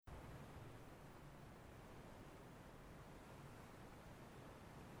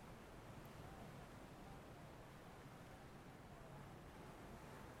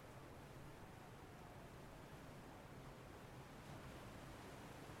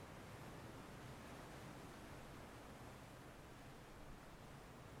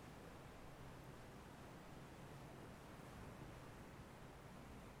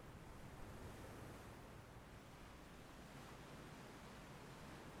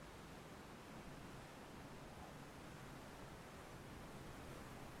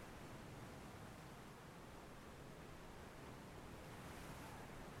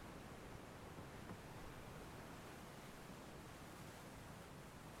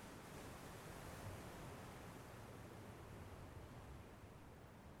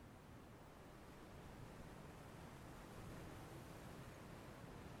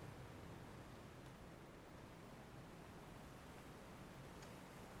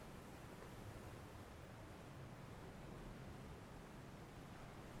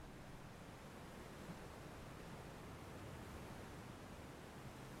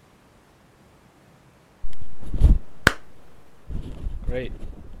Great.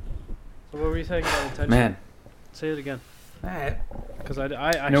 So what were you saying about intention? Man. Say it again. Alright. Because I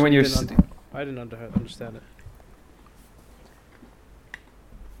actually You know when you're I didn't understand it.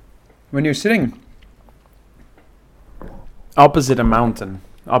 when you're sitting opposite a mountain,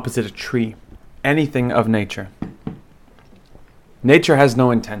 opposite a tree, anything of nature, nature has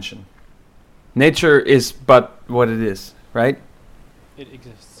no intention. Nature is but what it is, right? It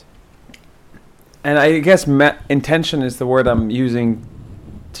exists. And I guess intention is the word I'm using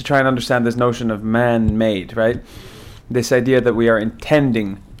to try and understand this notion of man-made, right? This idea that we are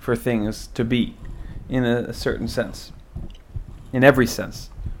intending for things to be in a certain sense, in every sense.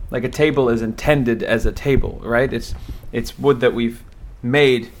 Like a table is intended as a table, right? It's wood that we've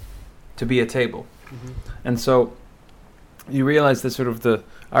made to be a table. Mm-hmm. And so you realize that sort of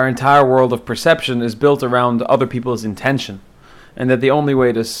our entire world of perception is built around other people's intention. And that the only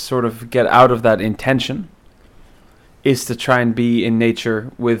way to sort of get out of that intention is to try and be in nature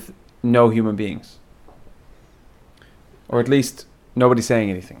with no human beings. Or at least nobody saying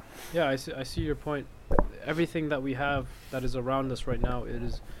anything. Yeah, I see your point. Everything that we have that is around us right now,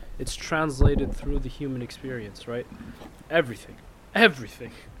 it's translated through the human experience, right? Everything.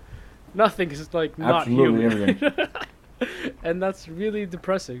 Nothing is like not Absolutely human. everything. And that's really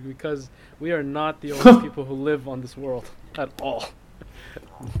depressing because we are not the only people who live on this world at all.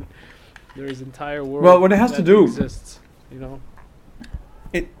 There is entire world. Well, what it has that to do- exists, you know.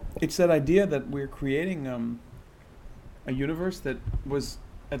 It's that idea that we're creating a universe that was,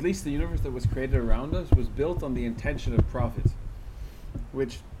 at least the universe that was created around us, was built on the intention of profit,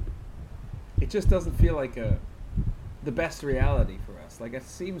 which it just doesn't feel like the best reality for us. Like, it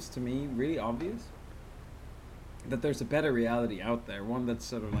seems to me really obvious that there's a better reality out there, one that's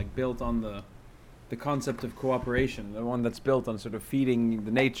sort of like built on the concept of cooperation, the one that's built on sort of feeding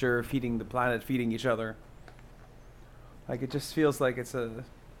the nature, feeding the planet, feeding each other. Like, it just feels like it's a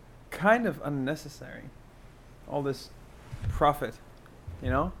kind of unnecessary, all this profit,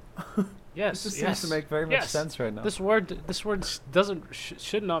 you know? Yes, It just seems to make very much yes. sense right now. This word doesn't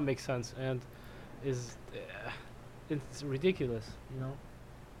should not make sense and is it's ridiculous, you know.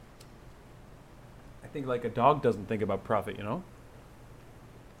 I think like a dog doesn't think about profit, you know?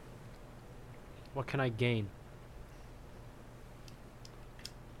 What can I gain?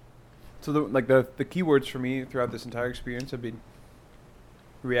 So the keywords for me throughout this entire experience have been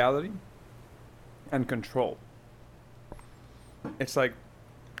reality and control. It's like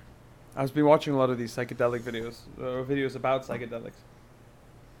I've been watching a lot of these psychedelic videos, videos about psychedelics,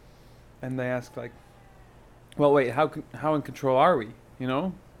 and they ask like, "Well, wait, how in control are we?" You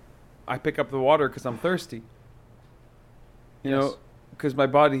know, I pick up the water because I'm thirsty. You know, because my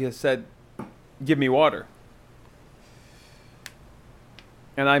body has said, "Give me water."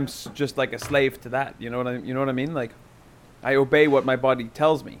 And I'm just like a slave to that. You know what I mean? Like, I obey what my body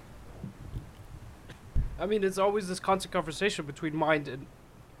tells me. I mean, it's always this constant conversation between mind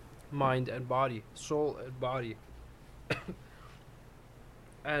and body, soul and body.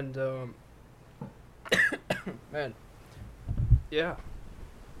 And man, yeah.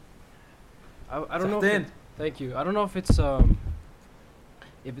 I don't know. Thank you. I don't know if it's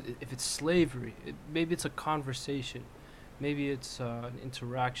if it's slavery. Maybe it's a conversation. Maybe it's an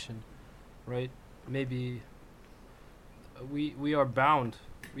interaction, right? Maybe we are bound.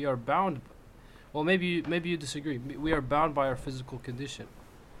 We are bound. Well, maybe you disagree. We are bound by our physical condition,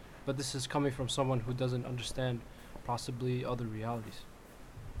 but this is coming from someone who doesn't understand possibly other realities.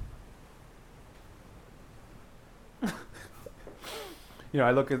 You know,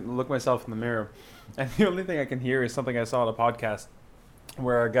 I look myself in the mirror, and the only thing I can hear is something I saw on a podcast,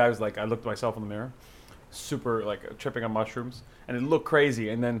 where a guy was like, I looked at myself in the mirror, super like tripping on mushrooms, and it looked crazy.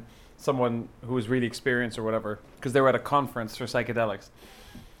 And then someone who was really experienced or whatever, because they were at a conference for psychedelics.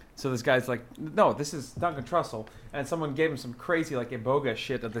 So this guy's like, no, this is Duncan Trussell, and someone gave him some crazy like Iboga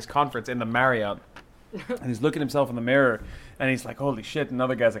shit at this conference in the Marriott, and he's looking at himself in the mirror, and he's like, holy shit. And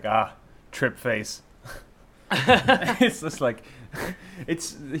another guy's like, trip face. It's just like,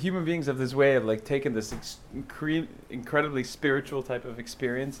 it's human beings have this way of like taking this incredibly spiritual type of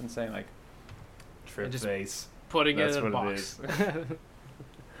experience and saying like, trip face, putting that's it in a what box.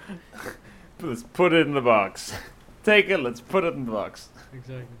 Let's put it in the box. Take it. Let's put it in the box.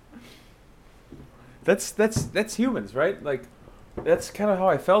 Exactly. That's humans, right? Like, that's kind of how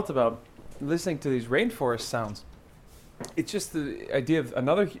I felt about listening to these rainforest sounds. It's just the idea of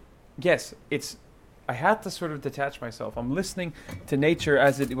another. Yes, it's. I had to sort of detach myself. I'm listening to nature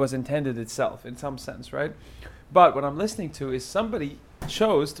as it was intended itself, in some sense, right? But what I'm listening to is somebody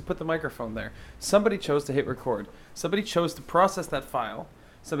chose to put the microphone there. Somebody chose to hit record. Somebody chose to process that file.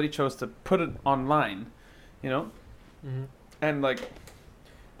 Somebody chose to put it online, you know? Mm-hmm. And like,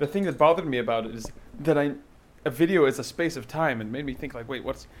 the thing that bothered me about it is that a video is a space of time, and made me think like, wait,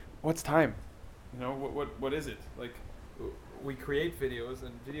 what's time? You know, what is it? Like, we create videos,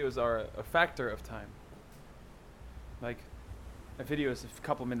 and videos are a factor of time. Like, a video is a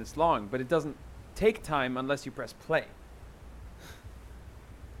couple minutes long, but it doesn't take time unless you press play.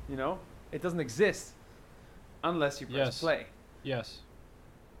 You know, it doesn't exist unless you press play. Yes.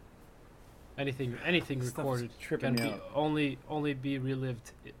 Anything recorded tripping can me be out. only be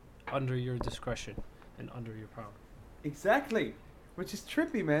relived under your discretion and under your power. Exactly, which is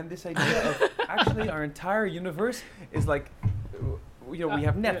trippy, man. This idea of actually our entire universe is like, we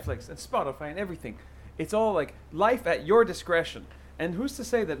have Netflix and Spotify and everything. It's all like life at your discretion. And who's to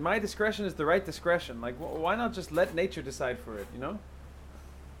say that my discretion is the right discretion? Like, why not just let nature decide for it, you know?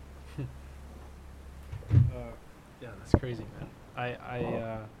 Yeah, that's crazy, man.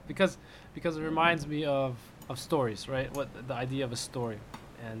 Because it reminds me of stories, right? What the idea of a story,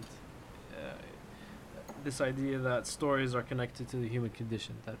 and this idea that stories are connected to the human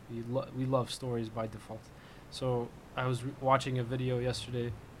condition, that we love stories by default. So I was watching a video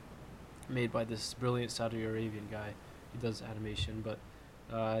yesterday made by this brilliant Saudi Arabian guy. He does animation, but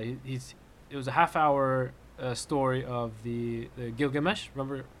it was a half-hour story of the Gilgamesh.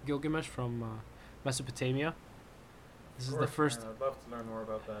 Remember Gilgamesh from Mesopotamia? This is the first. I'd love to learn more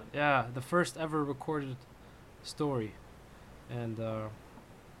about that. Yeah, the first ever recorded story, and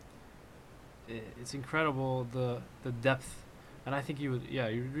it's incredible the depth, and I think you'd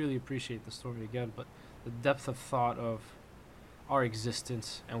really appreciate the story again. But the depth of thought of our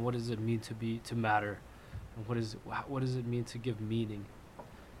existence, and what does it mean to matter, and what does it mean to give meaning?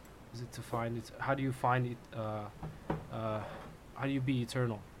 Is it to find it? How do you find it? How do you be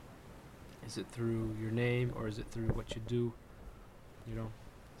eternal? Is it through your name, or is it through what you do? You know,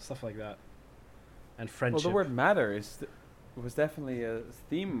 stuff like that. And friendship. Well, the word matter was definitely a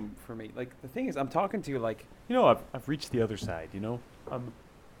theme for me. Like, the thing is, I'm talking to you like, I've reached the other side,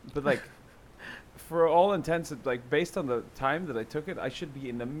 but like, for all intents, like, based on the time that I took it, I should be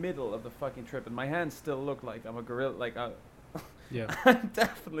in the middle of the fucking trip, and my hands still look like I'm a gorilla. Like, yeah, I'm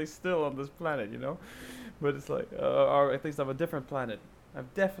definitely still on this planet, but it's like, or at least I'm a different planet. I'm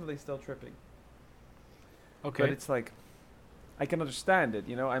definitely still tripping. Okay. But it's like, I can understand it,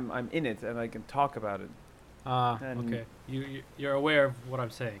 I'm in it, and I can talk about it. Okay. You're aware of what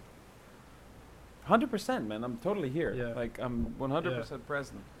I'm saying. 100%, man. I'm totally here. Yeah. Like, I'm 100%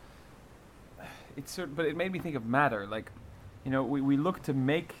 present. But it made me think of matter. Like, we look to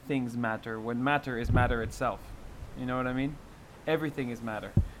make things matter when matter is matter itself. You know what I mean? Everything is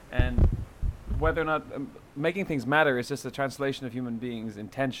matter. And whether or not making things matter is just a translation of human beings'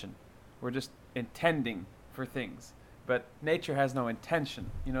 intention. We're just intending for things. But nature has no intention.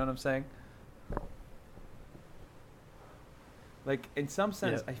 You know what I'm saying? Like, in some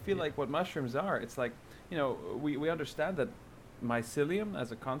sense, I feel like what mushrooms are, it's like, we understand that mycelium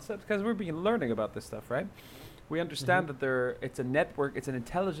as a concept, because we've been learning about this stuff, right? We understand that it's a network, it's an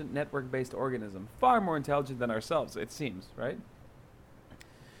intelligent network-based organism, far more intelligent than ourselves, it seems, right?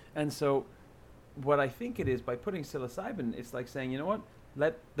 And so, what I think it is, by putting psilocybin, it's like saying, you know what,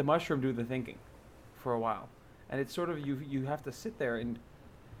 let the mushroom do the thinking for a while. And it's sort of, you have to sit there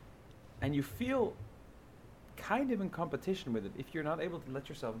and you feel kind of in competition with it if you're not able to let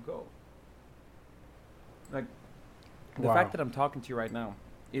yourself go. Like, the fact that I'm talking to you right now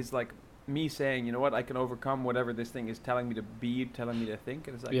is like me saying, you know what, I can overcome whatever this thing is telling me to be, telling me to think.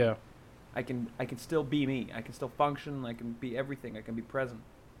 And it's like, I can still be me. I can still function. I can be everything. I can be present.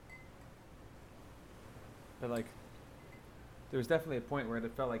 But like, there was definitely a point where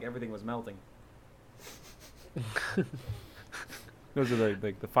it felt like everything was melting. Those are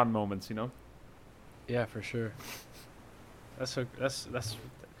the fun moments, Yeah, for sure.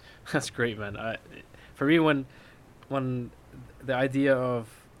 That's great, man. For me, when the idea of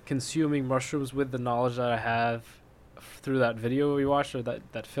consuming mushrooms with the knowledge that I have through that video we watched, or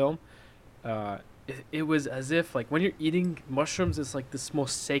that film, it was as if, like, when you're eating mushrooms, it's like this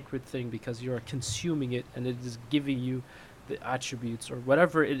most sacred thing, because you're consuming it and it is giving you the attributes, or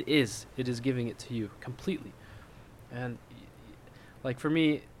whatever it is giving it to you completely. And like, for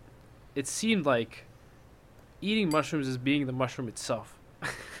me, it seemed like eating mushrooms is being the mushroom itself.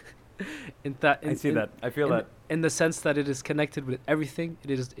 I feel that. In the sense that it is connected with everything. It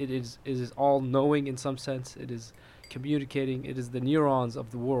is all knowing in some sense. It is communicating. It is the neurons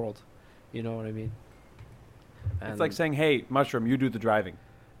of the world. You know what I mean? And it's like saying, "Hey, mushroom, you do the driving."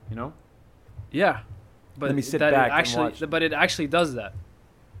 Yeah, but let me sit back and watch. But it actually does that.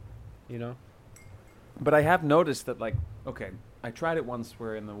 But I have noticed that, like, okay, I tried it once.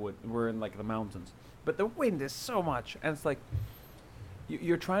 We're in the wood. We're in like the mountains, but the wind is so much, and it's like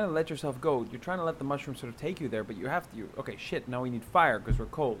you're trying to let yourself go. You're trying to let the mushroom sort of take you there, but you have to. Okay, shit. Now we need fire because we're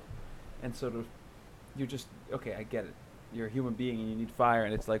cold, and sort of you're just okay. I get it. You're a human being and you need fire,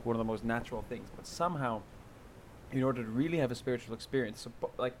 and it's like one of the most natural things. But somehow, in order to really have a spiritual experience,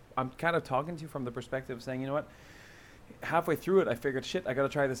 like I'm kind of talking to you from the perspective of saying, you know what? Halfway through it, I figured, shit, I got to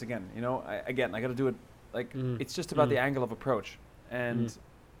try this again. You know, I got to do it. Like it's just about the angle of approach, and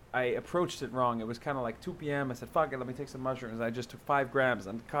I approached it wrong. It was kind of like 2 p.m. I said, fuck it, let me take some mushrooms. I just took 5 grams,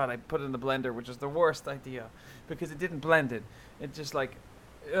 and God, I put it in the blender, which is the worst idea because it didn't blend it. It just like,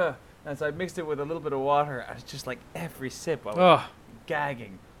 ugh. And so I mixed it with a little bit of water, and it's just like every sip I was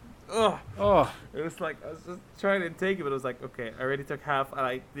gagging. Ugh. Oh. It was like, I was just trying to take it, but it was like, okay, I already took half, and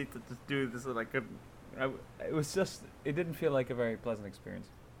I need to just do this, and I couldn't. It was just, it didn't feel like a very pleasant experience,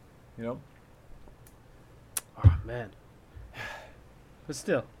 you know? Oh, man. But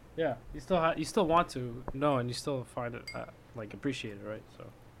still, yeah, you still want to know, and you still find it, like, appreciate it, right? So.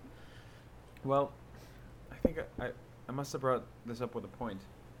 Well, I think I must have brought this up with a point.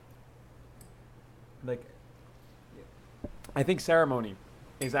 Like, I think ceremony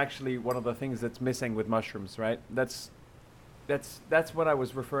is actually one of the things that's missing with mushrooms, right? That's what I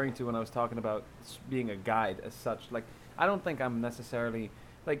was referring to when I was talking about being a guide as such. Like, I don't think I'm necessarily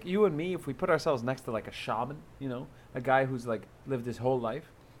like you and me. If we put ourselves next to like a shaman, you know, a guy who's like lived his whole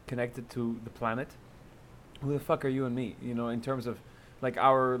life connected to the planet, who the fuck are you and me? You know, in terms of like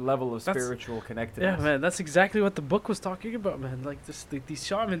our level of spiritual connectedness. Yeah, man, that's exactly what the book was talking about, man. Like these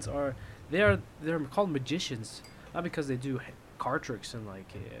shamans they're called magicians, not because they do card tricks and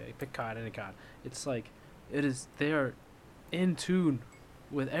like pick card and a card. It's like they are in tune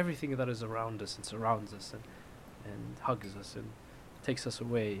with everything that is around us and surrounds us and hugs us and takes us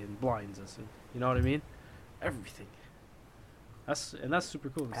away and blinds us, and you know what I mean? Everything. That's super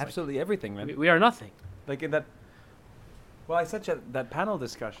cool. It's absolutely like, everything, man. We are nothing. Like in that. Well, I said that panel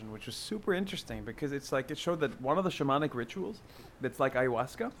discussion, which was super interesting because it's like it showed that one of the shamanic rituals that's like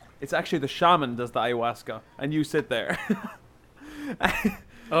ayahuasca. It's actually the shaman does the ayahuasca, and you sit there.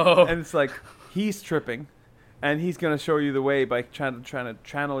 Oh. And it's like he's tripping, and he's gonna show you the way by trying to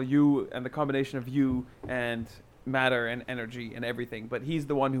channel you and the combination of you and matter and energy and everything. But he's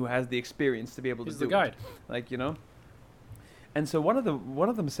the one who has the experience to be able to do it. He's the guide. Like, you know. And so one of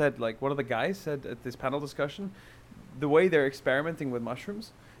them said, like one of the guys said at this panel discussion, the way they're experimenting with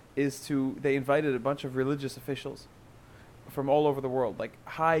mushrooms is they invited a bunch of religious officials from all over the world, like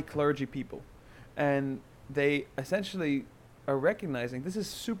high clergy people, and they essentially are recognizing this is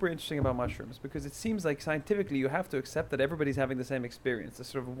super interesting about mushrooms because it seems like scientifically you have to accept that everybody's having the same experience, this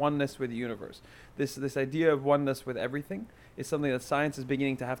sort of oneness with the universe. This idea of oneness with everything is something that science is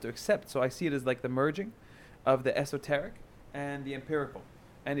beginning to have to accept. So I see it as like the merging of the esoteric and the empirical.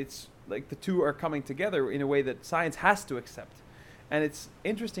 And it's like the two are coming together in a way that science has to accept. And it's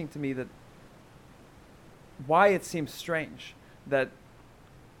interesting to me that why it seems strange that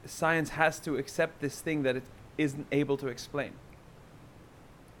science has to accept this thing that it isn't able to explain.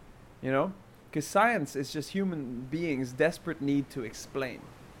 You know? Because science is just human beings' desperate need to explain.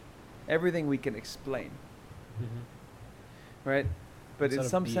 Everything we can explain. Mm-hmm. Right? But Instead in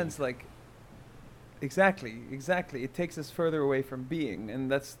some sense, like, Exactly. It takes us further away from being,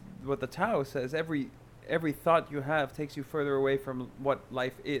 and that's what the Tao says. Every thought you have takes you further away from what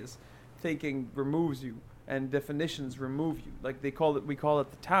life is. Thinking removes you, and definitions remove you. Like we call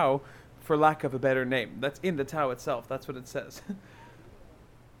it the Tao, for lack of a better name. That's in the Tao itself. That's what it says.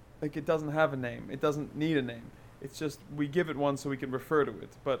 Like it doesn't have a name. It doesn't need a name. It's just we give it one so we can refer to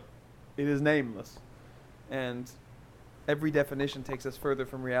it, but it is nameless, and every definition takes us further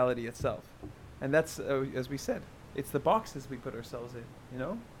from reality itself. And that's, as we said, it's the boxes we put ourselves in, you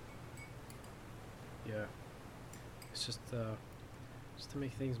know? Yeah. It's just to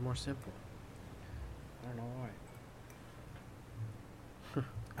make things more simple. I don't know why.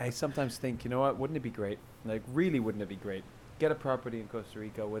 I sometimes think, you know what, wouldn't it be great? Like, really wouldn't it be great? Get a property in Costa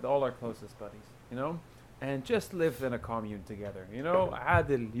Rica with all our closest buddies, you know? And just live in a commune together, you know?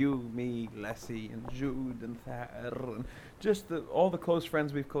 Adil, you, me, Leslie, and Jude, and Thar, and just all the close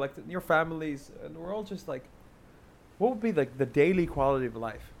friends we've collected, and your families, and we're all just like, what would be like the daily quality of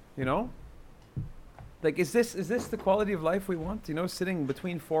life, you know? Like, is this the quality of life we want? You know, sitting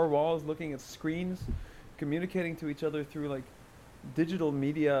between 4 walls, looking at screens, communicating to each other through like digital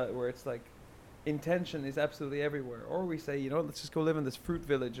media, where it's like intention is absolutely everywhere. Or we say, you know, let's just go live in this fruit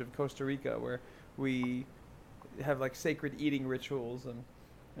village of Costa Rica where we have like sacred eating rituals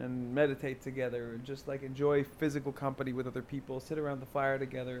and meditate together and just like enjoy physical company with other people, sit around the fire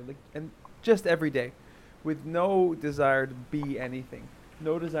together, like, and just every day with no desire to be anything,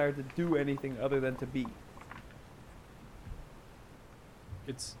 no desire to do anything other than to be.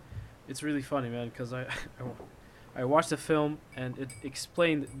 It's really funny, man, because I watched the film and it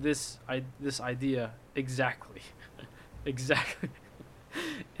explained this idea exactly, exactly,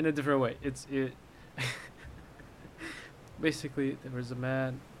 in a different way. It basically there was a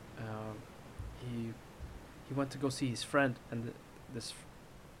man, he went to go see his friend, and this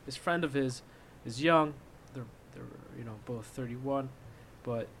friend of his is young. They're both 31,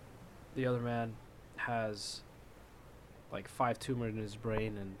 but the other man has like 5 tumors in his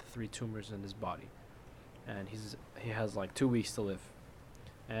brain and 3 tumors in his body, and he has like 2 weeks to live,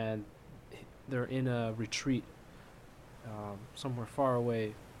 and they're in a retreat, somewhere far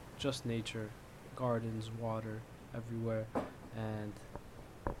away, just nature, gardens, water everywhere, and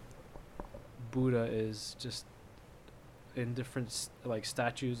Buddha is just in different like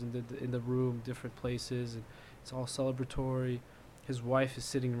statues in the room, different places, and it's all celebratory. His wife is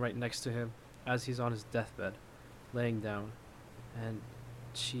sitting right next to him as he's on his deathbed, laying down, and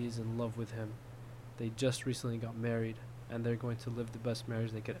she's in love with him. They just recently got married, and they're going to live the best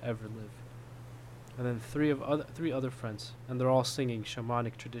marriage they could ever live. And then three other friends, and they're all singing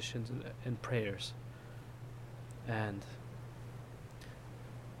shamanic traditions and prayers. And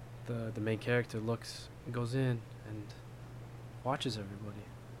the main character goes in and watches everybody.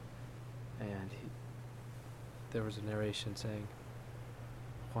 And there was a narration saying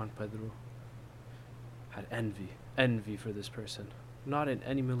Juan Pedro had envy for this person, not in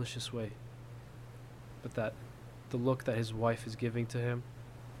any malicious way, but that the look that his wife is giving to him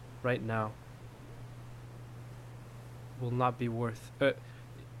right now will not be worth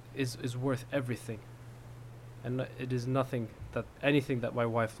is worth everything, and it is anything that my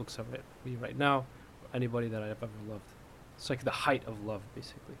wife looks at me right now, or anybody that I've ever loved. It's like the height of love,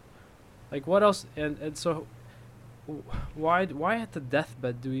 basically. Like, what else? And so why at the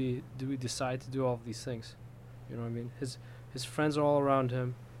deathbed do we decide to do all of these things? You know what I mean? His friends are all around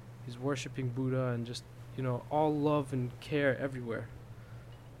him. He's worshiping Buddha and just, all love and care everywhere.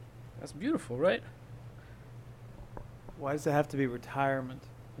 That's beautiful, right? Why does it have to be retirement?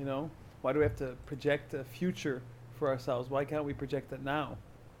 Why do we have to project a future for ourselves? Why can't we project it now,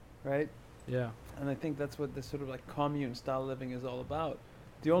 right? Yeah. And I think that's what this sort of like commune style living is all about.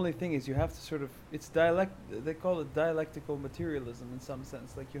 The only thing is you have to sort of, they call it dialectical materialism in some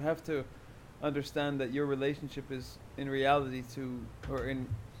sense. Like, you have to understand that your relationship is in reality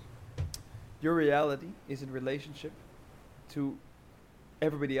your reality is in relationship to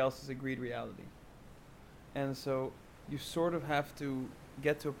everybody else's agreed reality. And so you sort of have to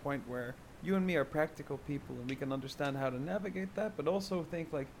get to a point where you and me are practical people and we can understand how to navigate that, but also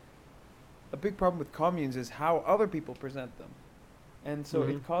think like a big problem with communes is how other people present them. And so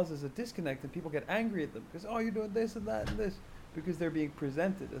it causes a disconnect, and people get angry at them because, oh, you're doing this and that and this, because they're being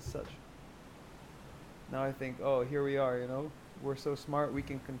presented as such. Now I think, oh, here we are, we're so smart, we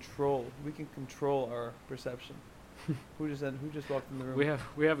can control our perception. Who just walked in the room?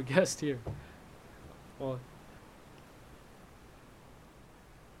 We have a guest here. Well,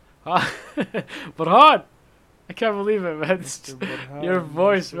 Burhan, I can't believe it, man. Your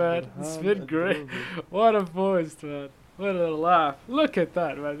voice, man. It's been great. What a voice, man. What a laugh. Look at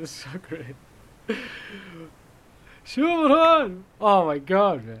that, man. This is so great. Burhan. Oh my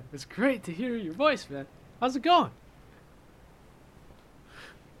god, man. It's great to hear your voice, man. How's it going?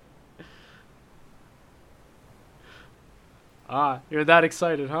 You're that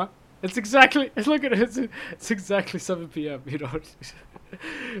excited, huh? It's exactly, look at it, it's exactly 7 p.m.,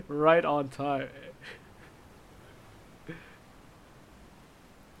 right on time.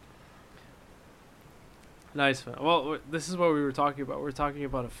 Nice, man. Well, this is what we were talking about. We're talking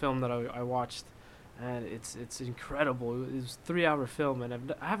about a film that I watched, and it's incredible. It was a 3-hour film,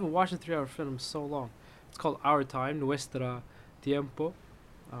 and I haven't watched a 3-hour film in so long. It's called Our Time, Nuestra Tiempo,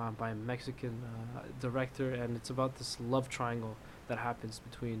 by a Mexican director, and it's about this love triangle that happens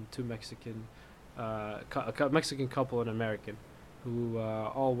between two Mexican couple and American who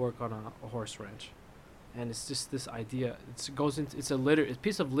all work on a horse ranch, and it's just this idea. It's a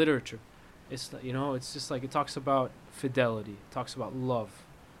piece of literature. It's it's just like, it talks about fidelity, it talks about love,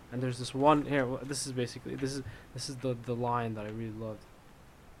 and there's this one here. This is the line that I really loved.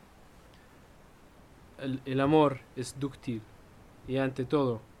 El amor es dúctil y ante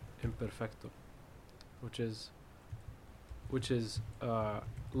todo imperfecto, which is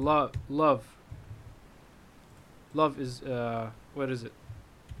love is what is it?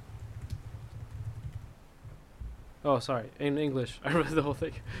 Oh, sorry, in English. I read the whole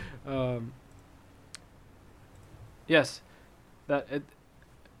thing. Yes,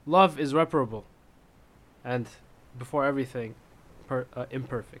 love is reparable, and before everything,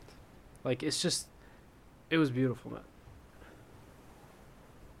 imperfect. Like it's just, it was beautiful, man.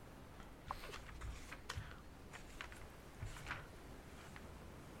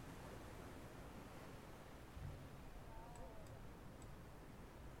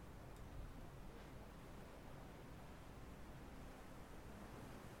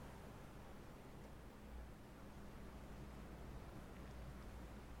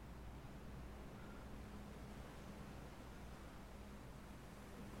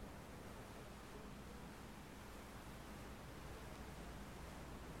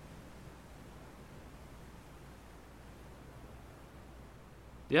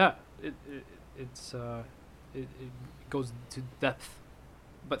 Yeah, it's it goes to depth,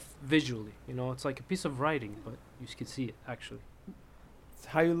 but visually, you know, it's like a piece of writing, but you can see it actually. It's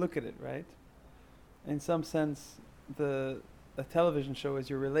how you look at it, right? In some sense, a television show is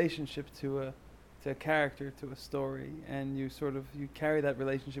your relationship to a character, to a story, and you carry that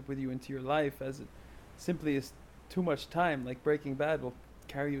relationship with you into your life as it simply is too much time. Like Breaking Bad will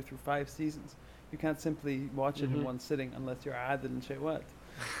carry you through 5 seasons. You can't simply watch it in Mhm. one sitting unless you're Adil and Shawat,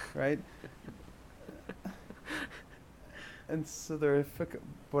 right? And so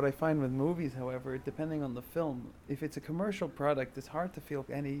what I find with movies, however, depending on the film, if it's a commercial product, it's hard to feel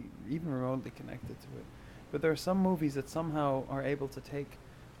any even remotely connected to it. But there are some movies that somehow are able to take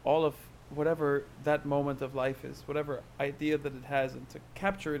all of whatever that moment of life is, whatever idea that it has, and to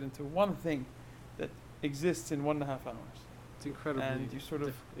capture it into one thing that exists in 1.5 hours. It's incredibly. And you sort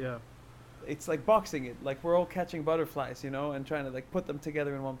of, yeah. it's like boxing it. Like we're all catching butterflies, and trying to like put them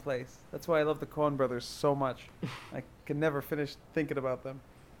together in one place. That's why I love the Coen brothers so much. I can never finish thinking about them.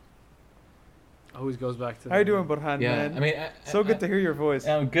 Always goes back to. How you doing, Burhan, Yeah, man? I mean, So good to hear your voice.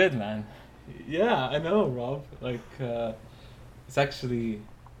 I'm good, man. Yeah, I know, Rob. Like,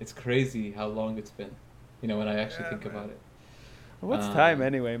 it's crazy how long it's been. When I actually think about it. What's time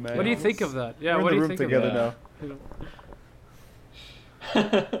anyway, man? What do you think of that? Yeah, We're what in do the you room think together of now.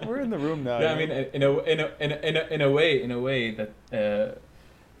 that? We're in the room now. Yeah, I mean, in a way that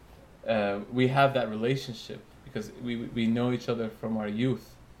we have that relationship because we know each other from our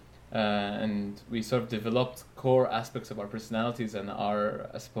youth, and we sort of developed core aspects of our personalities and our,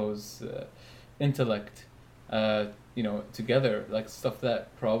 I suppose, intellect, together, like stuff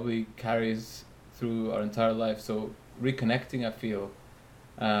that probably carries through our entire life. So reconnecting, I feel,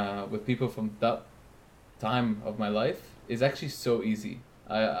 with people from that time of my life is actually so easy.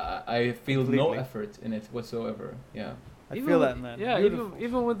 I feel no Completely. effort in it whatsoever. Yeah. I feel that, man. Yeah, Beautiful.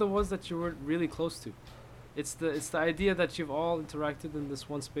 even with the ones that you were really close to, it's the idea that you've all interacted in this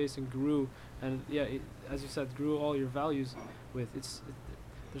one space and grew, and as you said, grew all your values with.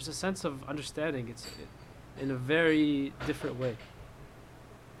 There's a sense of understanding. In a very different way.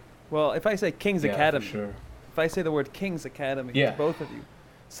 Well, if I say King's Yeah, Academy, for sure. if I say the word King's Academy Yeah. to both of you,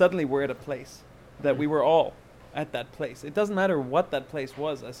 suddenly we're at a place that we were all at that place. It doesn't matter what that place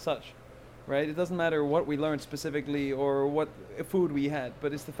was as such, right? It doesn't matter what we learned specifically or what food we had,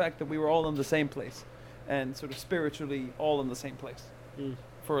 but it's the fact that we were all in the same place and sort of spiritually all in the same place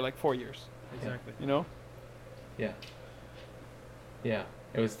for like 4 years, Exactly. you know? Yeah. Yeah.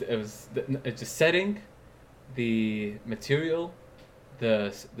 It's the setting, the material,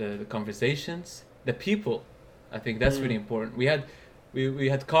 the conversations, the people. I think that's really important. We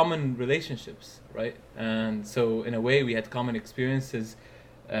had common relationships, right? And so in a way we had common experiences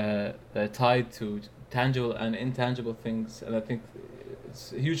tied to tangible and intangible things, and I think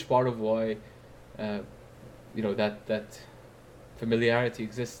it's a huge part of why that familiarity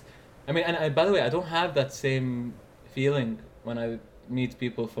exists. I mean, and by the way, I don't have that same feeling when I meet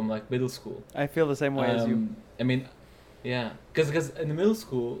people from like middle school. I feel the same way as you. I mean, yeah, because in the middle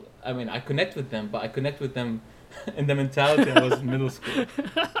school, I mean, I connect with them, but I connect with them in the mentality I was in middle school.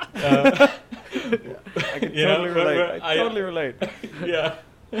 I can totally relate. I totally relate. Yeah.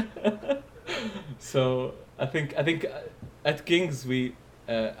 So I think at King's we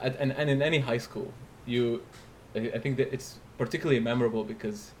and in any high school I think that it's particularly memorable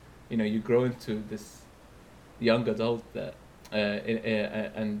because you grow into this young adult that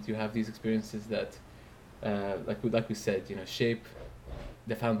and you have these experiences that like we said shape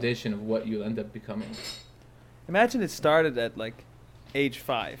the foundation of what you'll end up becoming. Imagine it started at like age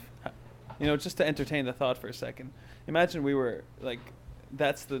 5. Just to entertain the thought for a second. Imagine we were like,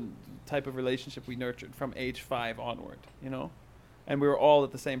 that's the type of relationship we nurtured from age 5 onward, and we were all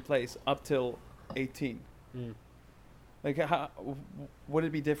at the same place up till 18. Like, would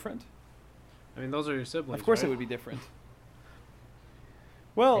it be different? I mean, those are your siblings. Of course, right? it would be different.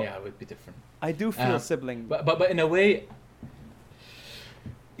 Well, Yeah, it would be different. I do feel sibling. But in a way,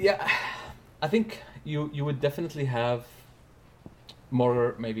 yeah, I think you would definitely have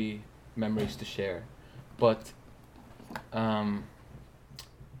more maybe memories to share, but I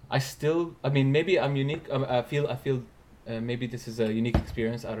mean, maybe I'm unique. I feel maybe this is a unique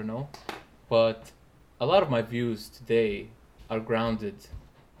experience. I don't know, but a lot of my views today are grounded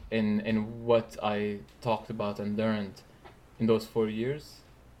in what I talked about and learned in those 4 years.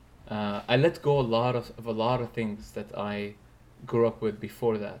 I let go a lot of things that I grew up with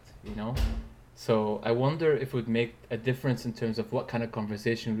before that, you know. So I wonder if it would make a difference in terms of what kind of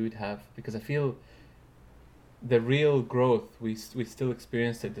conversation we would have, because I feel the real growth we still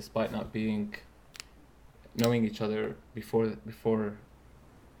experienced it despite not knowing each other before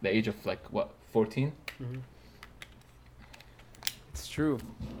the age of like what 14. Mm-hmm. It's true.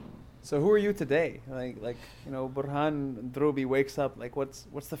 So who are you today? Like you know, Burhan Drobi wakes up. Like, what's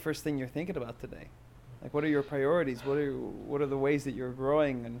the first thing you're thinking about today? Like, what are your priorities? What are the ways that you're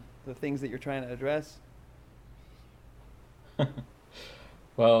growing and the things that you're trying to address?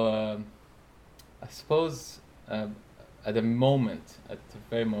 Well, I suppose at the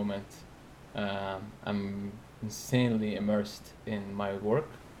very moment, I'm insanely immersed in my work.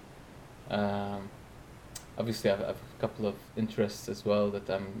 Obviously, I have a couple of interests as well that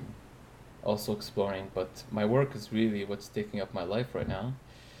I'm also exploring, but my work is really what's taking up my life right now.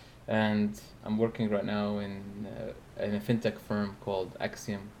 And I'm working right now in a fintech firm called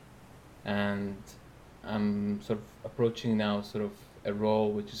Axiom, and I'm sort of approaching now sort of a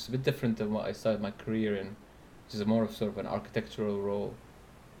role which is a bit different than what I started my career in, which is more of sort of an architectural role.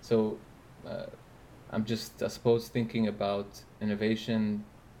 So I'm just, I suppose, thinking about innovation,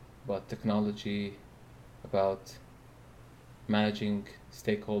 about technology, about managing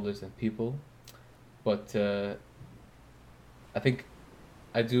stakeholders and people. But I think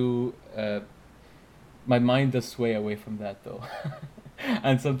I do, my mind does sway away from that though.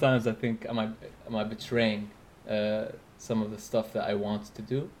 And sometimes I think, am I betraying some of the stuff that I want to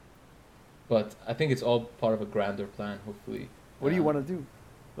do? But I think it's all part of a grander plan, hopefully. What do you want to do?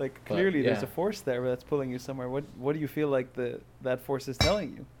 Like, but, clearly there's yeah. a force there that's pulling you somewhere. What do you feel like that force is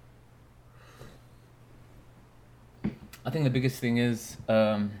telling you? I think the biggest thing is,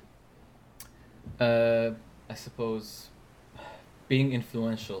 I suppose, being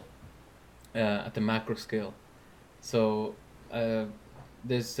influential at the macro scale. So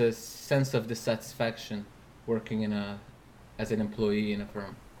there's a sense of dissatisfaction working as an employee in a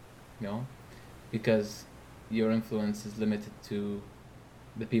firm, you know, because your influence is limited to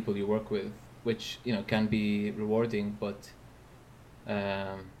the people you work with, which, you know, can be rewarding, but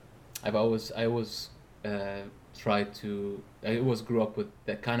I always grew up with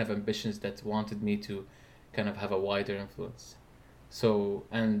that kind of ambitions that wanted me to kind of have a wider influence. So,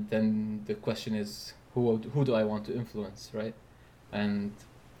 and then the question is, who do I want to influence, right? And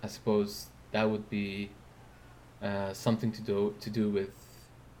I suppose that would be something to do with,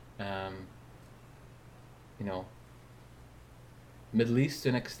 you know, Middle East to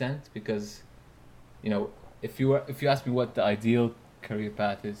an extent, because, you know, if you ask me what the ideal career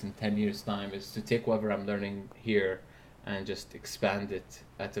path is in 10 years time, is to take whatever I'm learning here and just expand it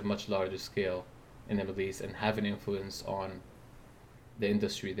at a much larger scale in the Middle East and have an influence on the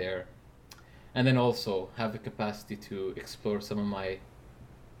industry there, and then also have the capacity to explore some of my,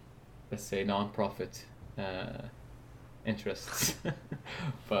 let's say, non-profit interests.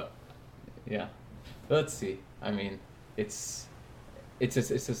 But yeah, let's see. I mean, it's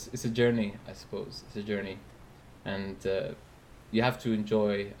a journey, I suppose. It's a journey, and you have to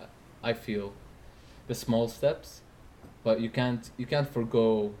enjoy, I feel, the small steps, but you can't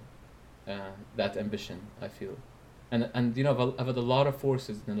forgo that ambition, I feel. And you know, I've had a lot of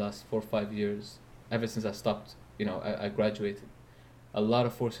forces in the last 4 or 5 years, ever since I stopped, you know, I graduated. A lot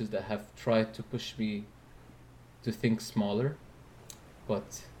of forces that have tried to push me to think smaller,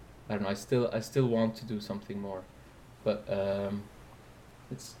 but I don't know, I still want to do something more. But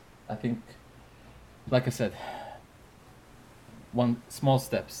I think, like I said, one small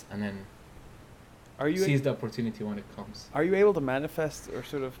steps, and then seize the opportunity when it comes. Are you able to manifest or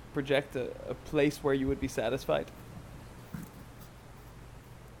sort of project a place where you would be satisfied?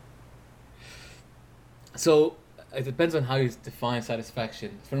 So it depends on how you define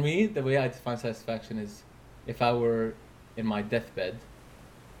satisfaction. For me, the way I define satisfaction is, if I were in my deathbed,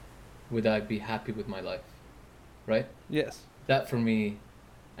 would I be happy with my life, right? Yes. That for me,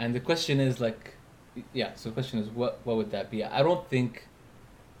 and the question is like, yeah. So the question is, what would that be? I think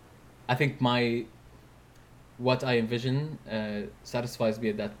what I envision satisfies me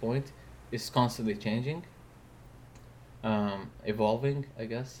at that point is constantly changing, evolving, I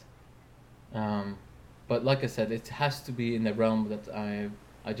guess. But like I said, it has to be in the realm that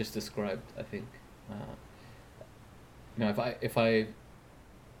I just described, I think. if I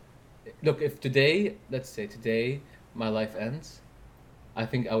look, if today, let's say today, my life ends, I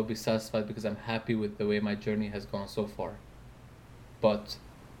think I would be satisfied because I'm happy with the way my journey has gone so far. But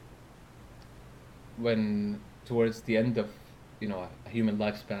when towards the end of a human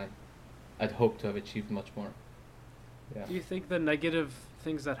lifespan, I'd hope to have achieved much more. Yeah. Do you think the negative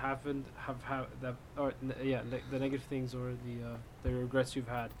things that happened the negative things or the regrets you've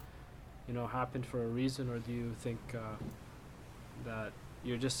had, happened for a reason, or do you think that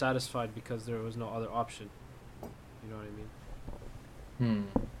you're just satisfied because there was no other option? You know what I mean?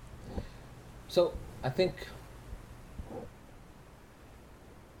 So I think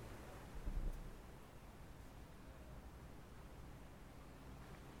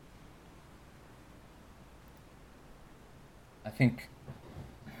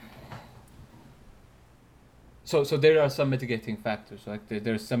so there are some mitigating factors. Like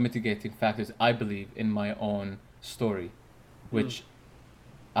there's some mitigating factors I believe in my own story, which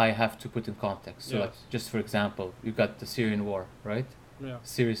I have to put in context. So like, just for example, you've got the Syrian war, right? Yeah.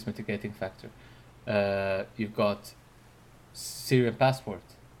 Serious mitigating factor. You've got Syrian passport.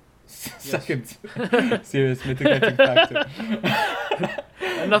 Second serious mitigating factor.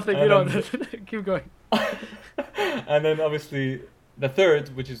 Nothing, keep going. And then obviously the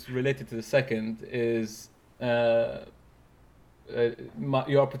third, which is related to the second, is your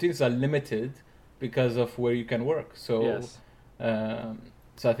opportunities are limited because of where you can work. So Yes.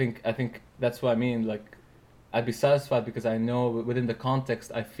 so I think that's what I mean. Like, I'd be satisfied because I know within the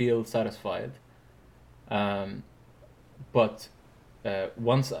context I feel satisfied. But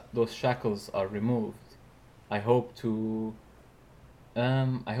once those shackles are removed, I hope to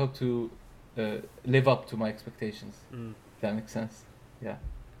live up to my expectations. If that makes sense. Yeah.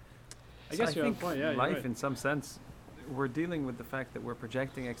 I guess you're on think point. Yeah, you're life, right. in some sense, we're dealing with the fact that we're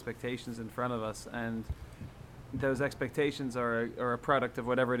projecting expectations in front of us, and those expectations are a product of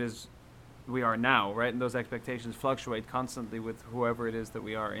whatever it is we are now, right? And those expectations fluctuate constantly with whoever it is that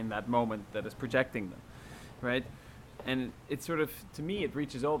we are in that moment that is projecting them, right? And it's sort of, to me, it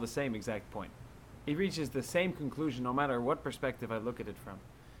reaches all the same exact point. It reaches the same conclusion no matter what perspective I look at it from.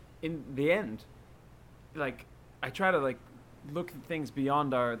 In the end, like, I try to look at things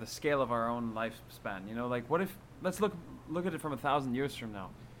beyond the scale of our own lifespan. Like, what if, let's look at it from 1,000 years from now.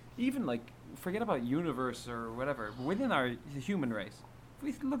 Even forget about universe or whatever, within the human race.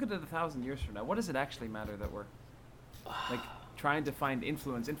 If we look at it 1,000 years from now, what does it actually matter that we're trying to find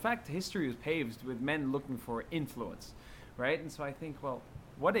influence? In fact, history was paved with men looking for influence, right? And so I think, well,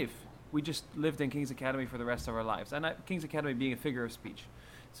 what if we just lived in King's Academy for the rest of our lives? And King's Academy being a figure of speech.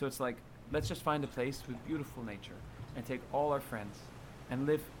 So it's like, let's just find a place with beautiful nature and take all our friends and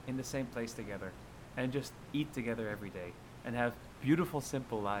live in the same place together and just eat together every day and have beautiful,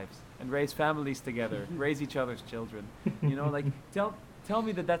 simple lives and raise families together, raise each other's children. Tell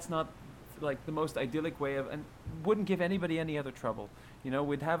me that that's not the most idyllic way of, and wouldn't give anybody any other trouble.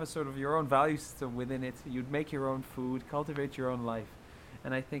 We'd have a sort of your own value system within it. You'd make your own food, cultivate your own life.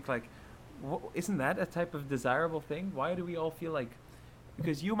 And I think isn't that a type of desirable thing? Why do we all feel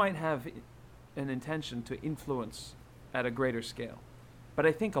because you might have an intention to influence at a greater scale, but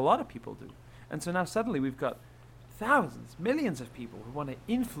I think a lot of people do. And so now suddenly we've got thousands, millions of people who want to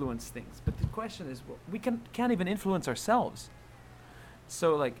influence things. But the question is, we can't even influence ourselves.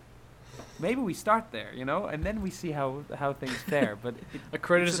 So maybe we start there, and then we see how things fare. But A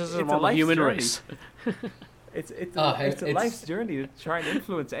criticism it's a on the life's human journey. race. It's a life's journey to try and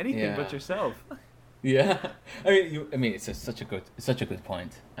influence anything but Yeah. yourself. Yeah, I mean, it's such a good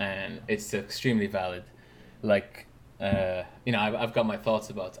point, and it's extremely valid. I've got my thoughts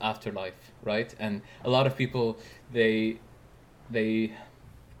about afterlife, right? And a lot of people they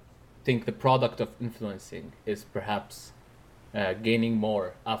think the product of influencing is perhaps gaining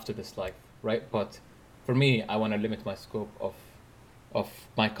more after this life, right? But for me, I want to limit my scope of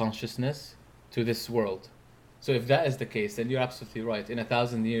my consciousness to this world. So if that is the case, then you're absolutely right. In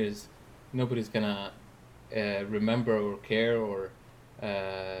 1,000 years, nobody's gonna remember or care or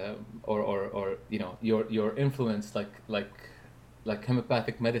your influence like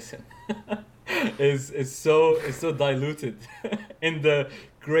homeopathic medicine is so diluted in the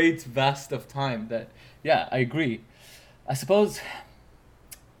great vast of time that I agree. I suppose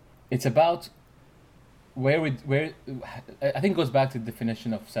it's about where I think it goes back to the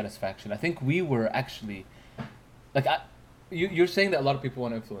definition of satisfaction. I think we were actually you're saying that a lot of people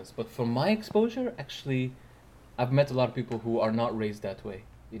want to influence, but from my exposure, actually, I've met a lot of people who are not raised that way.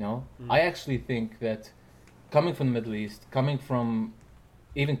 I actually think that coming from the Middle East, coming from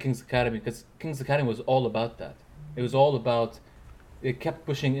even King's Academy, because King's Academy was all about that. It was all about, it kept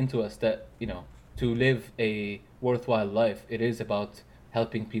pushing into us that, to live a worthwhile life, it is about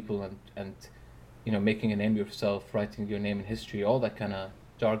helping people and making a name of yourself, writing your name in history, all that kind of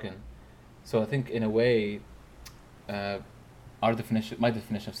jargon. So I think in a way, my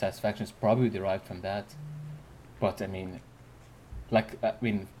definition of satisfaction is probably derived from that. But I mean,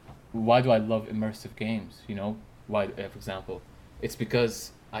 why do I love immersive games? Why, for example, it's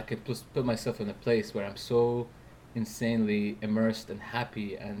because I could put myself in a place where I'm so insanely immersed and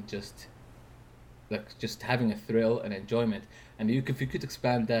happy and just having a thrill and enjoyment. And if you could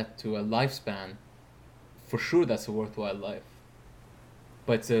expand that to a lifespan, for sure that's a worthwhile life.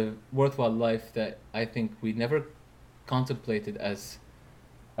 But it's a worthwhile life that I think we never contemplated as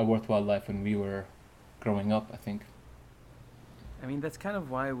a worthwhile life when we were growing up, I think. I mean, that's kind of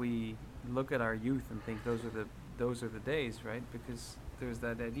why we look at our youth and think those are the days, right? Because there's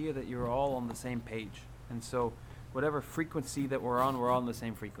that idea that you're all on the same page, and so whatever frequency that we're on the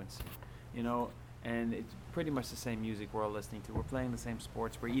same frequency, and it's pretty much the same music we're all listening to. We're playing the same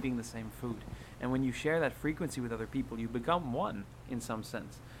sports. We're eating the same food, and when you share that frequency with other people, you become one in some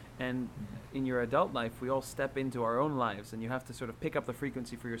sense. And in your adult life, we all step into our own lives, and you have to sort of pick up the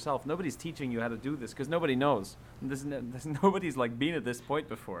frequency for yourself. Nobody's teaching you how to do this because nobody knows. Nobody's been at this point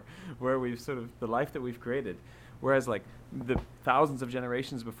before, where we've sort of the life that we've created. Whereas the thousands of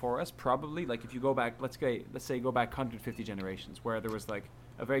generations before us, probably if you go back, let's say go back 150 generations, where there was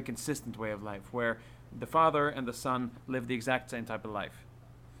a very consistent way of life, where the father and the son lived the exact same type of life,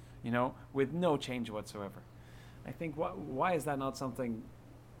 with no change whatsoever. I think why is that not something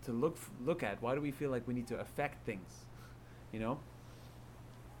to look at? Why do we feel like we need to affect things? It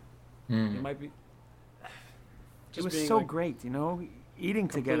might be. It was so great, eating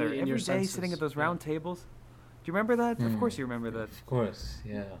together every day, senses. Sitting at those round tables. Do you remember that? Of course you remember that. Of course,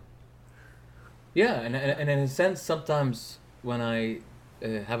 yeah. Yeah, and in a sense, sometimes when I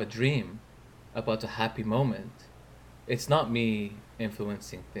have a dream about a happy moment, it's not me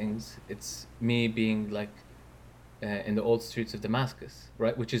influencing things. It's me being in the old streets of Damascus,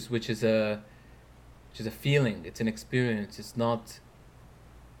 right? Which is a feeling. It's an experience. It's not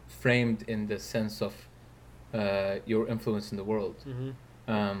framed in the sense of your influence in the world.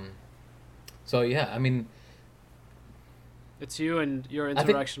 Mm-hmm. So yeah, I mean, it's you and your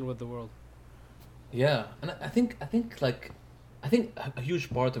interaction with the world. Yeah, and I think a huge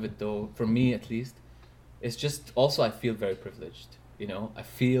part of it, though, for me at least, is just also I feel very privileged. I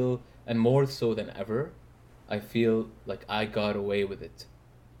feel, and more so than ever, I feel like I got away with it.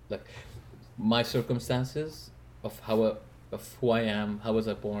 My circumstances of who I am, how was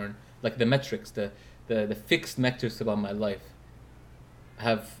I born, the metrics, the fixed metrics about my life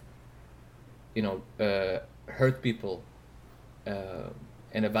have, hurt people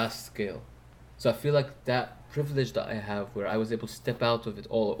in a vast scale. So I feel like that privilege that I have, where I was able to step out of it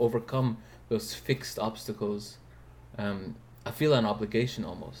all, overcome those fixed obstacles, I feel an obligation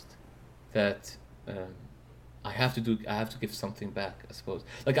almost that I have to give something back, I suppose.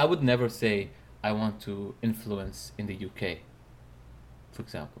 I would never say I want to influence in the UK, for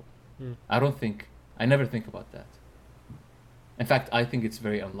example. I never think about that. In fact, I think it's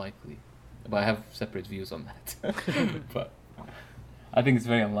very unlikely, but I have separate views on that. But I think it's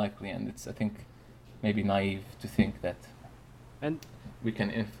very unlikely, and it's, I think, maybe naive to think that we can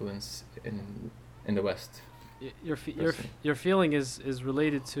influence in the West. Your feeling is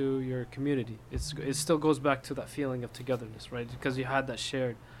related to your community. It still goes back to that feeling of togetherness, right? Because you had that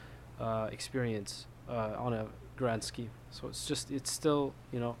shared experience on a grand scheme. So it's still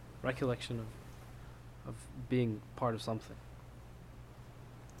recollection of being part of something.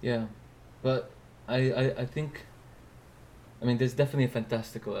 Yeah, but I think, there's definitely a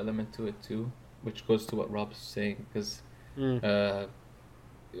fantastical element to it too, which goes to what Rob's saying, because I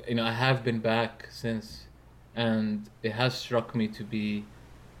have been back since, and it has struck me to be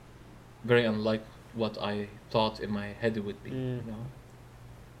very unlike what I thought in my head it would be.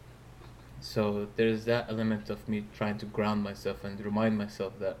 So there's that element of me trying to ground myself and remind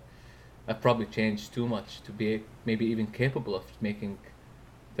myself that I've probably changed too much to be maybe even capable of making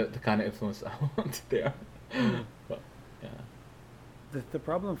the kind of influence I want there. But yeah. The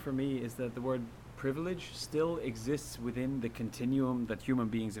problem for me is that the word privilege still exists within the continuum that human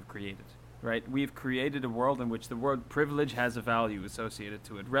beings have created, right? We've created a world in which the word privilege has a value associated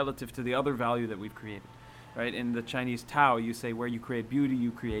to it relative to the other value that we've created, right? In the Chinese Tao, you say where you create beauty,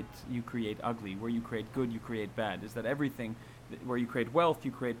 you create ugly. Where you create good, you create bad. Is that everything? Where you create wealth,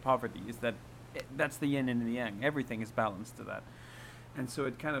 you create poverty. That's the yin and the yang. Everything is balanced to that. And so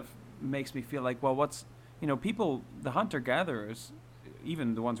it kind of makes me feel like, well, people, the hunter-gatherers,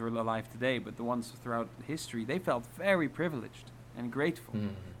 even the ones who are alive today, but the ones throughout history, they felt very privileged and grateful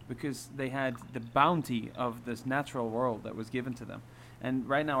because they had the bounty of this natural world that was given to them. And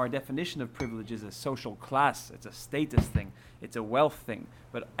right now, our definition of privilege is a social class, it's a status thing, it's a wealth thing.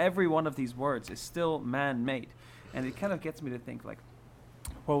 But every one of these words is still man made. And it kind of gets me to think, like,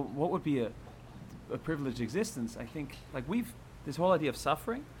 well, what would be a privileged existence? I think, like, this whole idea of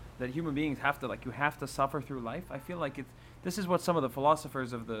suffering, that human beings have to, like, you have to suffer through life. I feel like this is what some of the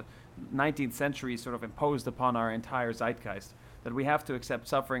philosophers of the 19th century sort of imposed upon our entire zeitgeist, that we have to accept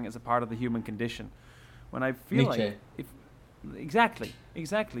suffering as a part of the human condition. When I feel Nietzsche. like, exactly.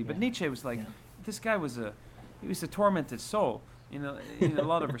 But Yeah. Nietzsche was like, Yeah. this guy was a tormented soul, in a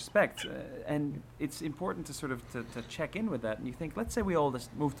lot of respects, and it's important to sort of to check in with that. And you think, let's say we all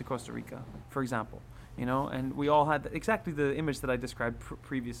just moved to Costa Rica, for example, and we all had exactly the image that I described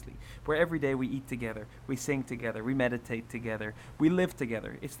previously, where every day we eat together, we sing together, we meditate together, we live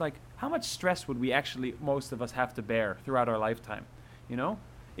together. It's like, how much stress would we actually, most of us, have to bear throughout our lifetime?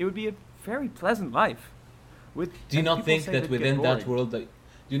 It would be a very pleasant life. Do you not think that within that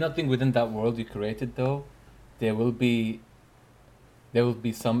world you created, though, there will be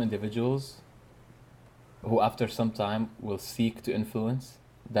some individuals who after some time will seek to influence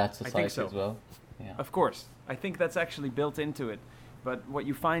that society so. as well? Yeah. Of course. I think that's actually built into it. But what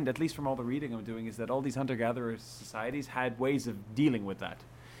you find, at least from all the reading I'm doing, is that all these hunter-gatherer societies had ways of dealing with that.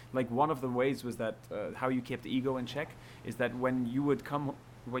 Like, one of the ways was that how you kept ego in check is that when you would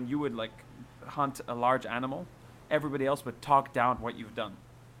like hunt a large animal, everybody else would talk down what you've done.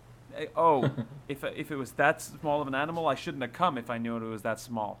 If it was that small of an animal, I shouldn't have come if I knew it was that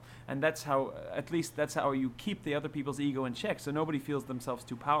small. And that's how you keep the other people's ego in check, so nobody feels themselves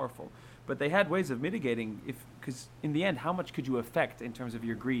too powerful. But they had ways of mitigating, because in the end, how much could you affect in terms of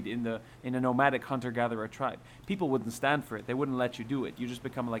your greed in a nomadic hunter-gatherer tribe? People wouldn't stand for it. They wouldn't let you do it. You just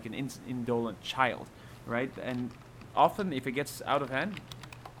become like an indolent child, right? And often, if it gets out of hand,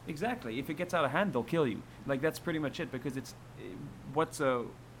 they'll kill you. Like, that's pretty much it, because it's what's a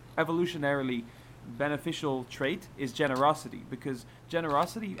evolutionarily beneficial trait is generosity, because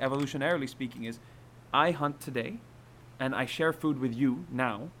generosity, evolutionarily speaking, is I hunt today and I share food with you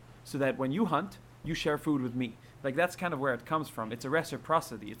now, so that when you hunt, you share food with me. Like, that's kind of where it comes from. It's a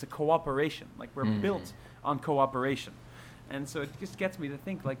reciprocity, it's a cooperation. Like, we're built on cooperation. And so it just gets me to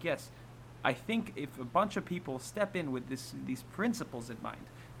think, like, yes, I think if a bunch of people step in with these principles in mind,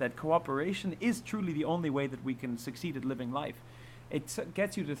 that cooperation is truly the only way that we can succeed at living life, it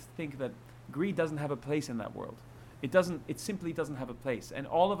gets you to think that greed doesn't have a place in that world. It simply doesn't have a place. And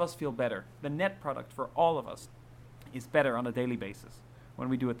all of us feel better. The net product for all of us is better on a daily basis when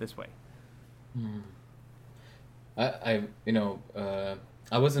we do it this way. I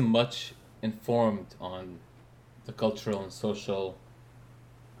wasn't much informed on the cultural and social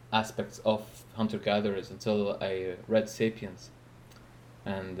aspects of hunter-gatherers until I read *Sapiens*,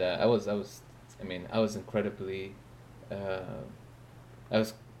 and I was incredibly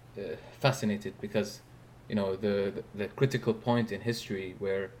fascinated, because the critical point in history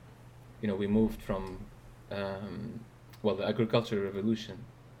where we moved from the agricultural revolution,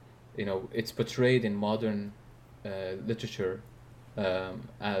 it's portrayed in modern literature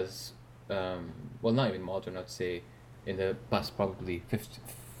as not even modern, I'd say in the past probably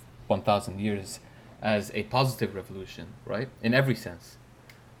 1,000 years, as a positive revolution, right, in every sense.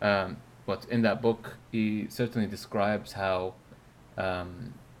 But in that book, he certainly describes how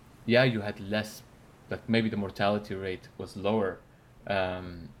you had less, like maybe the mortality rate was lower,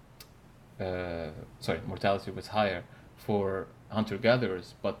 mortality was higher for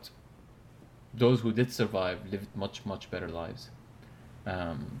hunter-gatherers, but those who did survive lived much, much better lives.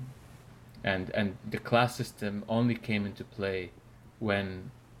 And the class system only came into play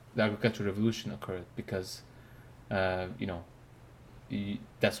when the agricultural revolution occurred, because that's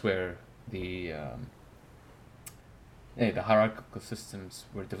where the hierarchical systems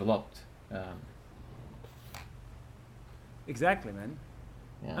were developed. Exactly, man.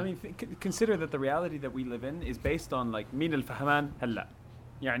 Yeah. I mean, consider that the reality that we live in is based on, like, min al-fahman halla.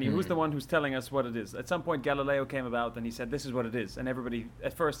 Who's the one who's telling us what it is? At some point, Galileo came about and he said, this is what it is. And everybody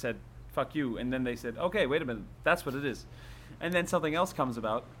at first said, fuck you. And then they said, okay, wait a minute, that's what it is. And then something else comes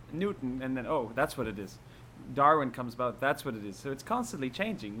about, Newton, and then, oh, that's what it is. Darwin comes about, that's what it is. So it's constantly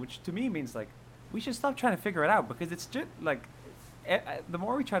changing, which to me means, like, we should stop trying to figure it out, because it's just, like, the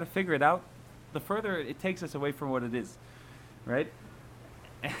more we try to figure it out, the further it takes us away from what it is, right?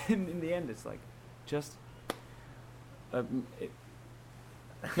 And in the end, it's like, just...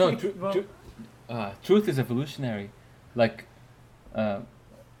 truth is evolutionary. Like,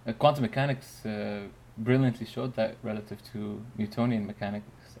 quantum mechanics brilliantly showed that relative to Newtonian mechanics,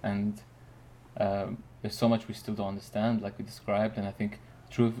 and there's so much we still don't understand, like we described, and I think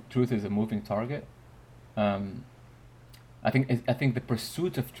truth is a moving target. I think the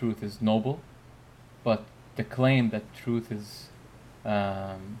pursuit of truth is noble, but the claim that truth is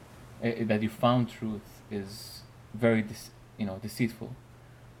that you found truth is very deceitful.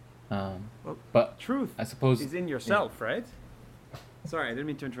 Well, But truth I suppose is in yourself, right? Sorry, I didn't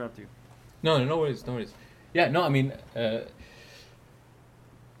mean to interrupt you. no worries, no worries. Yeah, no, I mean,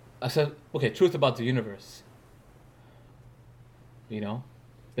 I said, okay, truth about the universe. You know,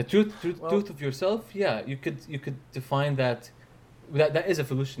 the truth of yourself. Yeah, you could define that is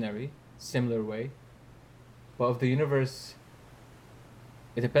evolutionary, similar way. But of the universe,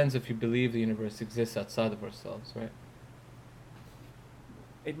 it depends if you believe the universe exists outside of ourselves, right?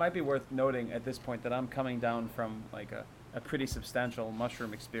 It might be worth noting at this point that I'm coming down from like a pretty substantial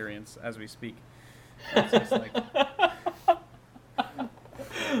mushroom experience as we speak. It's just like,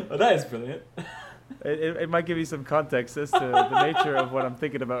 Oh, that is brilliant. it might give you some context as to the nature of what I'm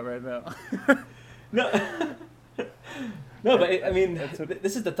thinking about right now. No, no, but I mean, That's what-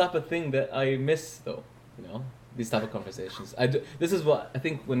 this is the type of thing that I miss, though. You know, these type of conversations. This is what I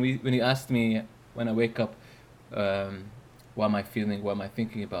think when you asked me when I wake up, what am I feeling, what am I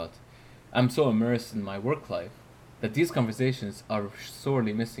thinking about? I'm so immersed in my work life that these conversations are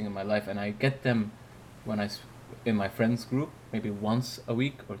sorely missing in my life, and I get them when in my friends group, maybe once a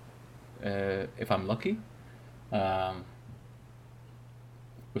week, or if I'm lucky.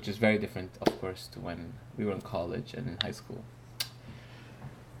 Which is very different, of course, to when we were in college and in high school.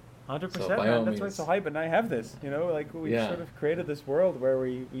 100%, So by all man. That's why it's so means. hype, and I have this. You know, like we Yeah. sort of created this world where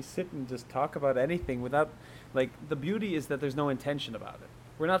we sit and just talk about anything without, like, the beauty is that there's no intention about it.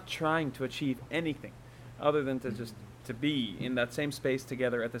 We're not trying to achieve anything, other than to just to be in that same space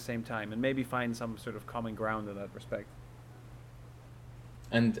together at the same time, and maybe find some sort of common ground in that respect.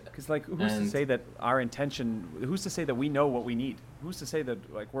 And Because like, who's to And- say that our intention? Who's to say that we know what we need? Who's to say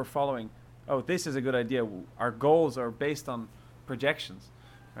that like we're following? Oh, this is a good idea. Our goals are based on projections,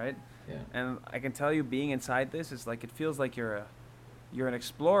 right? yeah, And I can tell you, being inside this is like it feels like you're an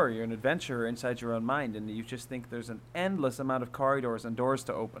explorer, you're an adventurer inside your own mind, and you just think there's an endless amount of corridors and doors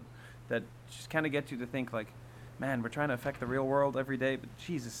to open that just kind of get you to think like, man, we're trying to affect the real world every day, but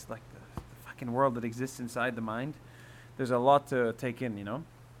Jesus, like the fucking world that exists inside the mind. There's a lot to take in, you know.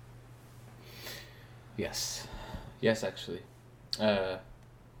 yes, actually, yeah.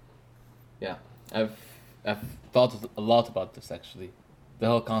 I've thought a lot about this actually. The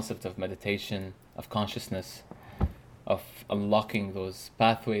whole concept of meditation, of consciousness, of unlocking those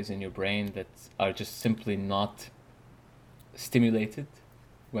pathways in your brain that are just simply not stimulated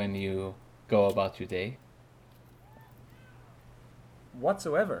when you go about your day.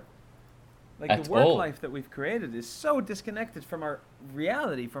 Whatsoever. Like At the work all. life that we've created is so disconnected from our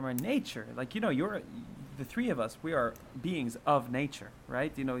reality, from our nature. Like, you know, the three of us, we are beings of nature,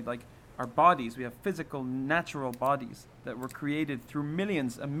 right? You know, like our bodies, we have physical, natural bodies that were created through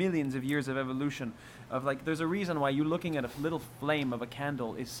millions and millions of years of evolution. Of like, there's a reason why you looking at a little flame of a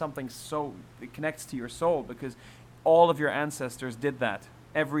candle is something so, it connects to your soul, because all of your ancestors did that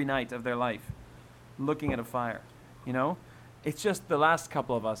every night of their life, looking at a fire, you know? It's just the last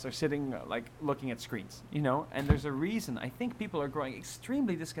couple of us are sitting like looking at screens, you know, and there's a reason. I think people are growing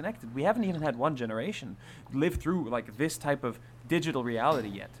extremely disconnected. We haven't even had one generation live through like this type of digital reality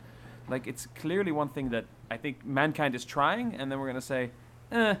yet. Like, it's clearly one thing that I think mankind is trying, and then we're going to say,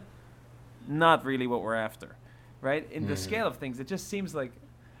 not really what we're after, right? In the scale of things, it just seems like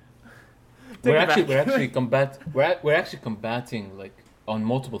We're Take it actually back. we're actually combating like on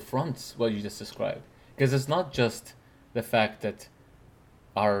multiple fronts what you just described, because it's not just the fact that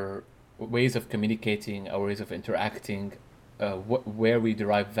our ways of communicating, our ways of interacting, where we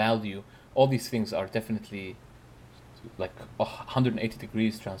derive value, all these things are definitely like 180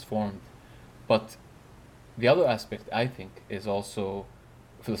 degrees transformed. But the other aspect, I think, is also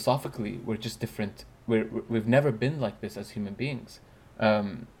philosophically we're just different. We've never been like this as human beings.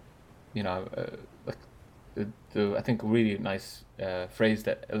 You know, I think a really nice phrase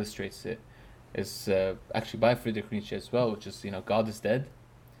that illustrates it is actually by Friedrich Nietzsche as well, which is, you know, God is dead.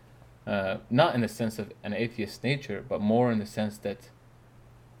 Not in the sense of an atheist nature, but more in the sense that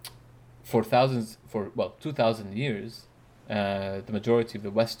for 2,000 years, the majority of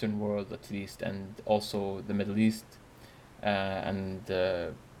the Western world, at least, and also the Middle East and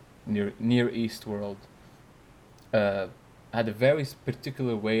Near East world, had a very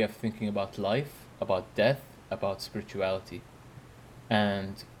particular way of thinking about life, about death, about spirituality.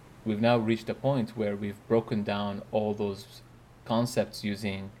 And we've now reached a point where we've broken down all those concepts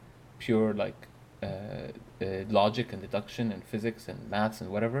using pure logic and deduction and physics and maths and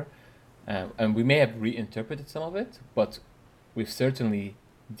whatever. And we may have reinterpreted some of it, but we've certainly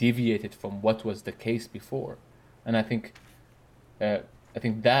deviated from what was the case before, and I think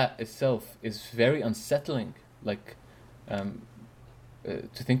that itself is very unsettling, like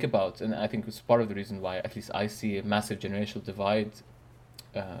to think about, and I think it's part of the reason why at least I see a massive generational divide.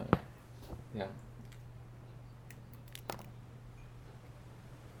 Yeah.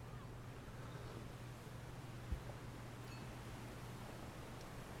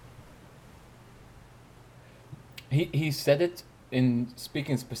 He said it in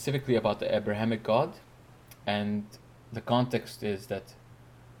speaking specifically about the Abrahamic God, and the context is that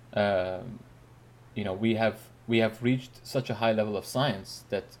we have reached such a high level of science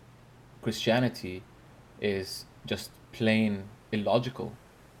that Christianity is just plain illogical.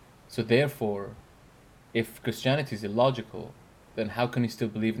 So therefore, if Christianity is illogical, then how can you still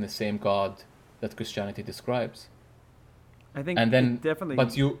believe in the same God that Christianity describes? I think And then, it definitely.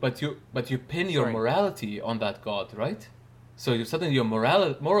 but you pin your Sorry. morality on that God, right? So suddenly your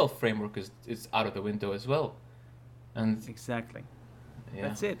moral framework is out of the window as well, and Exactly. yeah.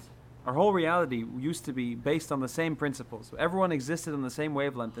 That's it. Our whole reality used to be based on the same principles. Everyone existed on the same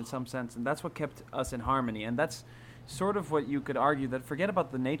wavelength in some sense, and that's what kept us in harmony. And that's sort of what you could argue, that forget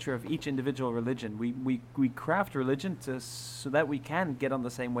about the nature of each individual religion. We craft religion so that we can get on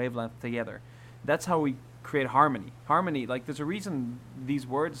the same wavelength together. That's how we create harmony. Harmony, like there's a reason these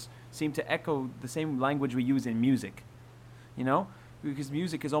words seem to echo the same language we use in music. You know? Because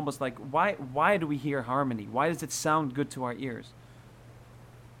music is almost like, why do we hear harmony? Why does it sound good to our ears?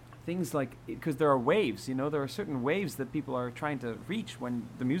 Things like, because there are waves, there are certain waves that people are trying to reach when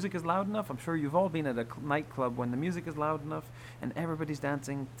the music is loud enough. I'm sure you've all been at a nightclub when the music is loud enough and everybody's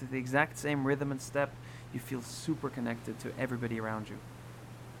dancing to the exact same rhythm and step. You feel super connected to everybody around you.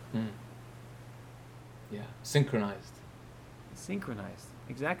 Yeah, synchronized. Synchronized,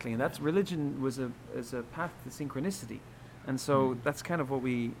 exactly. And that's religion is a path to synchronicity. And so that's kind of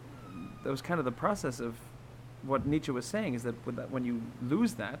that was kind of the process of what Nietzsche was saying, is that when you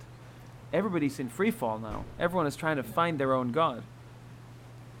lose that, everybody's in free fall now. Everyone is trying to find their own God.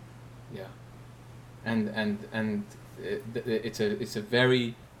 Yeah, and it's a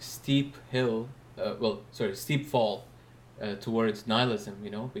very steep hill. Steep fall towards nihilism.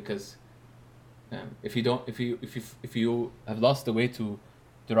 Because if you have lost the way to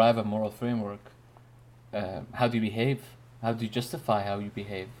derive a moral framework, how do you behave? How do you justify how you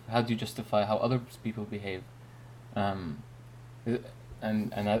behave? How do you justify how other people behave? And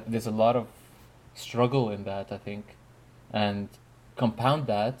there's a lot of struggle in that, I think, and compound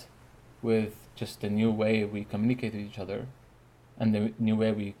that with just the new way we communicate with each other, and the new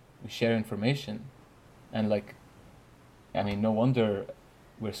way we share information, and no wonder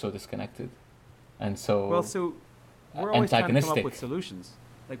we're so disconnected, and so we're always trying to come up antagonistic. with solutions.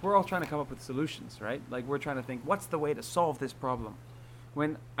 Like we're all trying to come up with solutions, right? Like we're trying to think, what's the way to solve this problem?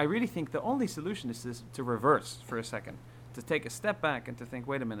 When I really think the only solution is to reverse for a second, to take a step back and to think,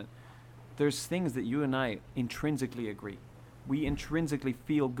 wait a minute, there's things that you and I intrinsically agree. We intrinsically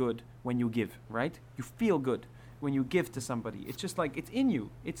feel good when you give, right? You feel good when you give to somebody. It's just like, it's in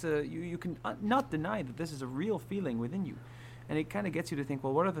you. You can not deny that this is a real feeling within you. And it kind of gets you to think,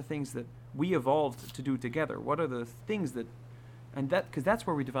 well, what are the things that we evolved to do together? What are the things because that's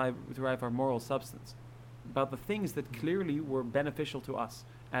where we derive our moral substance. About the things that clearly were beneficial to us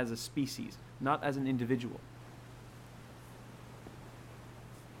as a species, not as an individual.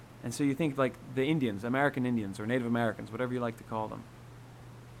 And so you think like the Indians, American Indians or Native Americans, whatever you like to call them,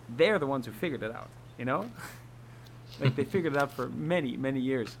 they're the ones who figured it out, Like they figured it out for many, many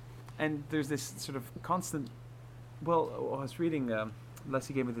years. And there's this sort of constant, I was reading,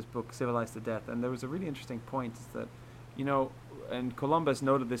 Leslie gave me this book, Civilized to Death, and there was a really interesting point is that, and Columbus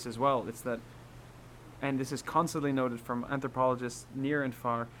noted this as well, it's that, and this is constantly noted from anthropologists near and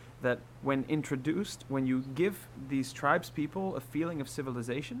far, that when you give these tribes people a feeling of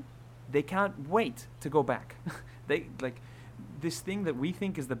civilization, they can't wait to go back. They this thing that we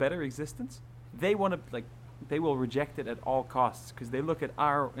think is the better existence, they will reject it at all costs, because they look at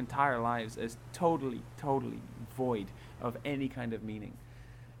our entire lives as totally, totally void of any kind of meaning.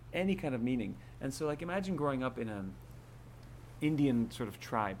 And so imagine growing up in an Indian sort of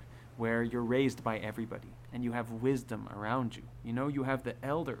tribe where you're raised by everybody and you have wisdom around you. You have the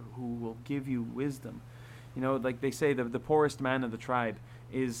elder who will give you wisdom. Like they say, the poorest man of the tribe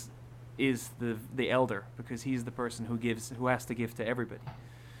is the elder, because he's the person who has to give to everybody.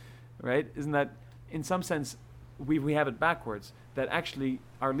 Right? Isn't that, in some sense, we have it backwards, that actually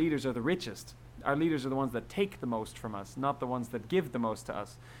our leaders are the richest. Our leaders are the ones that take the most from us, not the ones that give the most to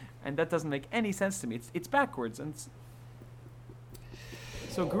us. And that doesn't make any sense to me. It's backwards. And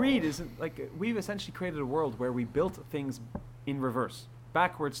so greed isn't, we've essentially created a world where we built things in reverse.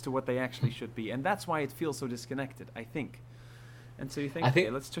 backwards to what they actually should be, and that's why it feels so disconnected, I think. And so you think, I think-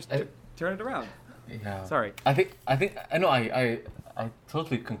 okay, let's just I- turn it around. Yeah. Sorry. I think I know I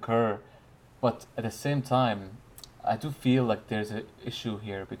totally concur, but at the same time, I do feel like there's an issue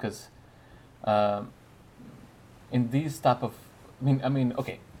here because, in these type of, I mean,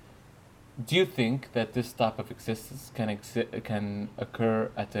 okay. Do you think that this type of existence can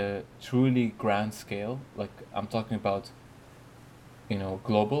occur at a truly grand scale? Like I'm talking about,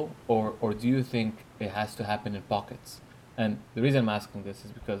 global, or do you think it has to happen in pockets? And the reason I'm asking this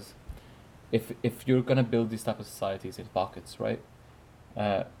is because if you're gonna build these type of societies in pockets, right?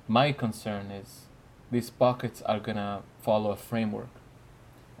 My concern is these pockets are gonna follow a framework,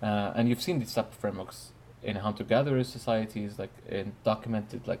 and you've seen these type of frameworks in hunter-gatherer societies, like in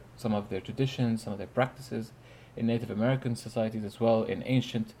documented like some of their traditions, some of their practices, in Native American societies as well, in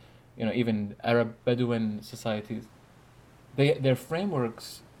ancient, even Arab Bedouin societies. Their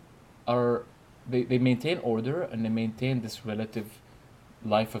frameworks are they maintain order and they maintain this relative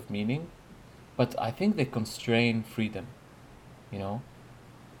life of meaning, but I think they constrain freedom,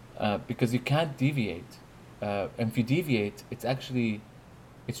 because you can't deviate, and if you deviate,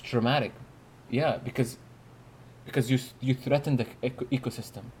 it's traumatic, yeah, because you threaten the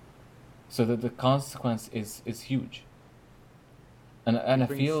ecosystem, so that the consequence is huge. And I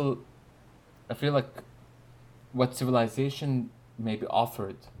feel like what civilization maybe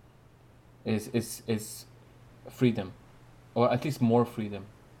offered is freedom, or at least more freedom,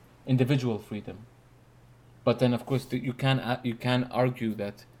 individual freedom. But then of course you can argue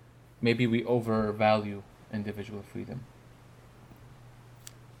that maybe we overvalue individual freedom.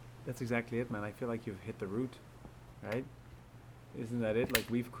 That's exactly it, man. I feel like you've hit the root, right? Isn't that it? Like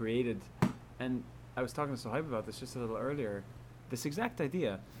we've created, and I was talking to Sohaib about this just a little earlier, this exact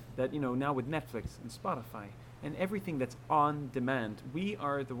idea that, now with Netflix and Spotify and everything that's on demand, we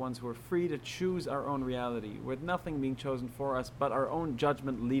are the ones who are free to choose our own reality, with nothing being chosen for us but our own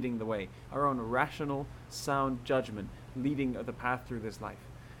judgment leading the way, our own rational, sound judgment leading the path through this life.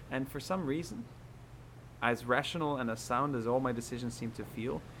 And for some reason, as rational and as sound as all my decisions seem to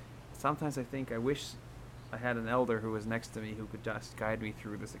feel, sometimes I think I wish I had an elder who was next to me who could just guide me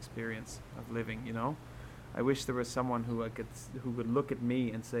through this experience of living, I wish there was someone who could look at me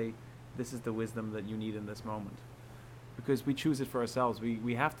and say, this is the wisdom that you need in this moment. Because we choose it for ourselves.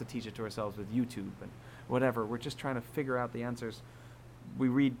 We have to teach it to ourselves with YouTube and whatever. We're just trying to figure out the answers. We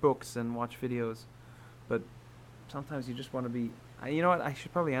read books and watch videos. But sometimes you just want to be... you know what? I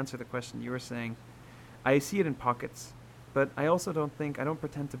should probably answer the question you were saying. I see it in pockets. But I also I don't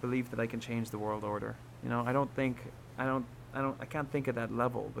pretend to believe that I can change the world order. I can't think at that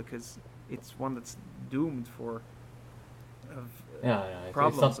level, because it's one that's doomed for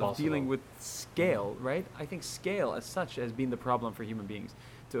problems of dealing with scale, right? I think scale as such has been the problem for human beings,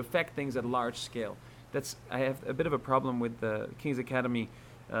 to affect things at large scale. I have a bit of a problem with the King's Academy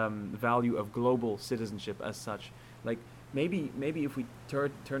value of global citizenship as such. Like maybe if we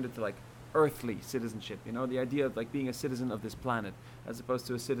turned it to like earthly citizenship, the idea of like being a citizen of this planet as opposed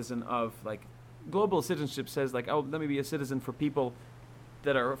to a citizen of like global citizenship says like, oh, let me be a citizen for people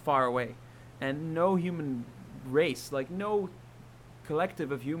that are far away. And no human race, like no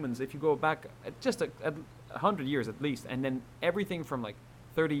collective of humans, if you go back just 100 years at least, and then everything from like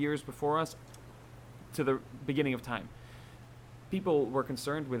 30 years before us to the beginning of time, people were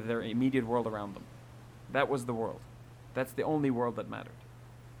concerned with their immediate world around them. That was the world. That's the only world that mattered.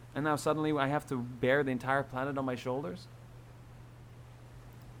 And now suddenly I have to bear the entire planet on my shoulders?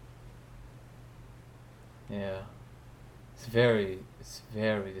 Yeah, it's very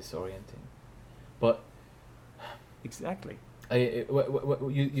disorienting. But exactly.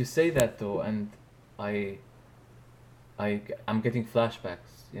 You say that though, and I'm getting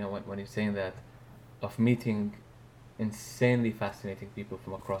flashbacks. When you're saying that, of meeting insanely fascinating people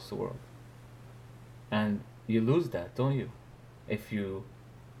from across the world, and you lose that, don't you? If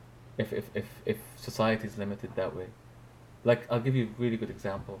society is limited that way. Like, I'll give you a really good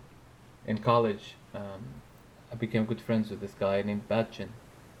example. In college, I became good friends with this guy named Badchin.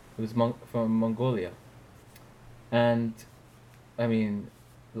 He was from Mongolia. And, I mean,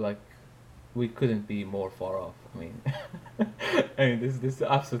 like, we couldn't be more far off. I mean, there's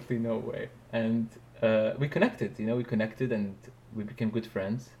absolutely no way. And we connected, and we became good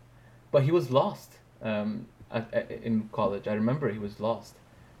friends. But he was lost in college. I remember he was lost.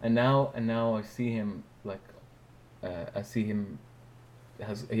 And now I see him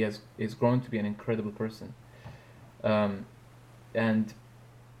he's grown to be an incredible person, and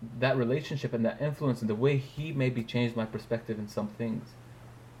that relationship and that influence and the way he maybe changed my perspective in some things.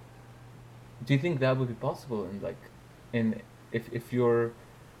 Do you think that would be possible if you're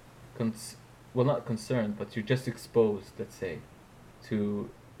well, not concerned, but you're just exposed, let's say, to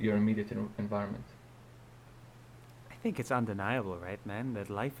your immediate environment. I think it's undeniable, right, man? That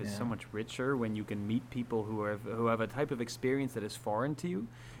life is so Yeah. much richer when you can meet people who have a type of experience that is foreign to you,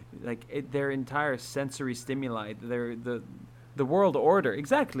 like their entire sensory stimuli, the world order.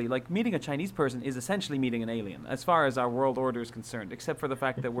 Exactly, like meeting a Chinese person is essentially meeting an alien, as far as our world order is concerned. Except for the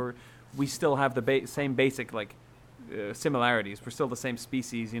fact that we still have the same basic like similarities. We're still the same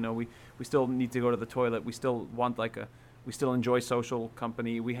species. You know, we still need to go to the toilet. We still want we still enjoy social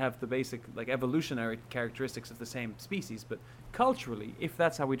company. We have the basic like evolutionary characteristics of the same species, but culturally, if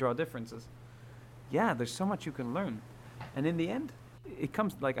that's how we draw differences, yeah, there's so much you can learn. And in the end, it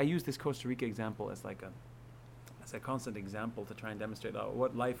comes like I use this Costa Rica example as like a constant example to try and demonstrate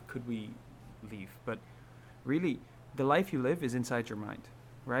what life could we leave. But really, the life you live is inside your mind,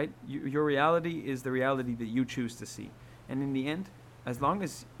 right? Your reality is the reality that you choose to see. And in the end, as long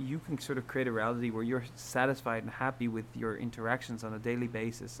as you can sort of create a reality where you're satisfied and happy with your interactions on a daily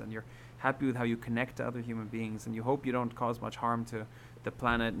basis, and you're happy with how you connect to other human beings, and you hope you don't cause much harm to the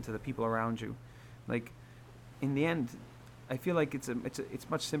planet and to the people around you, like in the end, I feel like it's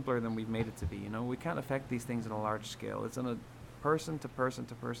much simpler than we've made it to be. You know, we can't affect these things on a large scale. It's on a person to person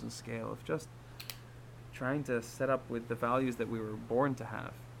to person scale of just trying to set up with the values that we were born to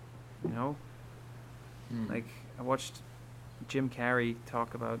have. You know, like I watched Jim Carrey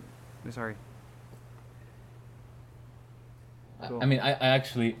talk about. Sorry. Cool. I mean, I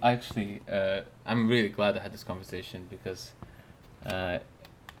actually, I'm really glad I had this conversation because I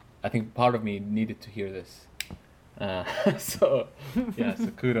think part of me needed to hear this. So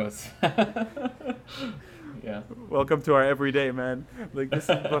kudos. Yeah. Welcome to our everyday, man. Like this is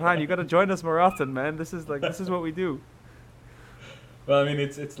Burhan, you gotta join us more often, man. This is what we do. Well, I mean,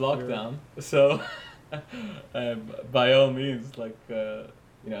 it's lockdown, so by all means, like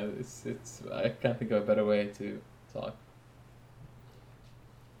it's I can't think of a better way to talk.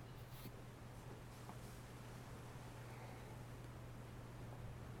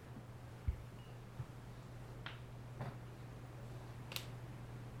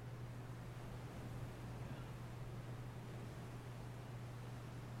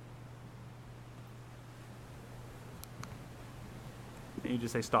 And you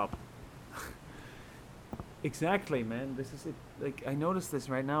just say stop. Exactly, man. This is it. Like I noticed this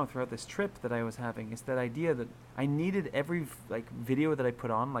right now throughout this trip that I was having. It's that idea that I needed every video that I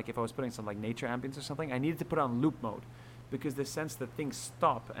put on, like if I was putting some like nature ambience or something, I needed to put on loop mode, because the sense that things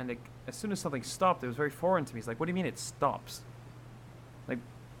stop, and as soon as something stopped, it was very foreign to me. It's like, what do you mean it stops? Like,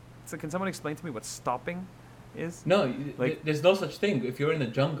 so can someone explain to me what stopping is? No, like there's no such thing. If you're in the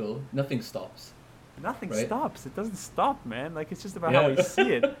jungle, nothing stops. Nothing right? stops. It doesn't stop, man. Like it's just about how we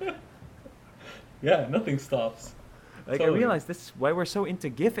see it. Yeah, nothing stops. Like Totally. I realize this is why we're so into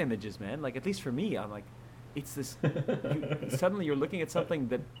GIF images, man. Like at least for me, I'm like, it's this. Suddenly you're looking at something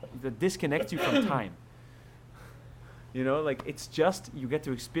that disconnects you from time. You know, like it's just you get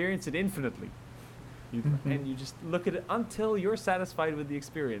to experience it infinitely, and you just look at it until you're satisfied with the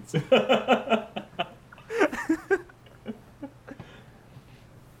experience.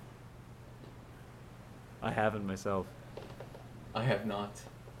 I haven't myself. I have not.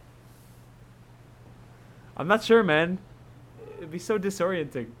 I'm not sure, man. It'd be so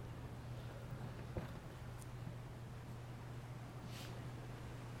disorienting.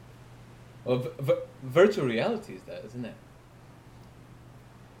 Well, virtual reality is that, isn't it?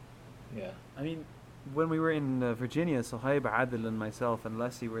 Yeah. I mean, when we were in Virginia, Sohaib, Adil, and myself and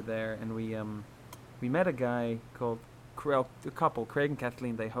Leslie were there, and we met a guy called a couple, Craig and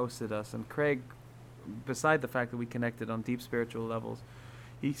Kathleen. They hosted us, and Craig, beside the fact that we connected on deep spiritual levels,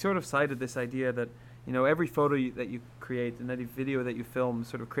 he sort of cited this idea that, you know, every photo that you create and every video that you film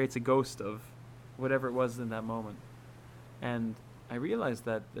sort of creates a ghost of whatever it was in that moment. And I realized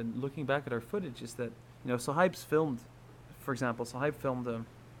that, and looking back at our footage, is that, you know, Sohaib's filmed, for example, Sohaib filmed a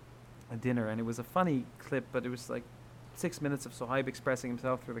dinner, and it was a funny clip, but it was like 6 minutes of Sohaib expressing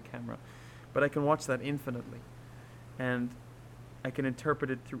himself through the camera. But I can watch that infinitely, and I can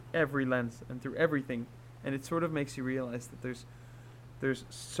interpret it through every lens and through everything, and it sort of makes you realize that there's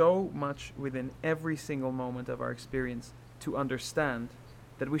so much within every single moment of our experience to understand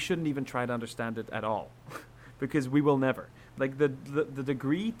that we shouldn't even try to understand it at all, because we will never. Like the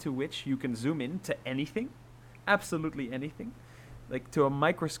degree to which you can zoom in to anything, absolutely anything, like to a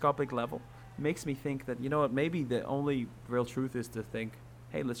microscopic level, makes me think that, you know what, maybe the only real truth is to think,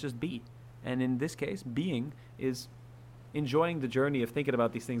 hey, let's just be. And in this case, being is enjoying the journey of thinking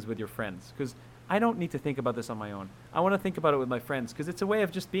about these things with your friends. Because I don't need to think about this on my own. I want to think about it with my friends because it's a way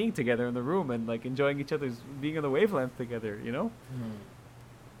of just being together in the room and like enjoying each other's being on the wavelength together. You know.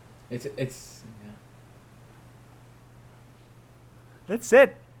 It's That's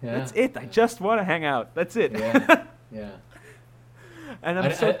it. yeah. That's it. I just want to hang out. That's it. Yeah. Yeah. And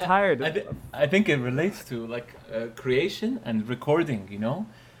I'm so tired. I think it relates to like creation and recording. You know,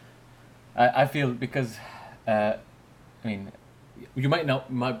 I feel because I mean, you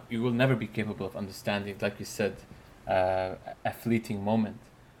you will never be capable of understanding, like you said, a fleeting moment.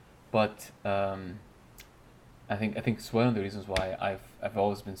 But I think it's one of the reasons why I've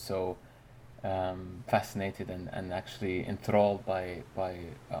always been so fascinated and actually enthralled by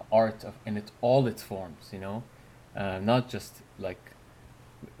art in all its forms. You know, not just like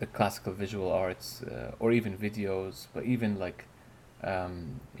the classical visual arts or even videos, but even like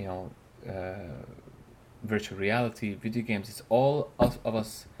you know. Virtual reality, video games, it's all of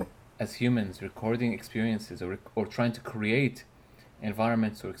us as humans recording experiences or trying to create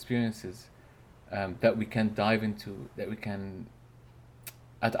environments or experiences that we can dive into, that we can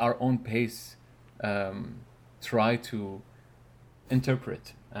at our own pace try to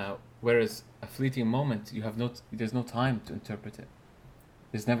interpret. Whereas a fleeting moment, there's no time to interpret it.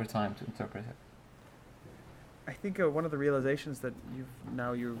 There's never time to interpret it. I think one of the realizations that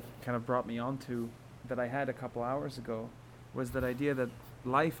you've kind of brought me onto that I had a couple hours ago was that idea that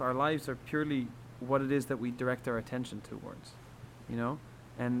our lives are purely what it is that we direct our attention towards, you know?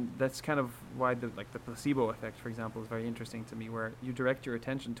 And that's kind of why the placebo effect, for example, is very interesting to me, where you direct your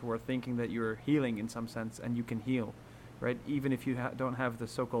attention toward thinking that you're healing in some sense and you can heal, right? Even if you don't have the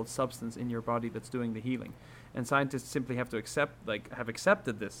so-called substance in your body that's doing the healing. And scientists simply have to have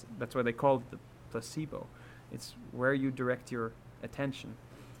accepted this. That's why they call it the placebo. It's where you direct your attention.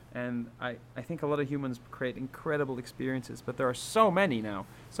 And I think a lot of humans create incredible experiences, but there are so many now,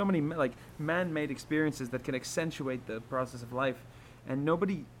 so many like man-made experiences that can accentuate the process of life. And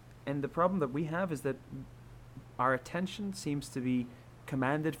the problem that we have is that our attention seems to be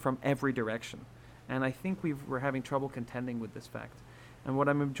commanded from every direction. And I think we're having trouble contending with this fact. And what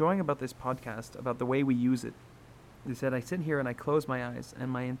I'm enjoying about this podcast, about the way we use it, is that I sit here and I close my eyes and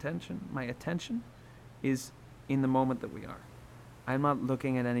my attention is in the moment that we are. I'm not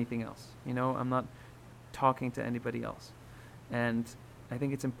looking at anything else. You know, I'm not talking to anybody else. And I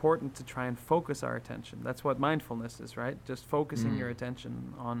think it's important to try and focus our attention. That's what mindfulness is, right? Just focusing your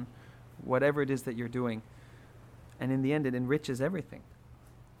attention on whatever it is that you're doing. And in the end, it enriches everything.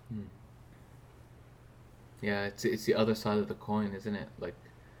 Yeah, it's the other side of the coin, isn't it? Like,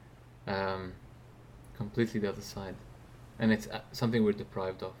 completely the other side. And it's something we're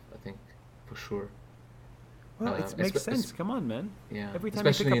deprived of, I think, for sure. Well, it makes sense. Come on, man. Yeah, every time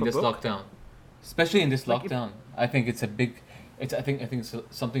especially in this book, lockdown. Especially in this lockdown, I think it's a big. I think it's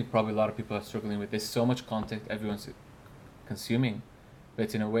something probably a lot of people are struggling with. There's so much content everyone's consuming,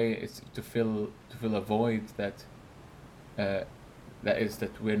 but in a way, it's to fill a void that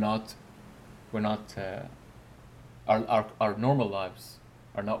we're not. Our normal lives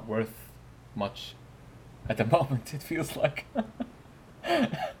are not worth much at the moment. It feels like.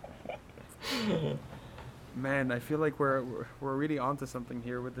 Man, I feel like we're really onto something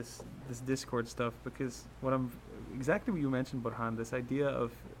here with this Discord stuff, because exactly what you mentioned, Burhan, this idea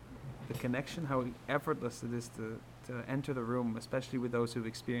of the connection, how effortless it is to enter the room, especially with those who've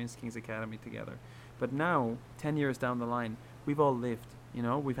experienced King's Academy together. But now, 10 years down the line, we've all lived, you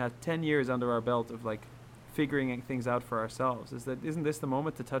know? We've had 10 years under our belt of like figuring things out for ourselves. Isn't this the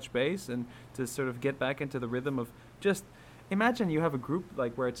moment to touch base and to sort of get back into the rhythm of just imagine you have a group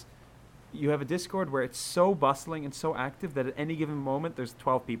like where you have a Discord where it's so bustling and so active that at any given moment there's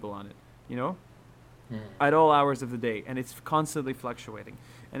 12 people on it, you know? At all hours of the day, and it's constantly fluctuating.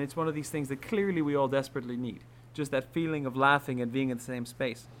 And it's one of these things that clearly we all desperately need. Just that feeling of laughing and being in the same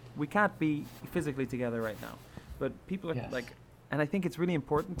space. We can't be physically together right now. But people are like, and I think it's really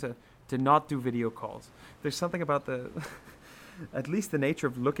important to not do video calls. There's something about at least the nature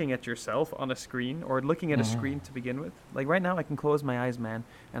of looking at yourself on a screen or looking at a screen to begin with. Like right now I can close my eyes, man,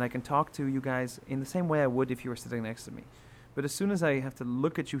 and I can talk to you guys in the same way I would if you were sitting next to me. But as soon as I have to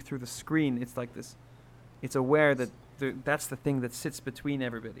look at you through the screen, it's like this. It's aware that that's the thing that sits between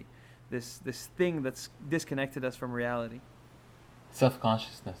everybody. This thing that's disconnected us from reality.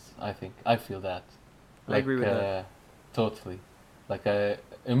 Self-consciousness, I think. I feel that. I agree with that. Totally. Like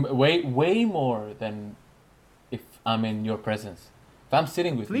way more than if I'm in your presence. If I'm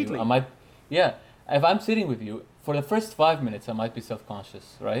sitting with you, I might... Yeah. If I'm sitting with you, for the first 5 minutes, I might be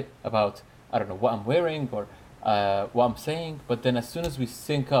self-conscious, right? About, I don't know, what I'm wearing or what I'm saying. But then as soon as we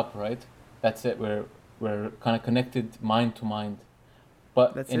sync up, right? That's it. We're kind of connected mind to mind.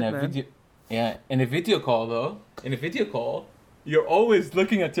 But that's in it, a man. video... Yeah, in a video call though, you're always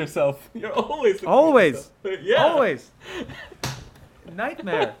looking at yourself. You're always looking Always. At yourself. Yeah. Always.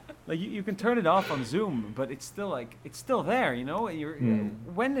 Nightmare. Like you can turn it off on Zoom, but it's still like it's still there, you know. And you're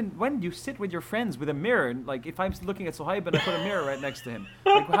when you sit with your friends with a mirror, and like if I'm looking at Sohaib and I put a mirror right next to him,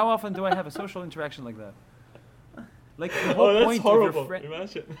 like how often do I have a social interaction like that? Like the whole that's point horrible. of your friend.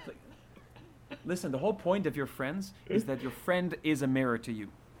 Imagine. Listen, the whole point of your friends is that your friend is a mirror to you.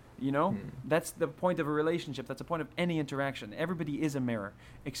 You know, that's the point of a relationship. That's the point of any interaction. Everybody is a mirror,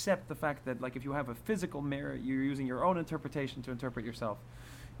 except the fact that, like, if you have a physical mirror, you're using your own interpretation to interpret yourself.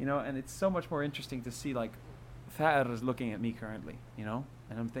 You know, and it's so much more interesting to see, like, Thaer is looking at me currently, you know,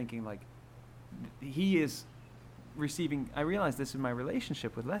 and I'm thinking, like, he is receiving. I realize this in my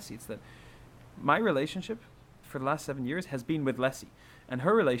relationship with Leslie. It's that my relationship for the last 7 years has been with Leslie, and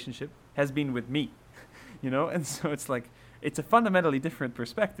her relationship has been with me, you know, and so it's like. It's a fundamentally different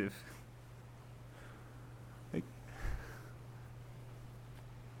perspective. Like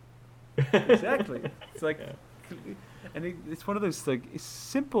exactly. It's like, and it's one of those like it's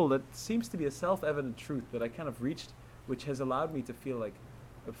simple that seems to be a self-evident truth that I kind of reached, which has allowed me to feel like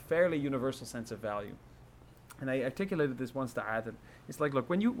a fairly universal sense of value. And I articulated this once to Adil. It's like, look,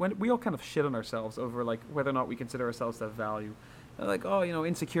 when we all kind of shit on ourselves over like whether or not we consider ourselves to have value, and like, oh, you know,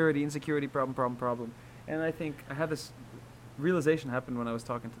 insecurity, problem. And I think I had this realization happened when I was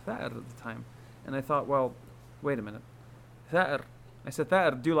talking to Thaer at the time, and I thought, well, wait a minute, Thaer. I said,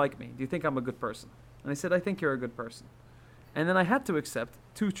 Thaer, do you like me? Do you think I'm a good person? And he said, I think you're a good person. And then I had to accept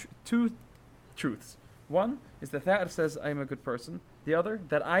two truths. One is that Thaer says I'm a good person. The other,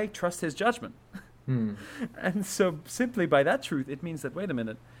 that I trust his judgment. And so simply by that truth, it means that, wait a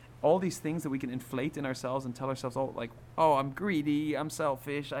minute, all these things that we can inflate in ourselves and tell ourselves, oh, like, oh, I'm greedy, I'm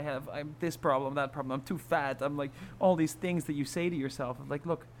selfish, I'm this problem, that problem, I'm too fat, I'm like, all these things that you say to yourself, like,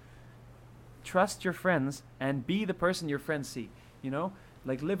 look, trust your friends and be the person your friends see, you know?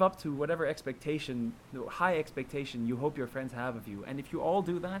 Like, live up to whatever expectation, high expectation you hope your friends have of you. And if you all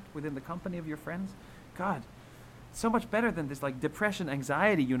do that within the company of your friends, God, so much better than this, like, depression,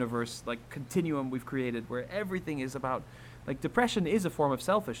 anxiety universe, like, continuum we've created where everything is about. Like, depression is a form of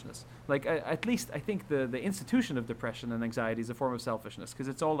selfishness. Like, at least I think the institution of depression and anxiety is a form of selfishness because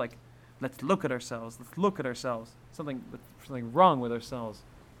it's all like, let's look at ourselves. Something wrong with ourselves.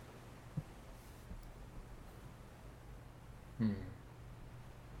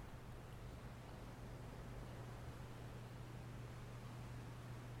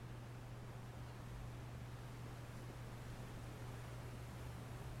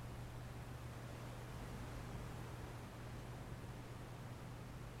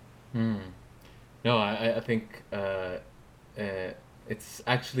 No, I think it's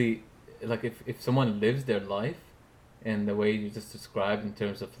actually like if someone lives their life in the way you just described in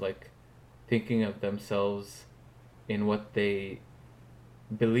terms of like thinking of themselves in what they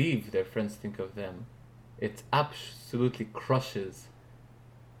believe their friends think of them, it absolutely crushes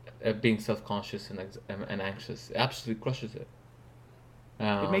being self-conscious and anxious. It absolutely crushes it.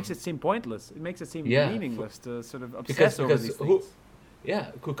 It makes it seem pointless. It makes it seem Yeah, meaningless to sort of obsess over because these who, things.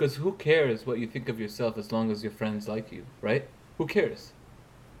 yeah, because who cares what you think of yourself as long as your friends like you, right? Who cares?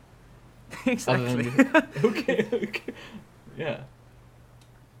 Exactly. Who cares? Yeah.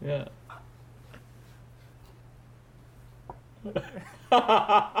 Yeah.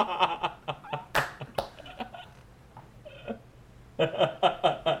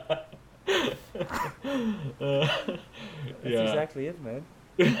 That's exactly it, man.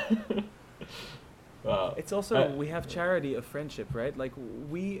 Wow. It's also we have charity of friendship, right? Like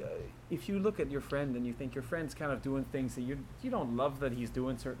we, if you look at your friend and you think your friend's kind of doing things that you don't love that he's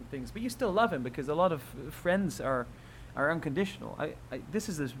doing certain things, but you still love him because a lot of friends are unconditional. This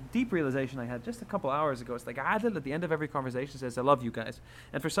is this deep realization I had just a couple hours ago. It's like Adil at the end of every conversation says, "I love you guys,"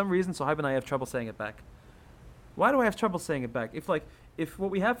 and for some reason, Sohaib and I have trouble saying it back. Why do I have trouble saying it back? If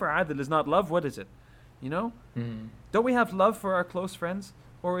what we have for Adil is not love, what is it? You know? Mm-hmm. Don't we have love for our close friends?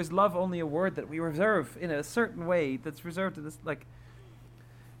 Or is love only a word that we reserve in a certain way that's reserved to this, like,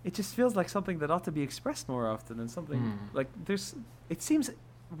 it just feels like something that ought to be expressed more often and something, like, it seems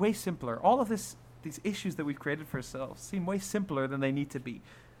way simpler. All of these issues that we've created for ourselves seem way simpler than they need to be.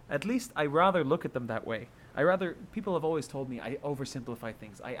 At least I rather look at them that way. People have always told me I oversimplify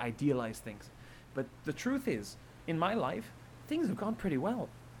things, I idealize things. But the truth is, in my life, things have gone pretty well.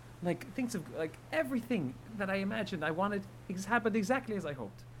 Like, everything that I imagined I wanted happened exactly as I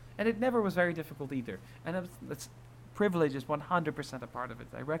hoped. And it never was very difficult either. And that's privilege is 100% a part of it.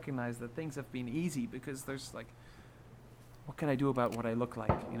 I recognize that things have been easy because there's like, what can I do about what I look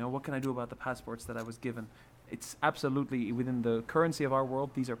like? You know, what can I do about the passports that I was given? It's absolutely within the currency of our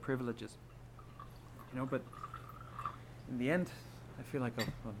world, these are privileges. You know, but in the end, I feel like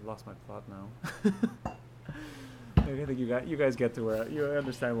I've lost my plot now. I think you guys get to where you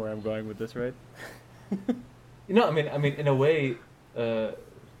understand where I'm going with this, right? You know, I mean, in a way,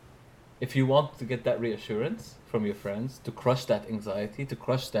 if you want to get that reassurance from your friends, to crush that anxiety, to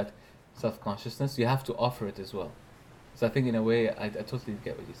crush that self-consciousness, you have to offer it as well. So I think in a way, I totally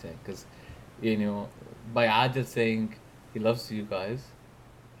get what you're saying, because, you know, by Adil saying he loves you guys,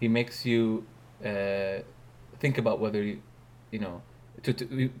 he makes you think about whether you know,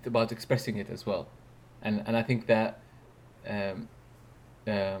 about expressing it as well, and I think that, you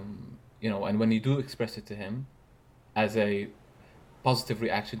know, and when you do express it to him, as a positive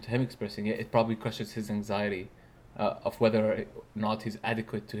reaction to him expressing it, it probably crushes his anxiety of whether or not he's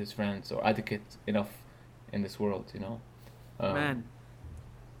adequate to his friends or adequate enough in this world, you know. Man,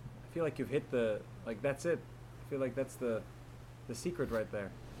 I feel like you've hit that's it. I feel like that's the secret right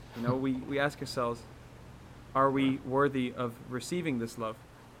there. You know, we ask ourselves, are we worthy of receiving this love?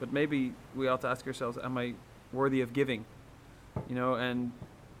 But maybe we ought to ask ourselves, am I worthy of giving? You know, and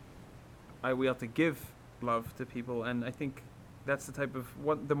we ought to give love to people, and I think that's the type of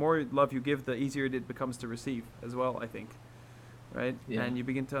the more love you give, the easier it becomes to receive as well, I think. Right? Yeah. And you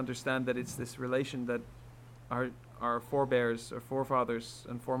begin to understand that it's this relation that our forebears or forefathers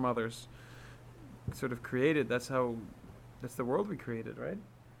and foremothers sort of created. That's the world we created, right?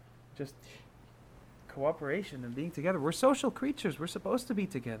 Just cooperation and being together. We're social creatures. We're supposed to be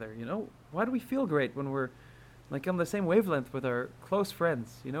together, you know? Why do we feel great when we're like on the same wavelength with our close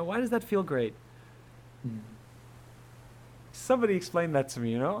friends? You know, why does that feel great? Somebody explain that to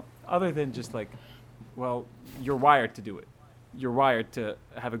me, you know? Other than just like, well, you're wired to do it. You're wired to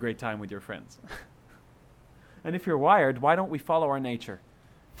have a great time with your friends. And if you're wired, why don't we follow our nature?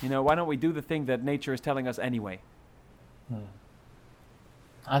 You know, why don't we do the thing that nature is telling us anyway?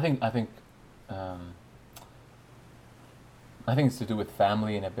 I think it's to do with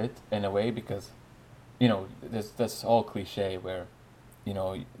family in a way, because, you know, that's all cliche where, you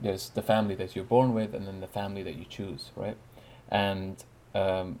know, there's the family that you're born with and then the family that you choose, right? And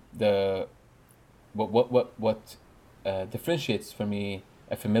what differentiates for me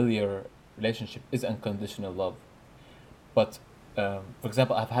a familiar relationship is unconditional love. But for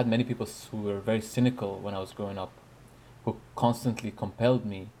example, I've had many people who were very cynical when I was growing up, who constantly compelled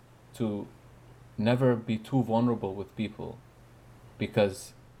me to never be too vulnerable with people,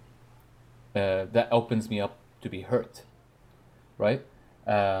 because that opens me up to be hurt, right?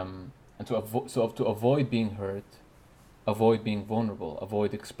 And to avoid being hurt, avoid being vulnerable,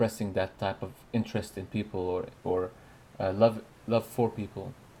 avoid expressing that type of interest in people or love for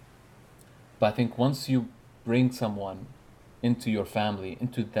people. But I think once you bring someone into your family,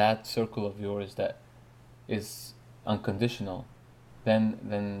 into that circle of yours that is unconditional,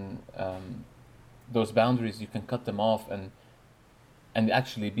 then those boundaries, you can cut them off and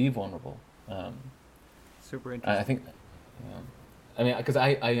actually be vulnerable. Super interesting. I think, I mean, because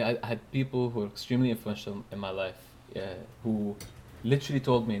I had people who were extremely influential in my life, who literally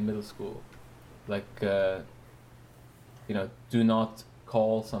told me in middle school, like, you know, do not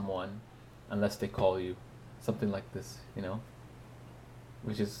call someone unless they call you, something like this, you know,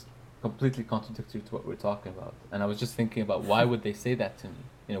 which is completely contradictory to what we're talking about. And I was just thinking about, why would they say that to me?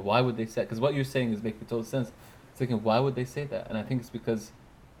 You know, why would they say? Because what you're saying is making total sense. Thinking, why would they say that? And I think it's because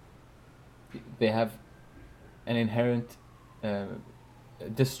they have an inherent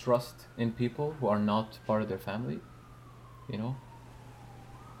distrust in people who are not part of their family, you know,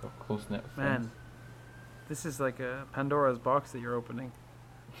 or close knit friends. Man, this is like a Pandora's box that you're opening.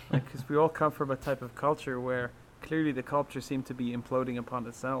 Like, because we all come from a type of culture where clearly the culture seemed to be imploding upon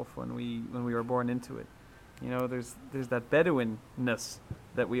itself when we were born into it. You know, there's that Bedouin-ness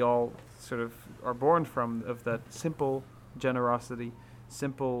that we all sort of are born from, of that simple generosity,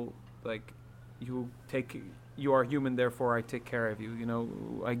 simple, like, you are human, therefore I take care of you. You know,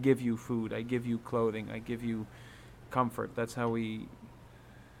 I give you food, I give you clothing, I give you comfort. That's how we.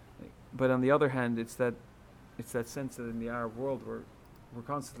 But on the other hand, it's that sense that in the Arab world we're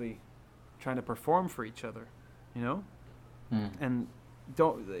constantly trying to perform for each other, you know, and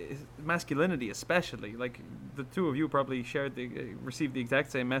masculinity especially. Like, the two of you probably received the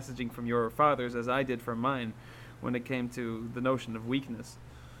exact same messaging from your fathers as I did from mine, when it came to the notion of weakness.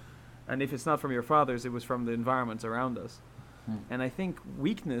 And if it's not from your fathers, it was from the environments around us. And I think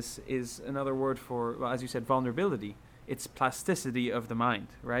weakness is another word for, well, as you said, vulnerability. It's plasticity of the mind,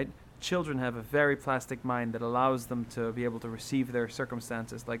 right? Children have a very plastic mind that allows them to be able to receive their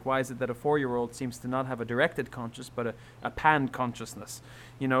circumstances. Like, why is it that a 4-year-old seems to not have a directed conscious, but a pan consciousness?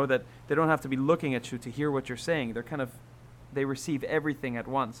 You know, that they don't have to be looking at you to hear what you're saying. They receive everything at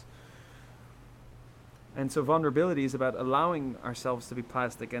once. And so vulnerability is about allowing ourselves to be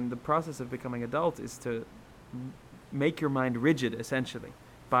plastic, and the process of becoming adult is to make your mind rigid, essentially,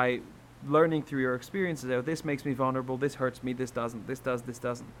 by learning through your experiences. Oh, this makes me vulnerable, this hurts me, this doesn't, this does, this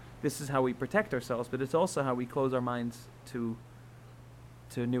doesn't. This is how we protect ourselves, but it's also how we close our minds to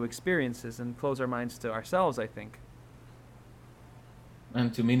new experiences and close our minds to ourselves, I think.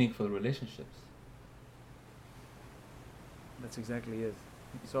 And to meaningful relationships. That's exactly it.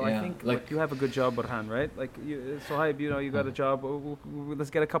 So Yeah, I think like- you have a good job, Burhan, right? Like, Sohaib, you got a job. Let's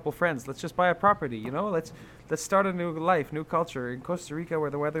get a couple friends. Let's just buy a property. Let's start a new life, new culture in Costa Rica,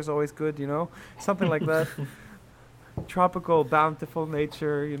 where the weather's always good. Something like that. Tropical, bountiful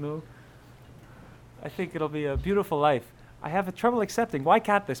nature. I think it'll be a beautiful life. I have a trouble accepting. Why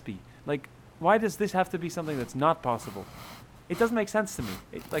can't this be? Like, why does this have to be something that's not possible? It doesn't make sense to me.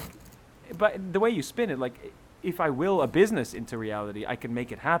 But the way you spin it, like, if I will a business into reality, I can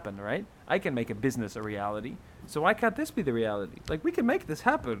make it happen, right? I can make a business a reality. So why can't this be the reality? Like, we can make this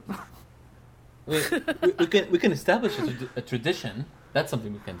happen. we can establish a tradition. That's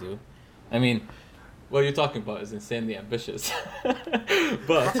something we can do. I mean, what you're talking about is insanely ambitious.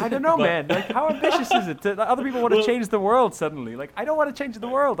 But I don't know, but- man. Like, how ambitious is it? Other people want to change the world suddenly. Like, I don't want to change the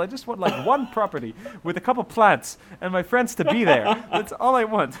world. I just want, like, one property with a couple plants and my friends to be there. That's all I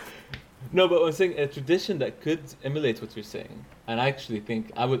want. No, but I'm saying a tradition that could emulate what you're saying, and I actually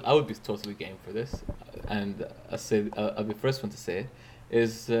think I would be totally game for this, and I'll be the first one to say it,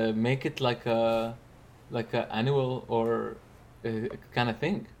 is make it like a annual or kind of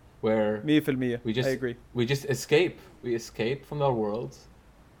thing where 100%. we just I agree. we just escape from our world,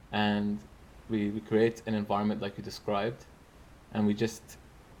 and we create an environment like you described, and we just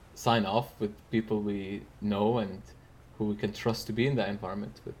sign off with people we know and who we can trust to be in that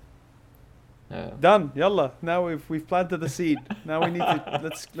environment with. Done. Yalla. Now we've planted the seed. Now we need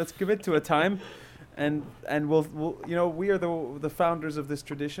to let's commit to a time, and we'll we are the founders of this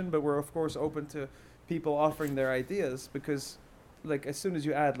tradition, but we're of course open to people offering their ideas, because like as soon as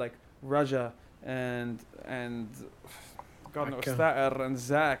you add like Raja and God knows Akka. Tha'ar and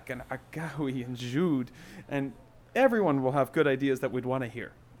Zach and Akawi and Jude, and everyone will have good ideas that we'd want to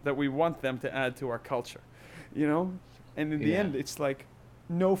hear, that we want them to add to our culture, and in the Yeah. end it's like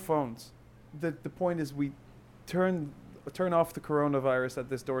no phones. The point is we turn off the coronavirus at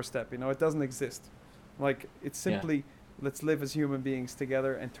this doorstep. It doesn't exist. Like it's simply let's live as human beings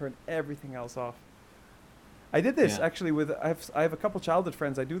together and turn everything else off. I did this Yeah. actually with I have a couple childhood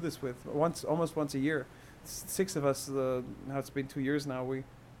friends I do this with almost once a year. 6 of us. Now it's been 2 years now.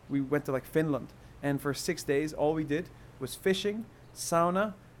 We went to like Finland, and for 6 days all we did was fishing,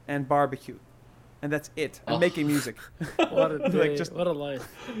 sauna, and barbecue, and that's it. And Oh. making music. What a day, Like, just- what a life.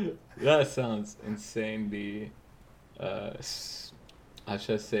 That sounds insanely, how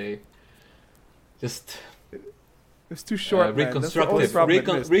should I say, just It was too short, man. That's the only reconstructive. problem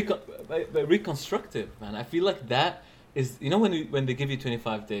I missed. Reconstructive, man. I feel like that is, when they give you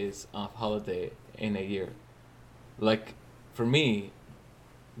 25 days of holiday in a year, like for me,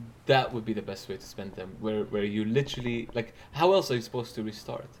 that would be the best way to spend them. Where you literally, like, how else are you supposed to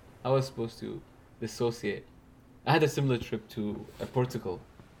restart? How are you supposed to dissociate? I had a similar trip to Portugal,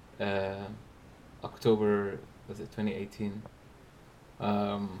 October, was it 2018?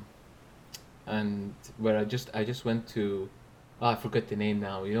 And where I just went to, I forget the name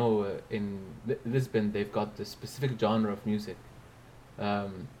now. In Lisbon, they've got this specific genre of music.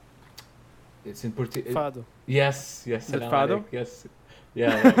 It's in Portugal. Fado. Yes, it salam fado? alaik, yes,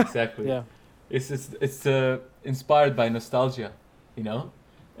 yeah, exactly. Yeah. It's inspired by nostalgia,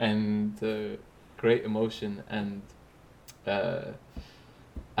 and great emotion, and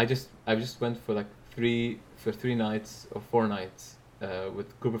I just went for like 3 nights or 4 nights with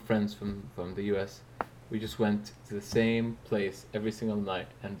a group of friends from the US. We just went to the same place every single night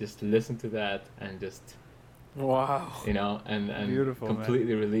and just listened to that and just Wow. and Beautiful, man.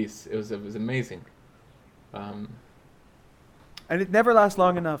 completely release. It was amazing. And it never lasts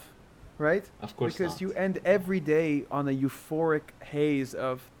long enough, right? Of course Because not. you end every day on a euphoric haze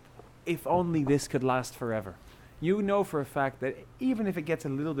of, if only this could last forever. You know for a fact that even if it gets a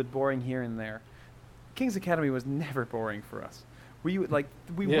little bit boring here and there, King's Academy was never boring for us. We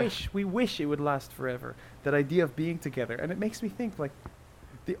Yeah. wish it would last forever. That idea of being together, and it makes me think like,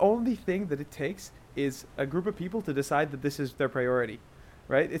 the only thing that it takes is a group of people to decide that this is their priority,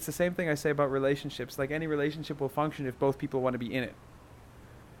 right? It's the same thing I say about relationships. Like any relationship will function if both people want to be in it.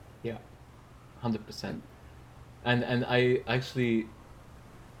 Yeah, 100%. And I actually,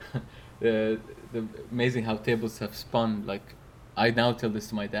 the amazing how tables have spun. Like, I now tell this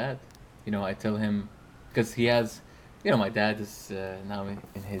to my dad. I tell him, because he has, my dad is now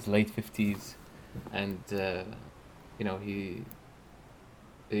in his late 50s, and you know he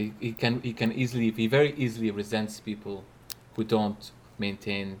can easily he very easily resents people who don't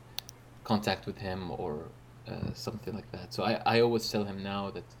maintain contact with him or something like that. So I always tell him now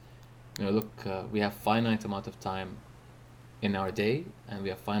that, you know, look, we have finite amount of time in our day, and we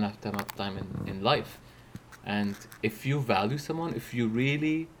have finite amount of time in life. And if you value someone, if you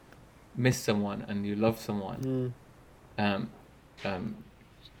really miss someone and you love someone,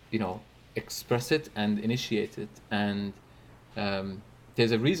 you know, express it and initiate it. And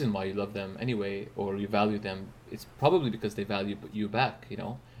there's a reason why you love them anyway, or you value them. It's probably because they value you back, you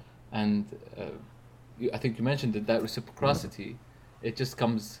know. And I think you mentioned that reciprocity, it just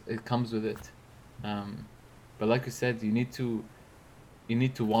comes with it. But like you said, you need to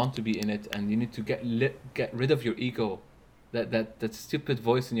want to be in it, and you need to get rid of your ego, that stupid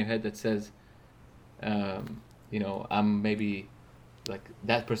voice in your head that says, you know, I'm maybe like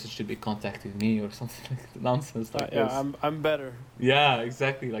that person should be contacting me or something like nonsense like this. I'm better. Yeah,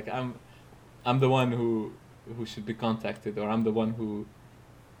 exactly. Like I'm the one who should be contacted, or I'm the one who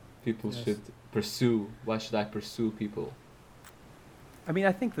people should pursue. Why should I pursue people? I mean,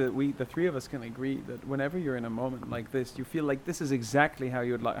 I think that the three of us can agree that whenever you're in a moment like this, you feel like this is exactly how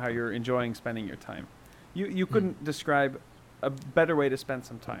how you're enjoying spending your time. You couldn't describe a better way to spend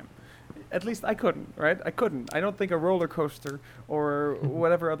some time. At least I couldn't, right? I couldn't. I don't think a roller coaster or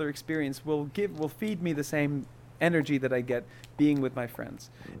whatever other experience will feed me the same energy that I get being with my friends.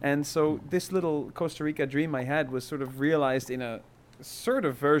 And so this little Costa Rica dream I had was sort of realized in a sort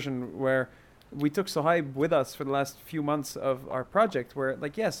of version where we took Sohaib with us for the last few months of our project, where,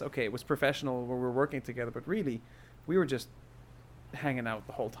 like, yes, okay, it was professional where we're working together, but really we were just hanging out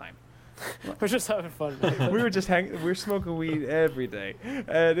the whole time. We're just having fun. We were smoking weed every day,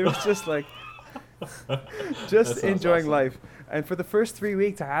 and it was just like just enjoying life. And for the first 3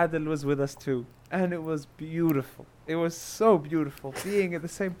 weeks, Adil was with us too, and it was beautiful. It was so beautiful being at the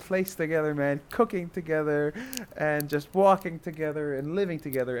same place together, man, cooking together and just walking together and living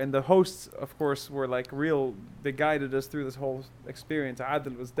together. And the hosts, of course, were like they guided us through this whole experience.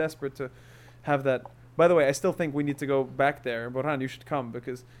 Adil was desperate to have that. By the way, I still think we need to go back there. Borhan, you should come,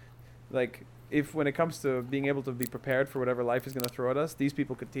 because like, if when it comes to being able to be prepared for whatever life is going to throw at us, these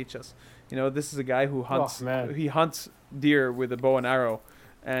people could teach us. You know, this is a guy who hunts. He hunts deer with a bow and arrow,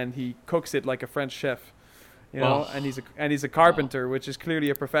 and he cooks it like a French chef. You know, and he's a carpenter, which is clearly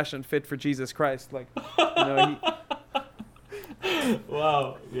a profession fit for Jesus Christ. Like, you know,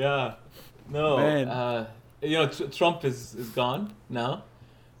 Wow. Yeah. No. Man. You know, Trump is gone now,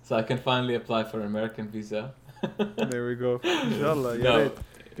 so I can finally apply for an American visa. There we go. Inshallah. No. Right.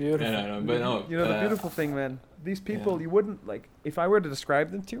 Beautiful. No, but no. You know, the beautiful thing, man, these people, you wouldn't, like, if I were to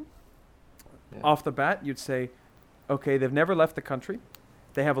describe them to you, off the bat, you'd say, okay, they've never left the country.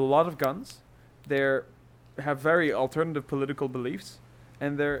 They have a lot of guns. Have very alternative political beliefs,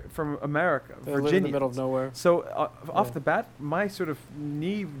 and they're from America, They Virginia. live in the middle of nowhere. So off the bat, my sort of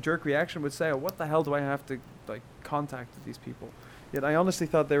knee-jerk reaction would say, oh, what the hell do I have to, like, contact these people? Yet I honestly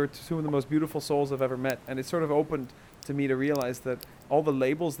thought they were two of the most beautiful souls I've ever met, and it sort of opened to me to realize that all the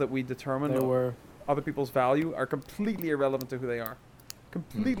labels that we determine of other people's value are completely irrelevant to who they are.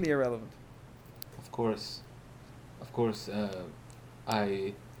 Completely irrelevant. Of course.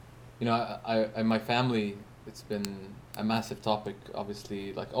 I my family, it's been a massive topic,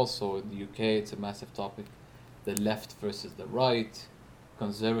 obviously. Like, also in the UK, it's a massive topic. The left versus the right,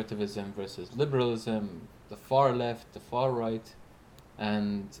 conservatism versus liberalism, the far left, the far right,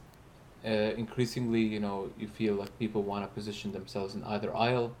 and increasingly, you know, you feel like people want to position themselves in either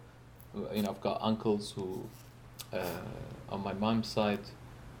aisle. You know, I've got uncles who, on my mom's side,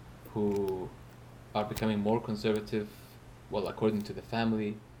 who are becoming more conservative, well, according to the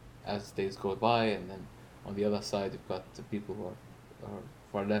family, as days go by, and then on the other side, you've got the people who are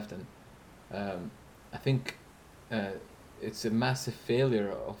far left, and I think it's a massive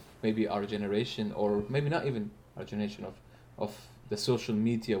failure of maybe our generation, or maybe not even our generation, of the social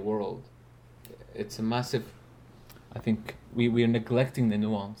media world. It's a massive. I think we are neglecting the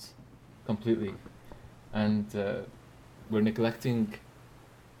nuance completely, and we're neglecting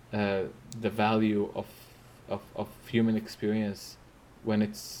the value of human experience when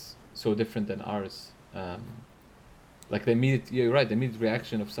it's so different than ours. Like you're right, the immediate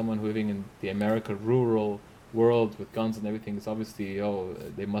reaction of someone living in the American rural world with guns and everything is obviously,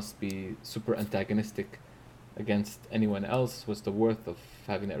 they must be super antagonistic against anyone else. What's the worth of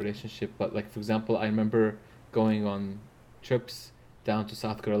having that relationship? But, like, for example, I remember going on trips down to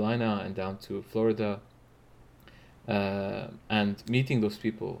South Carolina and down to Florida, and meeting those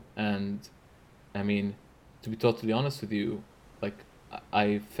people. And I mean, to be totally honest with you, like,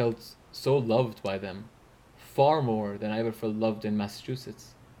 I felt so loved by them, far more than I ever felt loved in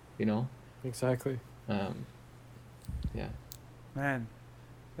Massachusetts. You know. Exactly. Yeah. Man,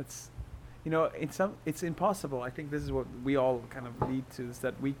 it's it's impossible. I think this is what we all kind of lead to, is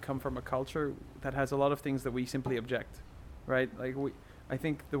that we come from a culture that has a lot of things that we simply object, right? Like I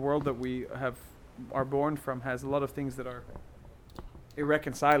think the world that we are born from has a lot of things that are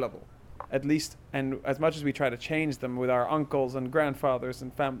irreconcilable, at least. And as much as we try to change them with our uncles and grandfathers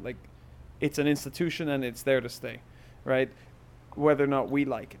and like, it's an institution and it's there to stay, right? Whether or not we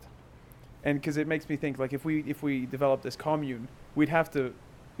like it. And because it makes me think, like, if we develop this commune, we'd have to,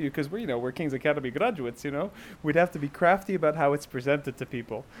 because we're King's Academy graduates, we'd have to be crafty about how it's presented to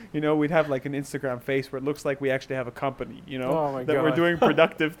people. We'd have like an Instagram face where it looks like we actually have a company, Oh my that God. we're doing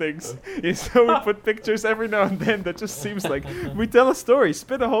productive things. So we put pictures every now and then that just seems like we tell a story,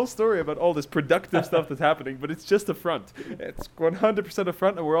 spin a whole story about all this productive stuff that's happening, but it's just a front. It's 100% a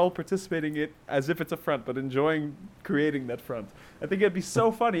front, and we're all participating in it as if it's a front, but enjoying creating that front. I think it'd be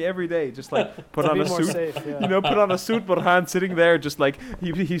so funny every day, just like put To on be a more suit. safe, yeah. Put on a suit, Burhan sitting there just like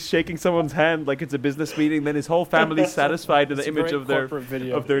he's shaking someone's hand like it's a business meeting. Then his whole family's satisfied with It's the a image great of their corporate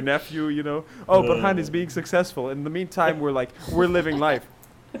video. nephew. Oh, Burhan is being successful. In the meantime, we're living life.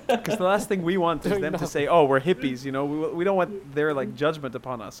 Because the last thing we want is Doing them to nothing. say, "Oh, we're hippies." We don't want their like judgment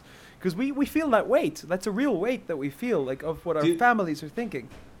upon us. Because we feel that weight. That's a real weight that we feel, like, of what our Do you- families are thinking.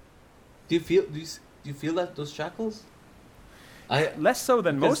 Do you feel that those shackles? Less so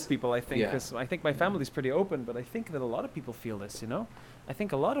than Because- most people, I think, yeah. because I think my family's pretty open, but I think that a lot of people feel this. I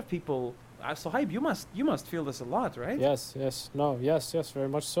think a lot of people. Sohaib, you must feel this a lot, right? Yes, very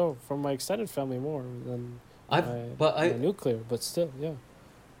much so. From my extended family more than my nuclear, but still, yeah.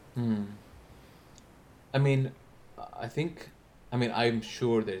 I mean, I'm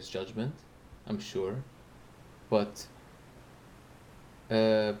sure there's judgment. I'm sure, but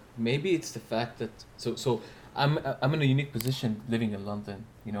maybe it's the fact that so I'm in a unique position living in London,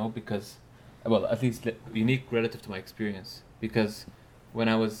 because, well, at least unique relative to my experience, because when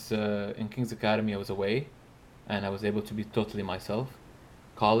I was in King's Academy, I was away, and I was able to be totally myself.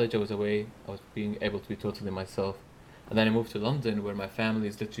 College, I was away, I was being able to be totally myself, and then I moved to London, where my family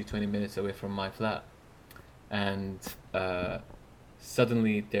is literally 20 minutes away from my flat, and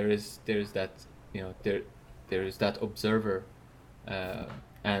suddenly there is that there is that observer,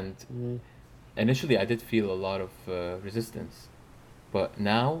 and initially I did feel a lot of resistance, but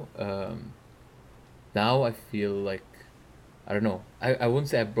now I feel like, I don't know, I wouldn't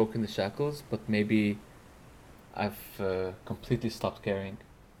say I've broken the shackles, but maybe I've completely stopped caring,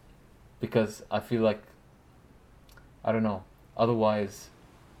 because I feel like, I don't know, otherwise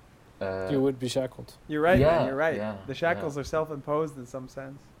You would be shackled. You're right, Yeah, man. You're right. yeah, The shackles are self-imposed in some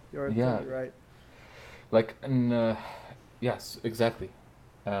sense. You're totally right. like, and yes, exactly.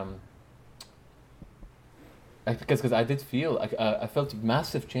 Because I did feel like I felt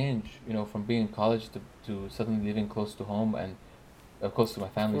massive change, from being in college to suddenly living close to home and close to my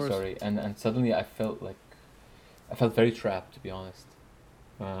family. course. Sorry, and suddenly I felt very trapped, to be honest.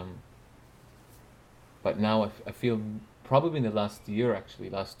 But now I feel, probably in the last 2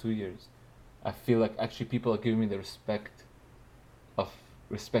 years, I feel like actually people are giving me the respect of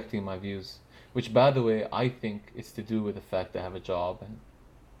respecting my views, which, by the way, I think is to do with the fact I have a job and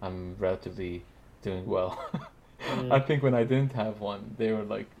I'm relatively doing well. I think when I didn't have one,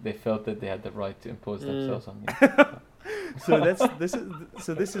 they felt that they had the right to impose themselves on me. So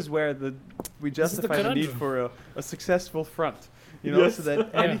this is where we This is the justify the need conundrum. for a successful front. Yes. So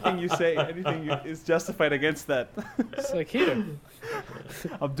that anything you say, is justified against that. It's like here.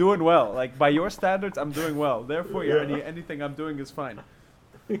 I'm doing well. Like, by your standards, I'm doing well. Therefore, anything I'm doing is fine.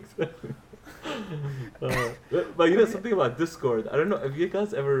 Exactly. But something about Discord. I don't know. Have you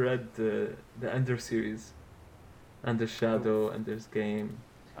guys ever read the Ender series? Ender's Shadow, Ender's Game.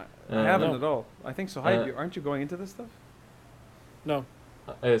 I haven't No. at all. I think so. Aren't you going into this stuff? No.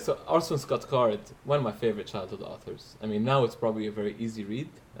 So Orson Scott Card, one of my favorite childhood authors. I mean, now it's probably a very easy read,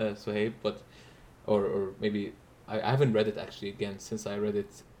 Suhaib, but or maybe I haven't read it actually again since I read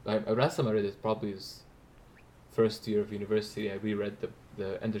it. Last time I read it probably was first year of university. I reread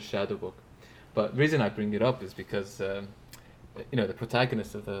the Ender's Shadow book, but the reason I bring it up is because the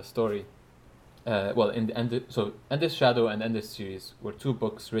protagonist of the story. Ender's Shadow and Ender's series were two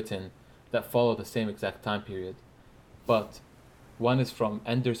books written that follow the same exact time period, but one is from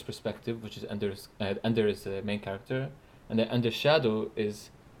Ender's perspective, which is Ender is the main character, and then Ender's Shadow is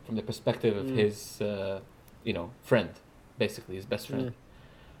from the perspective of his friend, basically his best friend.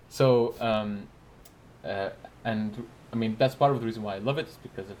 So and I mean, that's part of the reason why I love it, is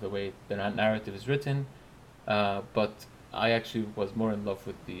because of the way the narrative is written, but I actually was more in love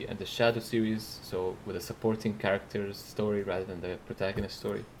with the Shadow series, so with the supporting characters story rather than the protagonist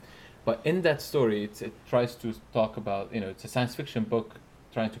story. But in that story, it tries to talk about, it's a science fiction book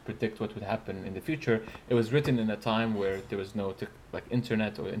trying to predict what would happen in the future. It was written in a time where there was no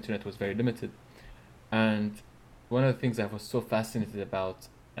internet, or internet was very limited. And one of the things I was so fascinated about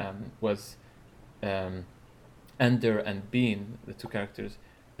was Ender and Bean, the two characters,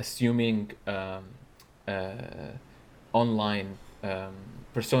 assuming online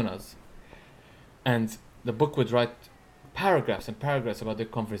personas. And the book would write paragraphs and paragraphs about their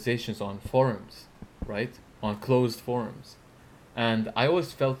conversations on forums, right? On closed forums. And I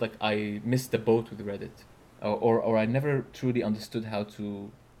always felt like I missed the boat with Reddit, or I never truly understood how to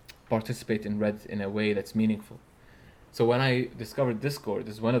participate in Reddit in a way that's meaningful. So when I discovered Discord,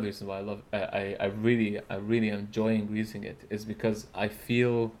 this is one of the reasons why I really am enjoying using it, is because I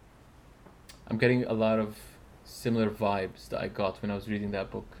feel I'm getting a lot of similar vibes that I got when I was reading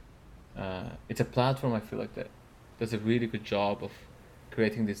that book. It's a platform I feel like that does a really good job of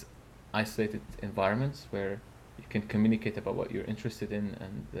creating these isolated environments where you can communicate about what you're interested in,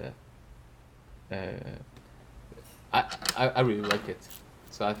 and I really like it.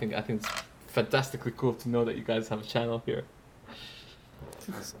 So I think it's fantastically cool to know that you guys have a channel here.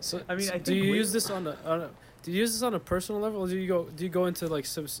 So I mean, I do think you we- use this on a personal level, or do you go into like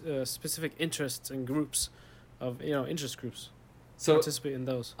some specific interests and groups of interest groups? So Participate in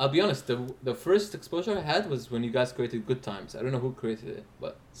those. I'll be honest, the first exposure I had was when you guys created Good Times. I don't know who created it,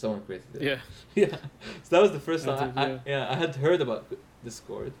 but someone created it. Yeah. Yeah. So that was the first I time. did, I had heard about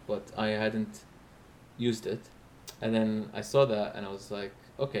Discord, but I hadn't used it. And then I saw that, and I was like,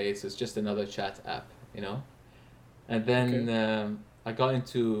 okay, so it's just another chat app, And then I got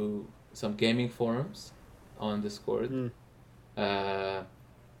into some gaming forums on Discord. Mm.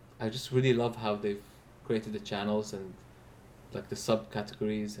 I just really love how they've created the channels and like the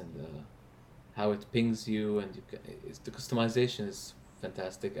subcategories, and how it pings you, and the customization is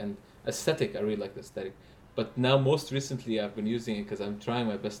fantastic, and aesthetic, I really like the aesthetic. But now most recently I've been using it because I'm trying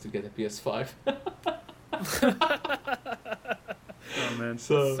my best to get a PS5. Oh man.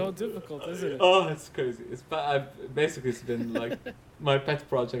 So difficult, isn't it? Oh, it's crazy. It's been like my pet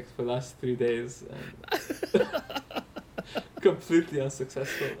project for the last 3 days, and completely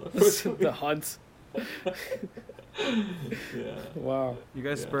unsuccessful. Unfortunately. The hunt. Yeah. Wow. You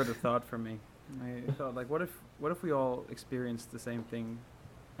guys Yeah. spurred a thought for me. I thought, like, what if we all experienced the same thing,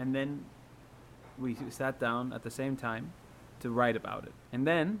 and then we sat down at the same time to write about it, and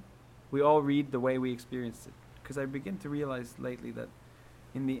then we all read the way we experienced it. Because I begin to realize lately that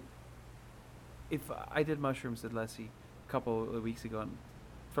if I did mushrooms at Lessie a couple of weeks ago, and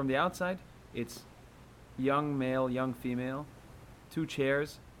from the outside, it's young male, young female, 2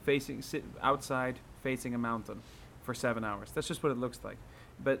 chairs sit outside facing a mountain for 7 hours. That's just what it looks like.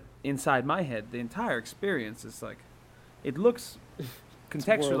 But inside my head, the entire experience is like, it looks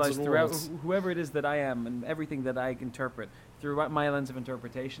contextualized and throughout worlds. whoever it is that I am, and everything that I interpret through my lens of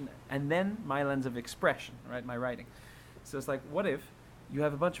interpretation, and then my lens of expression, right? My writing. So it's like, what if you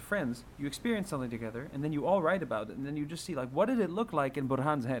have a bunch of friends, you experience something together, and then you all write about it, and then you just see, like, what did it look like in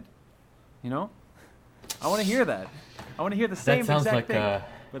Burhan's head? I want to hear that. I want to hear the same That sounds exact like thing,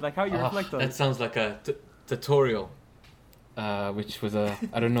 but like how you reflect on that it. sounds like a tutorial, which was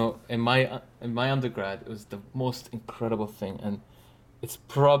I don't know, in my undergrad, it was the most incredible thing, and it's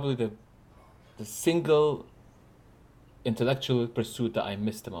probably the single intellectual pursuit that I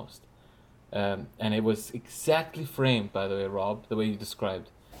missed the most. And it was exactly framed, by the way, Rob, the way you described.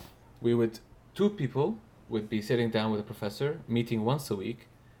 2 people would be sitting down with a professor, meeting once a week.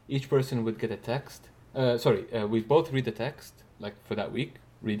 Each person would get a text. We both read the text, like for that week,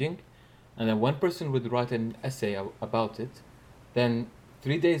 reading. And then one person would write an essay about it. Then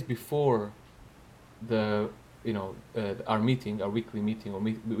 3 days before our meeting, our weekly meeting, or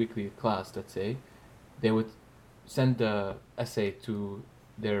weekly class, let's say, they would send the essay to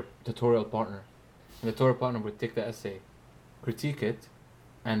their tutorial partner. And the tutorial partner would take the essay, critique it,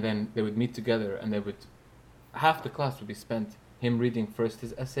 and then they would meet together, and half the class would be spent him reading first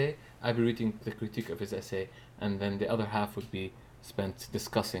his essay, I'd be reading the critique of his essay, and then the other half would be spent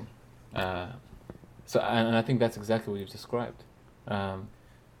discussing. And I think that's exactly what you've described.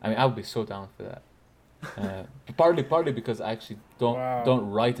 I would be so down for that. Partly because I actually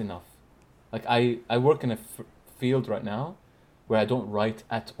don't write enough. Like I work in a field right now where I don't write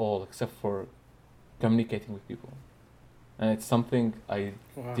at all except for communicating with people, and it's something I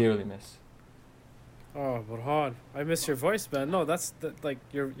dearly miss. Oh, Burhan, I miss your voice, man. No, that's like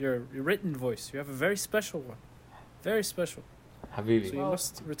your written voice. You have a very special one, very special. Habibi. So you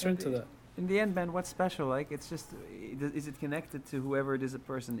must return to that. In the end, man, what's special? Like, it's just is it connected to whoever it is a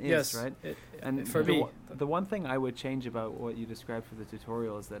person is, Yes, right? it- And for me, the one thing I would change about what you described for the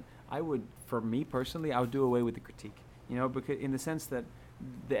tutorial is that for me personally, I would do away with the critique. You know, because in the sense that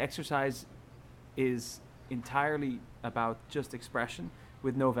the exercise is entirely about just expression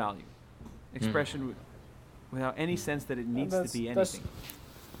with no value, expression without any sense that it needs to be that's- anything.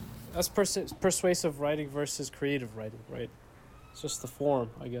 that's persuasive writing versus creative writing, right? It's just the form,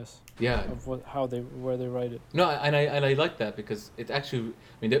 I guess, Yeah. of where they write it. No, and I like that because it actually. I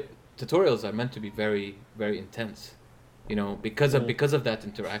mean, the tutorials are meant to be very, very intense. You know, because of that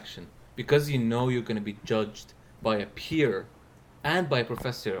interaction, because you know you're going to be judged by a peer and by a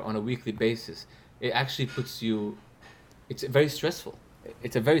professor on a weekly basis. It actually puts you. It's very stressful.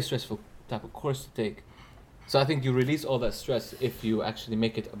 It's a very stressful type of course to take. So I think you release all that stress if you actually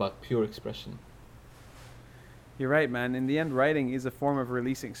make it about pure expression. You're right, man. In the end, writing is a form of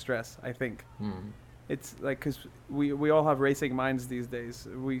releasing stress, I think. It's like, because we all have racing minds these days.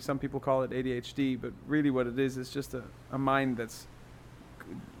 Some people call it ADHD, but really what it is just a mind that's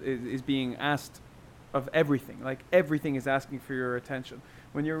is being asked of everything. Like, everything is asking for your attention.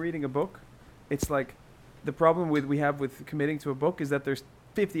 When you're reading a book, it's like the problem we have with committing to a book is that there's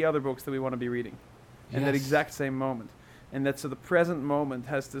 50 other books that we want to be reading in that Yes. exact same moment. And that so the present moment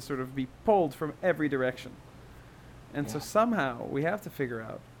has to sort of be pulled from every direction. And so Yeah. somehow we have to figure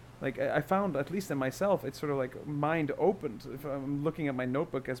out, like I found, at least in myself, it's sort of like mind opened. If I'm looking at my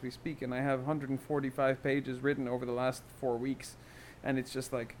notebook as we speak, and I have 145 pages written over the last 4 weeks, and it's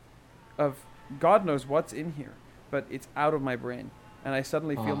just like, of God knows what's in here, but it's out of my brain. And I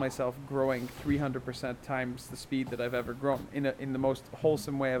suddenly feel myself growing 300% times the speed that I've ever grown in the most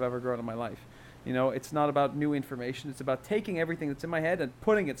wholesome way I've ever grown in my life. You know, it's not about new information. It's about taking everything that's in my head and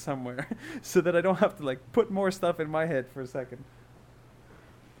putting it somewhere so that I don't have to like put more stuff in my head for a second.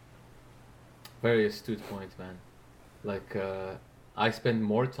 Very astute point, man. Like, I spend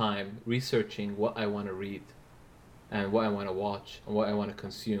more time researching what I want to read and what I want to watch and what I want to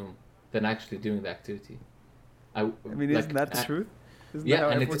consume than actually doing the activity. I mean, isn't that the truth? Isn't that how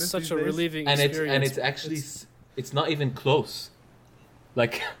and everyone It's is such these a days? relieving and it's experience. actually it's not even close.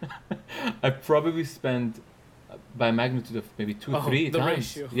 Like, I probably spend by magnitude of maybe 3 the times.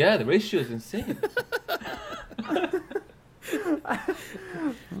 ratio. Yeah, the ratio is insane.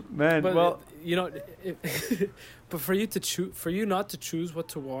 Man, But well, you know, but for you not to choose what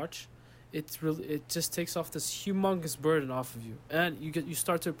to watch, it just takes off this humongous burden off of you, and you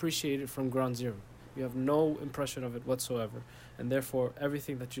start to appreciate it from ground zero. You have no impression of it whatsoever, and therefore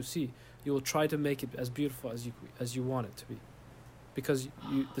everything that you see, you will try to make it as beautiful as you want it to be, because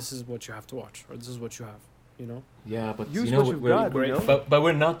this is what you have to watch, or this is what you have, you know. Yeah, but use you know, what you've got, great. you know? but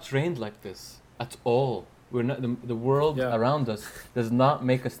we're not trained like this at all. We're not the world Yeah. around us does not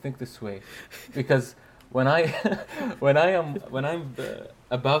make us think this way, because when I'm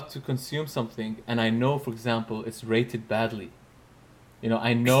about to consume something and I know, for example, it's rated badly, you know,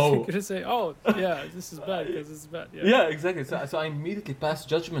 I know. You're gonna say, "Oh, yeah, this is bad because it's bad." Yeah. Yeah, exactly. So I immediately pass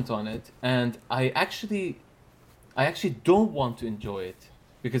judgment on it, and I actually don't want to enjoy it,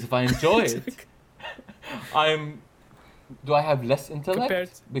 because if I enjoy it, do I have less intellect? Compared,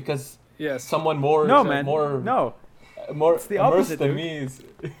 Because yes. someone more no, man, more no. more It's the immersed opposite, than dude. me is.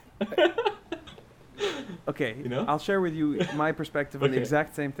 Okay, You know? I'll share with you my perspective on the Okay.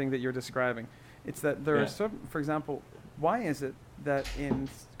 exact same thing that you're describing. It's that there Yeah. are some, for example, why is it that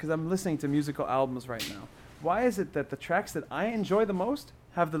because I'm listening to musical albums right now, why is it that the tracks that I enjoy the most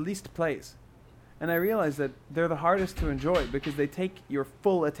have the least plays? And I realize that they're the hardest to enjoy because they take your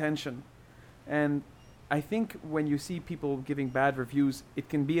full attention. And I think when you see people giving bad reviews, it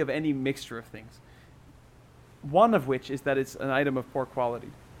can be of any mixture of things. One of which is that it's an item of poor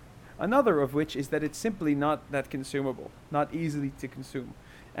quality. Another of which is that it's simply not that consumable, not easily to consume.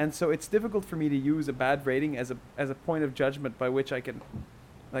 And so it's difficult for me to use a bad rating as a point of judgment by which I can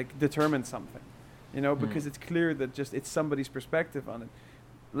like determine something. You know, because it's clear that just it's somebody's perspective on it.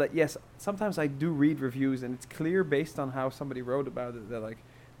 Like, yes, sometimes I do read reviews and it's clear based on how somebody wrote about it that like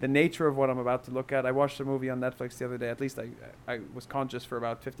the nature of what I'm about to look at. I watched a movie on Netflix the other day, at least I was conscious for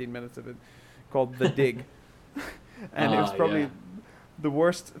about 15 minutes of it, called The Dig. And it was probably the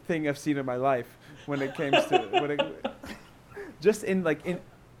worst thing I've seen in my life when it came to just in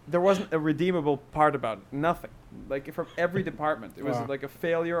there wasn't a redeemable part about it. Nothing. Like from every department, it was Wow. like a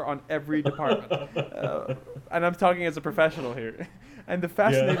failure on every department. And I'm talking as a professional here. And the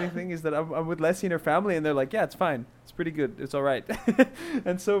fascinating thing is that I'm with Leslie and her family, and they're like, "Yeah, it's fine. It's pretty good. It's all right."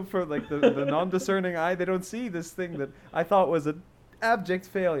 And so for like the non-discerning eye, they don't see this thing that I thought was an abject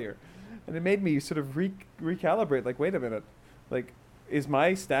failure, and it made me sort of recalibrate. Like, wait a minute, like, is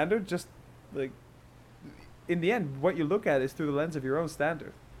my standard just like? in the end, what you look at is through the lens of your own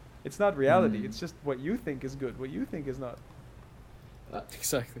standard. It's not reality. Mm. It's just what you think is good, what you think is not.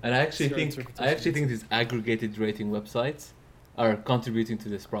 Exactly. And I actually It's your think interpretation. these aggregated rating websites are contributing to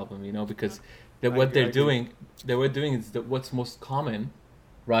this problem, you know, because I what agree, I they're doing, is that what's most common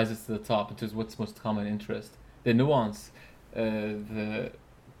rises to the top, which is what's most common interest. The nuance, the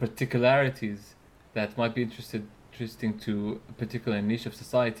particularities that might be interesting to a particular niche of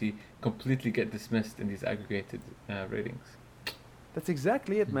society completely get dismissed in these aggregated ratings. That's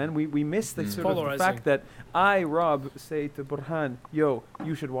exactly it, man. We miss the Mm. sort of the Polarizing. fact that I, Rob, say to Burhan, yo,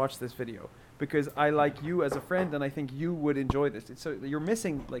 you should watch this video because I like you as a friend and I think you would enjoy this. So you're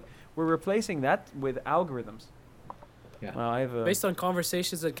missing, like, we're replacing that with algorithms. Yeah. Well, I have a, Based on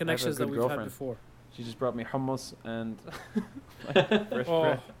conversations and connections that good we've had girlfriend. before. she just brought me hummus and fresh Oh.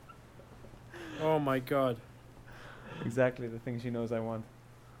 bread. Oh my god. Exactly the thing she knows I want.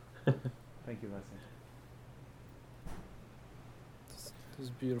 Thank you, Leslie. This is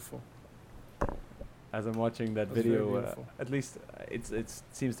beautiful. As I'm watching that That's very video, beautiful. at least it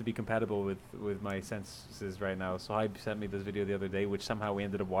seems to be compatible with my senses right now. So Hybe sent me this video the other day, which somehow we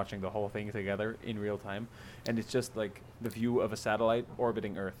ended up watching the whole thing together in real time, and it's just like the view of a satellite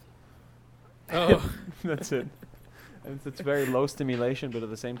orbiting Earth. Oh. That's it. And it's very low stimulation, but at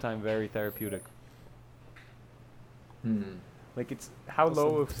the same time very therapeutic. Hmm. Like it's how That's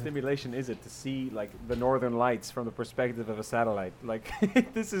low a- of stimulation is it to see like the northern lights from the perspective of a satellite? Like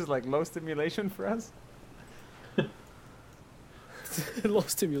this is like low stimulation for us. Low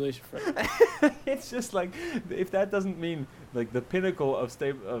stimulation for It's just like if that doesn't mean like the pinnacle of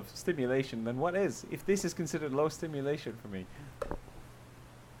stimulation, then what is? If this is considered low stimulation for me.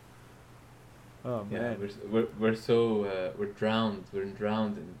 Oh Yeah, man. we're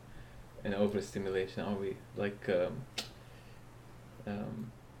drowned in overstimulation, aren't we? Like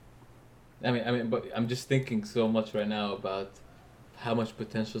I mean, but I'm just thinking so much right now about how much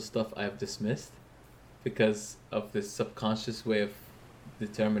potential stuff I've dismissed because of this subconscious way of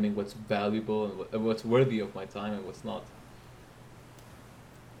determining what's valuable and what's worthy of my time and what's not.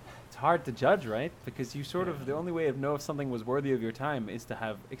 It's hard to judge, right? Because you sort Yeah. of the only way to know if something was worthy of your time is to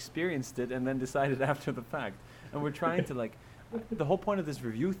have experienced it and then decided after the fact. And we're trying to like the whole point of this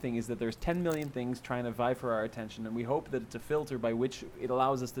review thing is that there's 10 million things trying to vie for our attention, and we hope that it's a filter by which it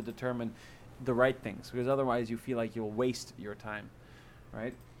allows us to determine the right things, because otherwise you feel like you'll waste your time,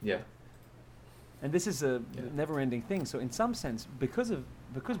 right? Yeah. And this is a Yeah. never-ending thing. So in some sense, because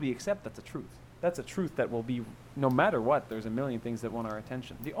we accept that's a truth. That's a truth that will be, no matter what, there's a million things that want our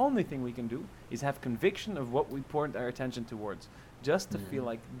attention. The only thing we can do is have conviction of what we point our attention towards, just to feel Mhm.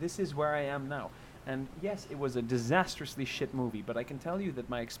 like this is where I am now. And yes, it was a disastrously shit movie, but I can tell you that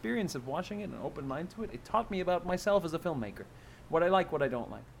my experience of watching it and an open mind to it, it taught me about myself as a filmmaker. What I like, what I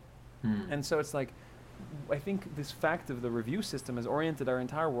don't like. Hmm. And so it's like, I think this fact of the review system has oriented our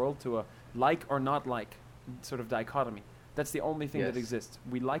entire world to a like or not like sort of dichotomy. That's the only thing that Yes. exists.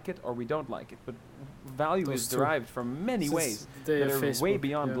 We like it or we don't like it. But value Those is two. derived from many Since ways the day that of are way Facebook,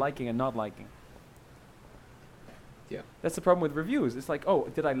 beyond yeah. liking and not liking. Yeah. That's the problem with reviews. It's like, oh,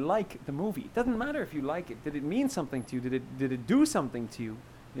 did I like the movie? It doesn't matter if you like it. Did it mean something to you? Did it do something to you?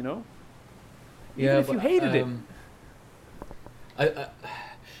 You know? Even if you hated it.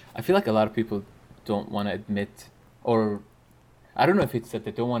 I feel like a lot of people don't want to admit, or I don't know if it's that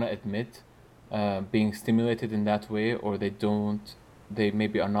they don't want to admit being stimulated in that way, or they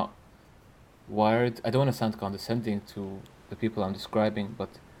maybe are not wired. I don't want to sound condescending to the people I'm describing, but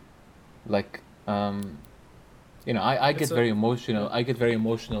like you know, I get It's a- very emotional. I get very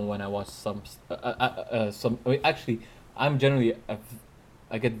emotional when I watch some. I mean, actually, I'm generally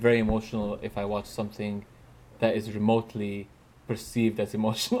I get very emotional if I watch something that is remotely perceived as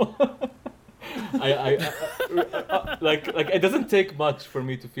emotional. Like it doesn't take much for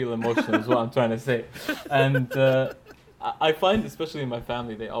me to feel emotional is what I'm trying to say. And I find, especially in my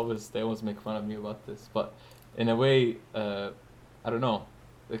family, they always make fun of me about this, but in a way I don't know,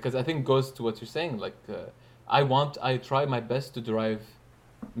 because I think it goes to what you're saying, like I try my best to derive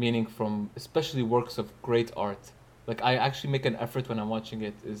meaning from especially works of great art. Like I actually make an effort when I'm watching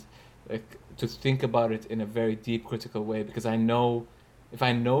it is like to think about it in a very deep critical way, because I know if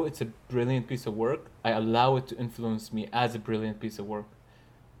I know it's a brilliant piece of work, I allow it to influence me as a brilliant piece of work.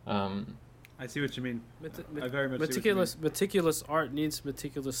 I see what you mean. Meti- I very much meticulous art needs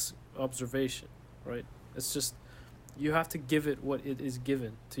meticulous observation, right? It's just you have to give it what it is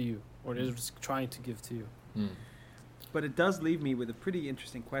given to you, or it is trying to give to you. But it does leave me with a pretty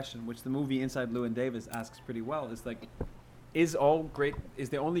interesting question, which the movie Inside Llewyn Davis asks pretty well. Is like, is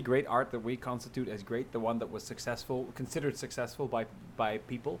the only great art that we constitute as great the one that was considered successful by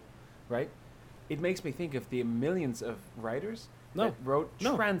people, right? it makes me think of the millions of writers No. that wrote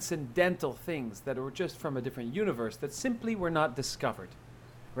No. transcendental things that were just from a different universe that simply were not discovered,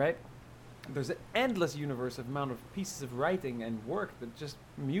 right? There's an endless universe of amount of pieces of writing and work that just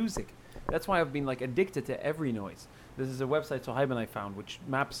music. That's why I've been like addicted to Every Noise. This is a website Sohaib and I found which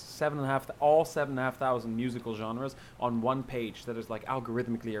maps all 7,500 musical genres on one page that is like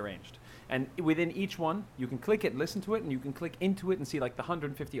algorithmically arranged. And within each one, you can click it, listen to it, and you can click into it and see like the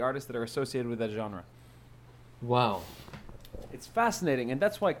 150 artists that are associated with that genre. Wow. It's fascinating, and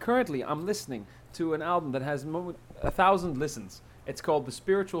that's why currently I'm listening to an album that has 1,000 listens. It's called The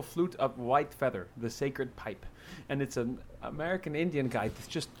Spiritual Flute of White Feather, The Sacred Pipe. And it's an American Indian guy that's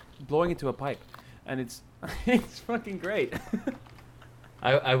just blowing into a pipe. And it's it's fucking great.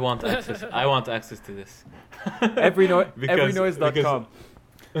 I want access. I want access to this. Everynoise.com.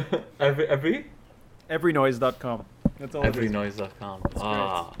 Every Everynoise.com. That's all it is. Everynoise.com.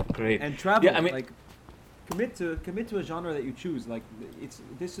 Ah, great. And travel, Yeah, I mean- like commit to a genre that you choose. Like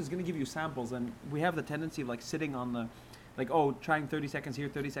this is going to give you samples, and we have the tendency of like sitting on the, like trying 30 seconds here,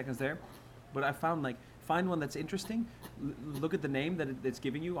 30 seconds there. But I found like find one that's interesting. Look at the name that it's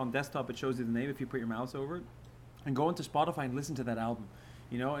giving you on desktop. It shows you the name if you put your mouse over it, and go into Spotify and listen to that album,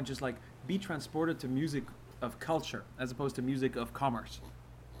 and just like be transported to music of culture as opposed to music of commerce.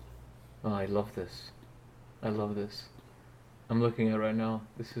 Oh, I love this. I love this. I'm looking at it right now.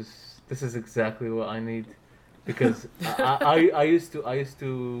 This is exactly what I need, because I used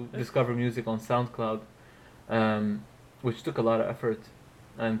to discover music on SoundCloud, which took a lot of effort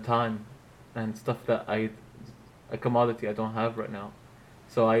and time and stuff that a commodity I don't have right now.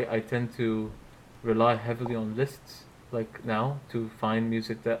 So I tend to rely heavily on lists like now to find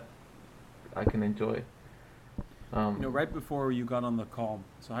music that I can enjoy. Right before you got on the call,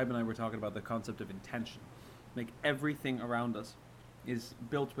 Sohaib and I were talking about the concept of intention. Like everything around us is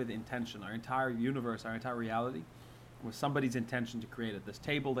built with intention. Our entire universe, our entire reality was somebody's intention to create it. This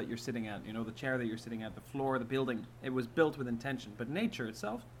table that you're sitting at, the chair that you're sitting at, the floor, the building, it was built with intention. But nature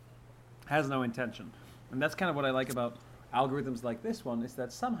itself has no intention. And that's kind of what I like about algorithms like this one, is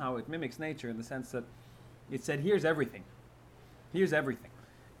that somehow it mimics nature in the sense that it said, here's everything. Here's everything.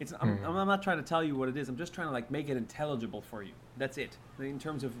 I'm not trying to tell you what it is. I'm just trying to like make it intelligible for you. That's it. In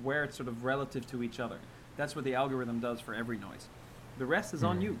terms of where it's sort of relative to each other. That's what the algorithm does for Every Noise. The rest is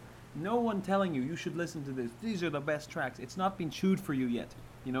on you. No one telling you should listen to this. These are the best tracks. It's not been chewed for you yet.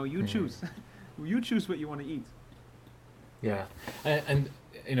 You choose. You choose what you want to eat. Yeah, and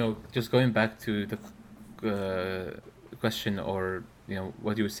just going back to the question, or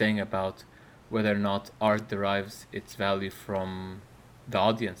what you were saying about whether or not art derives its value from the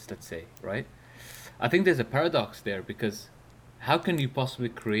audience, let's say, right? I think there's a paradox there, because how can you possibly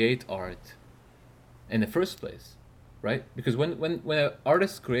create art in the first place, right? Because when an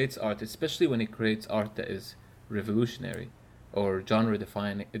artist creates art, especially when he creates art that is revolutionary or genre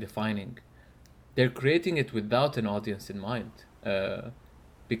defining, they're creating it without an audience in mind,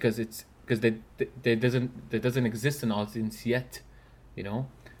 because there doesn't exist an audience yet, so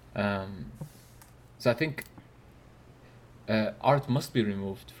I think art must be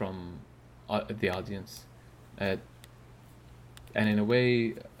removed from the audience, and in a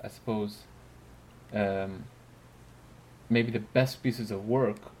way, I suppose, maybe the best pieces of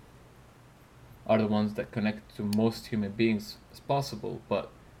work are the ones that connect to most human beings as possible, but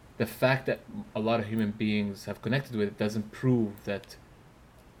the fact that a lot of human beings have connected with it doesn't prove that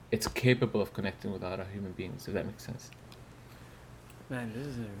it's capable of connecting with other human beings, if that makes sense. Man, this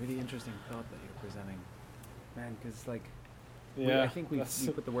is a really interesting thought that you're presenting. Man, because like, Yeah, I think we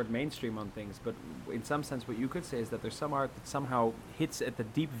put the word mainstream on things, but in some sense what you could say is that there's some art that somehow hits at the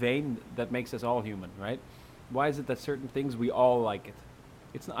deep vein that makes us all human, right? Why is it that certain things we all like it?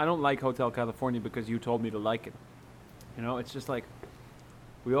 I don't like Hotel California because you told me to like it. It's just like,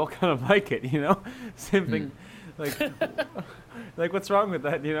 we all kind of like it, Same thing, like what's wrong with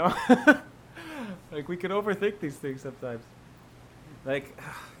that, Like we can overthink these things sometimes. Like,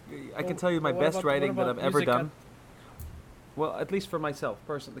 I can tell you my best writing that I've ever done. Well, at least for myself,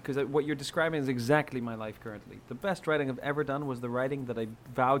 personally, because what you're describing is exactly my life currently. The best writing I've ever done was the writing that I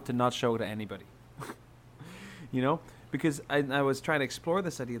vowed to not show to anybody. Because I was trying to explore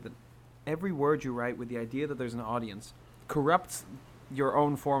this idea that every word you write with the idea that there's an audience corrupts your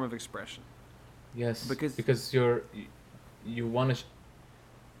own form of expression. Yes, because you want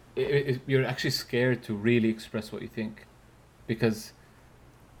to. You're actually scared to really express what you think, because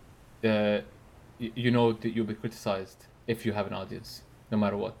you know that you'll be criticized if you have an audience, no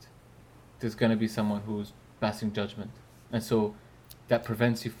matter what. There's gonna be someone who's passing judgment, and so that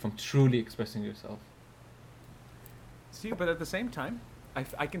prevents you from truly expressing yourself. See, but at the same time,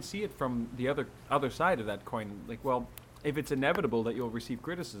 I can see it from the other side of that coin. Like, well, if it's inevitable that you'll receive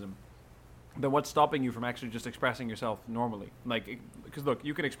criticism, then what's stopping you from actually just expressing yourself normally? Like, because look,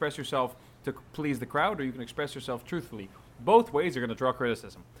 you can express yourself to please the crowd, or you can express yourself truthfully. Both ways are going to draw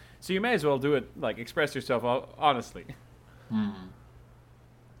criticism. So you may as well do it, like, express yourself honestly.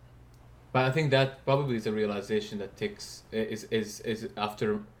 But I think that probably is a realization that takes is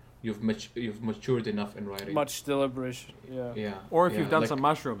after you've matured enough in writing. Much deliberation. Yeah. Yeah. Or if yeah, you've done like- some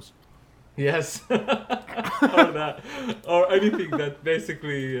mushrooms. Yes. Or that, or anything that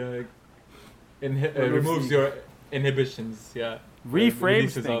basically removes your inhibitions. Yeah. Reframes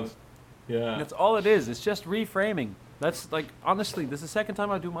Releases things. Yeah. That's all it is. It's just reframing. That's like, honestly, this is the second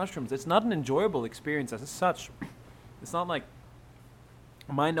time I do mushrooms. It's not an enjoyable experience as such. It's not like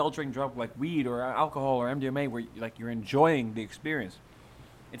a mind-altering drug like weed or alcohol or MDMA where you're enjoying the experience.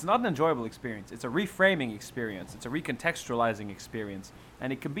 It's not an enjoyable experience. It's a reframing experience. It's a recontextualizing experience,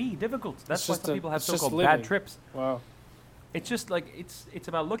 and it can be difficult. That's why just some people have it's just so-called living. bad trips. Wow. It's just like it's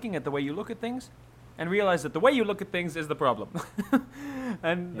about looking at the way you look at things, and realize that the way you look at things is the problem.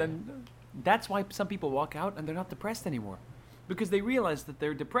 And then that's why some people walk out and they're not depressed anymore, because they realize that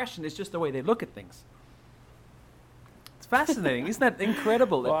their depression is just the way they look at things. It's fascinating. Isn't that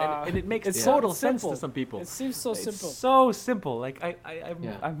incredible? Wow. And it makes It's total so sense simple. to some people. It seems so It's simple. so simple. Like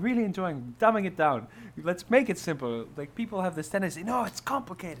Yeah. I'm really enjoying dumbing it down. Let's make it simple. Like, people have this tendency, no, it's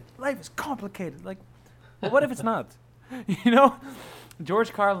complicated. Life is complicated. Like, well, what if it's not? You know,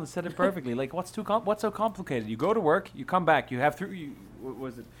 George Carlin said it perfectly. Like, what's so complicated? You go to work, you come back, you have you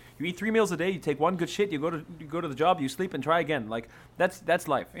eat 3 meals a day, you take one good shit, you go to the job, you sleep and try again. Like, that's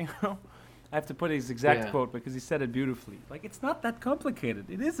life. You know. I have to put his exact Yeah. quote because he said it beautifully. Like, it's not that complicated.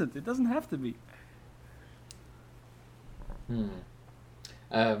 It isn't. It doesn't have to be.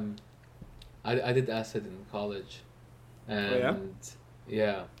 I did acid in college, and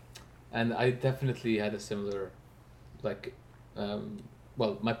yeah? and I definitely had a similar, like,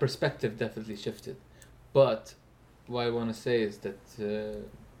 well, my perspective definitely shifted, but what I want to say is that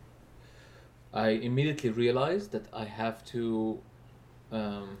I immediately realized that I have to,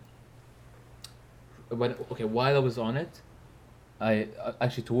 while I was on it, I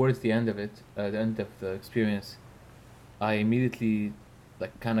actually towards the end of it, the end of the experience, I immediately,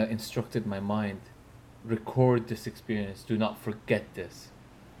 like, kind of instructed my mind, record this experience, do not forget this,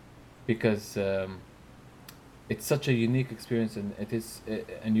 because it's such a unique experience, and it is,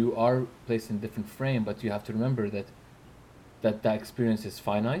 and you are placed in a different frame, but you have to remember that experience is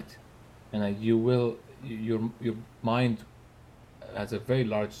finite, and your mind has a very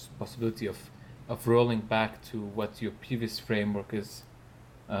large possibility of rolling back to what your previous framework is.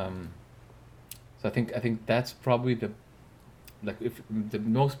 So I think that's probably if the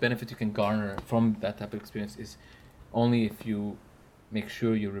most benefit you can garner from that type of experience is only if you make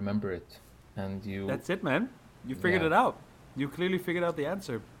sure you remember it, and you. That's it, man. You figured Yeah. it out. You clearly figured out the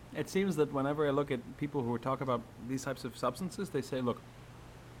answer. It seems that whenever I look at people who talk about these types of substances, they say, look,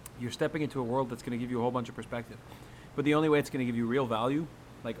 you're stepping into a world that's going to give you a whole bunch of perspective. But the only way it's going to give you real value,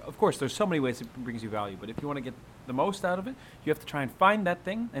 like, of course, there's so many ways it brings you value, but if you want to get the most out of it, you have to try and find that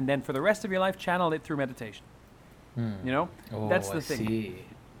thing, and then for the rest of your life, channel it through meditation. You know? Oh, That's the I thing. see.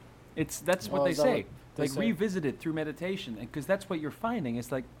 That's what Well, they is that say. what they Like, say? revisit it through meditation, because that's what you're finding.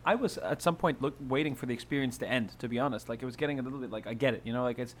 It's like, I was at some point waiting for the experience to end, to be honest. Like, it was getting a little bit, like, I get it, you know,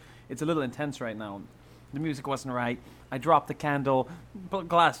 like, it's a little intense right now. The music wasn't right. I dropped the candle,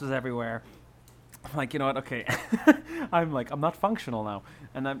 glass was everywhere. I'm like, you know what, okay. I'm not functional now.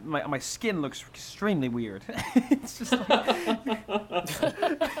 And my skin looks extremely weird. It's just like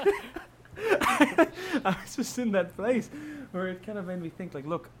I was just in that place where it kind of made me think, like,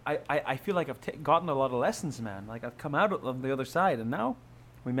 look, I feel like I've gotten a lot of lessons, man. Like, I've come out on the other side, and now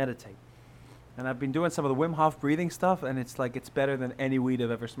we meditate. And I've been doing some of the Wim Hof breathing stuff, and it's like, it's better than any weed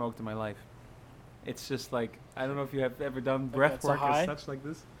I've ever smoked in my life. It's just like, I don't know if you have ever done breath it's a work high? as such like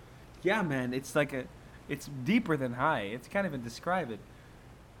this. Yeah, man, it's like it's deeper than high. It's can't even describe it.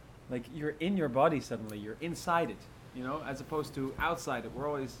 Like, you're in your body suddenly, you're inside it, you know, as opposed to outside it. We're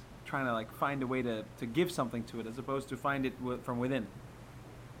always trying to, like, find a way to give something to it, as opposed to find it from within.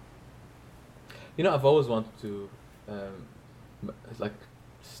 You know, I've always wanted to, like,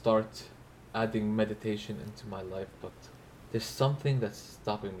 start adding meditation into my life, but there's something that's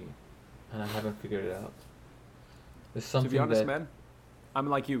stopping me, and I haven't figured it out. There's something To be honest, that, man, I'm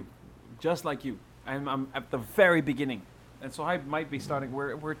like you, just like you. I'm at the very beginning, and so I might be starting.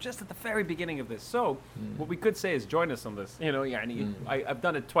 We're just at the very beginning of this. So what we could say is join us on this. You know, yeah. I've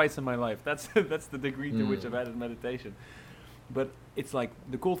done it twice in my life. That's the degree to which I've added meditation. But it's like,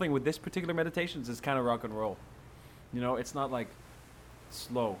 the cool thing with this particular meditation is it's kind of rock and roll. You know, it's not like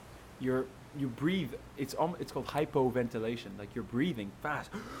slow. You breathe. It's called hypoventilation. Like you're breathing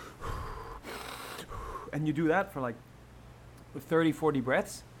fast, and you do that for like 30, 40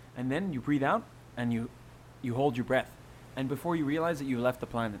 breaths, and then you breathe out and you hold your breath, and before you realize it, you left the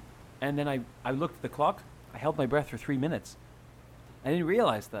planet. And then I looked at the clock. I held my breath for 3 minutes. I didn't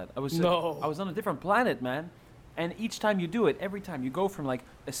realize that. I was on a different planet, man. And each time you do it, every time you go from like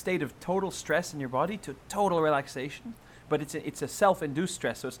a state of total stress in your body to total relaxation, but it's a self-induced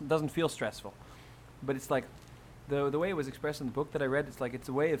stress, so it doesn't feel stressful. But it's like the way it was expressed in the book that I read. It's like it's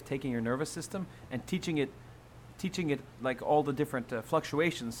a way of taking your nervous system and teaching it like all the different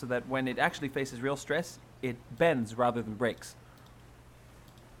fluctuations, so that when it actually faces real stress, it bends rather than breaks.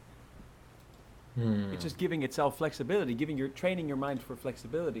 It's just giving itself flexibility, training your mind for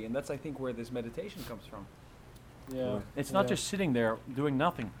flexibility, and that's I think where this meditation comes from. Yeah. It's not just sitting there doing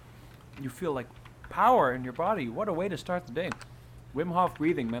nothing. You feel like power in your body. What a way to start the day. Wim Hof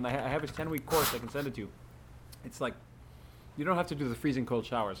breathing, man. I have his 10-week course. I can send it to you. It's like, you don't have to do the freezing cold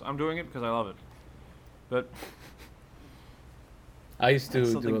showers. I'm doing it because I love it. But I used to That's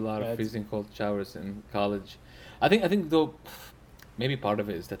do something a lot of bad. freezing cold showers in college. I think though, maybe part of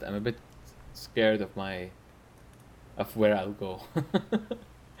it is that I'm a bit scared of where I'll go.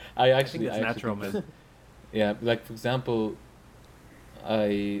 I think it's natural, think man. yeah, like for example,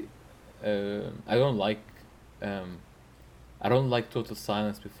 I don't like total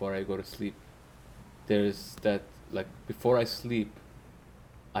silence before I go to sleep. There's that, like, before I sleep,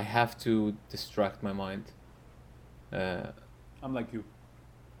 I have to distract my mind. I'm like you.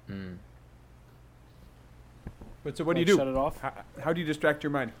 Mm. But so what do you Like, do? Shut it off. How do you distract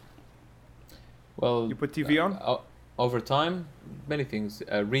your mind? Well, You put TV on? Over time, many things.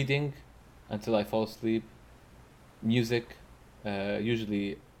 Reading until I fall asleep. Music,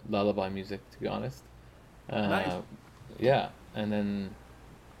 usually lullaby music, to be honest. Nice. Yeah, and then,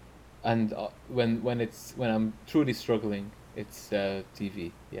 when I'm truly struggling, it's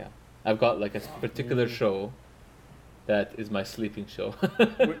TV. Yeah, I've got like a particular show that is my sleeping show.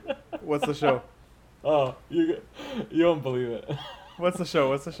 What's the show? Oh, you won't believe it. What's the show?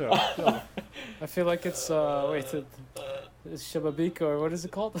 What's the show? Tell me. I feel like it's it's Shababika, or what is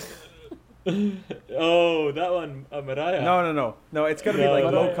it called? Oh, that one, Mariah. No. It's gotta be No, like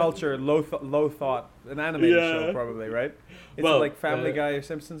no. low culture, low thought, an animated Yeah. show probably, right? It's Well, like Family Guy or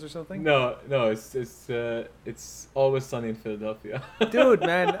Simpsons or something. No, it's Always Sunny in Philadelphia. Dude,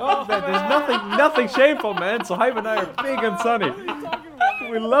 man, there's nothing shameful, man. So Hype and I are big on Sunny.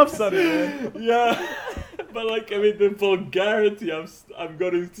 We love Sunny, man. Yeah, but like, I mean, the vulgarity I'm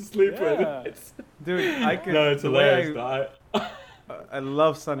going to sleep Yeah. with. It's, Dude, I could. no, it's the way hilarious. though. I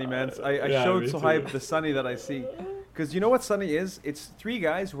love Sunny, man. I Yeah, showed me too. Sohaib the Sunny that I see, because you know what Sunny is? It's three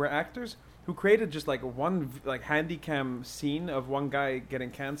guys who are actors who created just like one like handy cam scene of one guy getting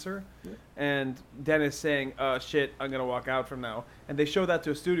cancer, and Dennis saying, "Shit, I'm gonna walk out from now." And they showed that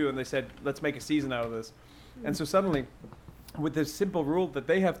to a studio, and they said, "Let's make a season out of this." And so suddenly, with this simple rule that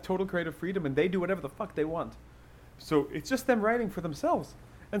they have total creative freedom and they do whatever the fuck they want, so it's just them writing for themselves.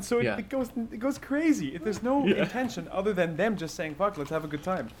 And so Yeah. it goes crazy. There's no Yeah. intention other than them just saying, "Fuck, let's have a good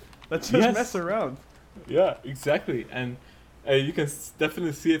time. Let's just Yes. mess around." Yeah, exactly, and you can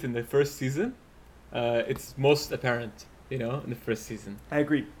definitely see it in the first season. It's most apparent, in the first season. I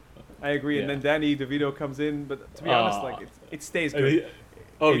agree. And Yeah. then Danny DeVito comes in, but to be honest, Ah. like it stays I good. mean,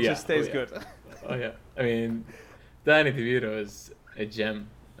 oh it yeah, just stays oh, yeah. good. Oh yeah, I mean, Danny DeVito is a gem.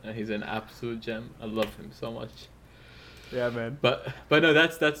 He's an absolute gem. I love him so much. Yeah, man. But no,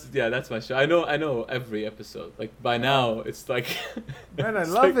 that's my show. I know every episode. Like by now, it's like. Man, I it's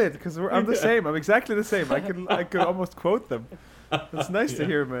love like- it because I'm the same. I'm exactly the same. I could almost quote them. It's nice to Yeah.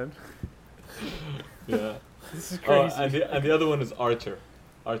 hear, man. Yeah. This is Oh, crazy. and the other one is Archer.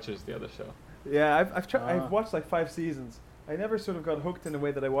 Archer's the other show. Yeah, I've tried. Ah. I've watched like 5 seasons. I never sort of got hooked in a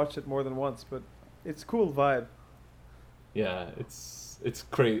way that I watched it more than once, but it's cool vibe. Yeah, it's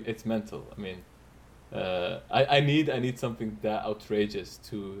crazy. It's mental. I mean, I need something that outrageous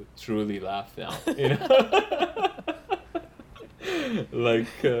to truly laugh now. Like.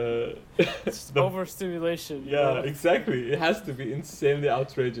 It's the- overstimulation. Yeah, exactly. It has to be insanely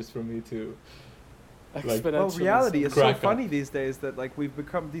outrageous for me to. Exponential. Well, reality is so Crack up. funny these days that like we've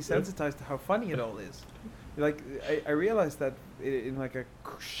become desensitized to how funny it all is. Like I realized that in like a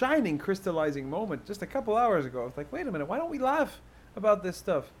shining crystallizing moment just a couple hours ago. I was like, wait a minute, why don't we laugh about this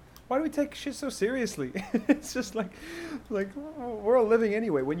stuff? Why do we take shit so seriously? It's just like we're all living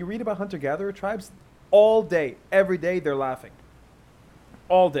anyway. When you read about hunter-gatherer tribes, all day, every day they're laughing.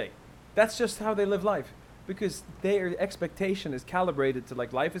 All day. That's just how they live life. Because their expectation is calibrated to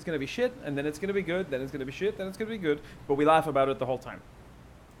like life is going to be shit, and then it's going to be good, then it's going to be shit, then it's going to be good, but we laugh about it the whole time.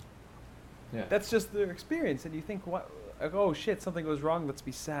 Yeah. That's just their experience, and you think, what? Like, oh shit, something goes wrong. Let's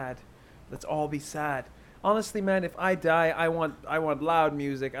be sad. Let's all be sad. Honestly, man, if I die, I want loud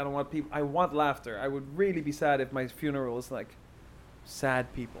music. I don't want people. I want laughter. I would really be sad if my funeral is like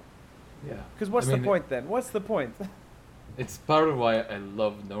sad people. Yeah. Because what's I the mean, point then? What's the point? It's part of why I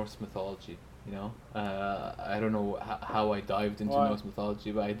love Norse mythology. You know, I don't know how I dived into Why? Norse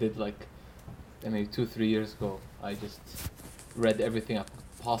mythology, but I did like, maybe 2-3 years ago. I just read everything I could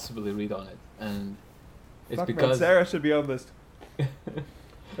possibly read on it, and it's Fuck, man, because Sarah should be on this.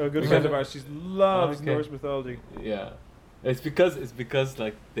 A good friend of ours. She loves Okay. Norse mythology. yeah, it's because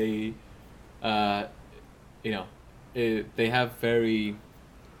like they, you know, they have very.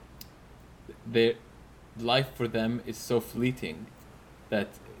 Their life for them is so fleeting, that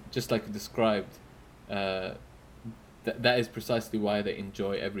just like you described, that is precisely why they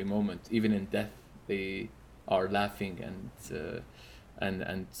enjoy every moment. Even in death, they are laughing and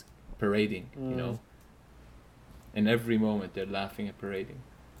parading. You know, in every moment they're laughing and parading.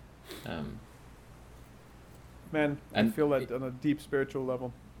 Man, I And feel that on a deep spiritual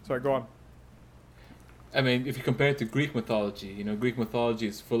level. Sorry, go on. I mean, if you compare it to Greek mythology, you know, Greek mythology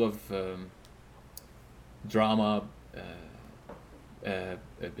is full of drama,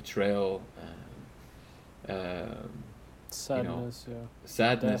 betrayal, Sadness,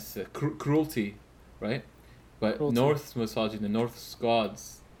 sadness, cruelty, right? But Cruelty. Norse mythology, the Norse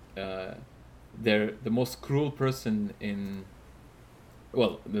gods, they're the most cruel person in.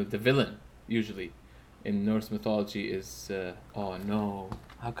 Well, the villain usually in Norse mythology is oh no,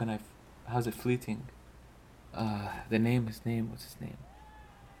 how's it fleeting? His name, what's his name?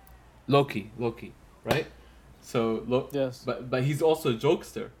 Loki, right? So Yes. but he's also a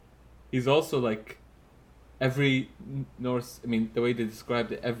jokester. He's also like every Norse. I mean, the way they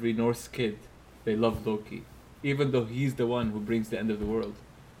described it, every Norse kid, they love Loki, even though he's the one who brings the end of the world,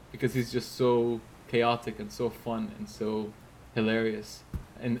 because he's just so chaotic and so fun and so hilarious,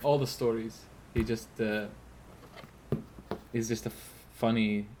 and all the stories. He just he's just a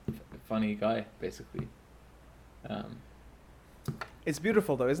funny guy, basically. It's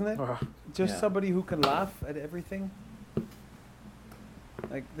beautiful though, isn't it? Just Yeah. somebody who can laugh at everything.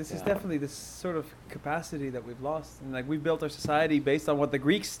 Like this is Yeah. definitely this sort of capacity that we've lost, and like we built our society based on what the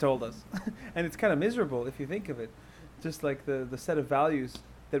Greeks told us, and it's kind of miserable if you think of it. Just like the set of values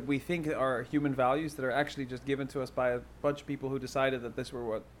that we think are human values that are actually just given to us by a bunch of people who decided that this were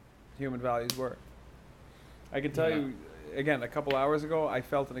what human values were. I can tell Yeah. you, again, a couple hours ago, I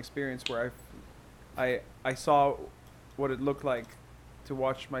felt an experience where I saw what it looked like to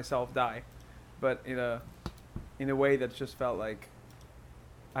watch myself die, but in a way that just felt like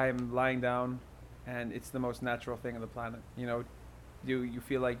I'm lying down, and it's the most natural thing on the planet. You know, you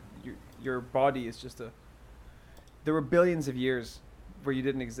feel like your body is just there were billions of years where you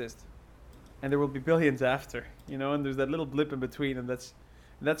didn't exist, and there will be billions after. You know, and there's that little blip in between, and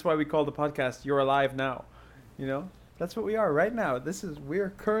that's why we call the podcast "You're Alive Now." You know, that's what we are right now.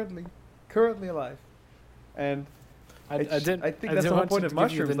 We're currently alive, and I I think that's didn't the whole want point to of give you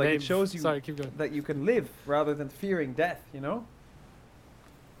mushrooms. the Like it name. shows you Sorry, keep going. that you can live rather than fearing death. You know.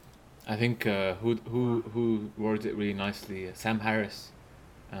 I think who words it really nicely. Sam Harris,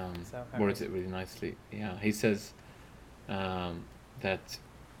 Sam words Harris. it really nicely. Yeah, he says that,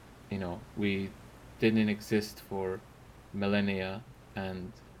 you know, we didn't exist for millennia,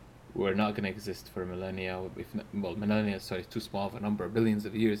 and we're not going to exist for millennia. Millennia, sorry, is too small of a number. Billions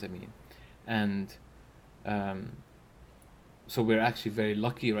of years, I mean, and so we're actually very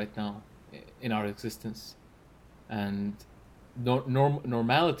lucky right now in our existence, and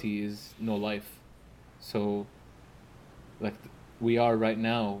normality is no life. So like we are right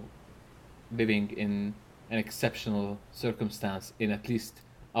now living in an exceptional circumstance in at least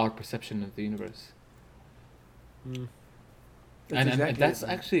our perception of the universe. Mm. And that's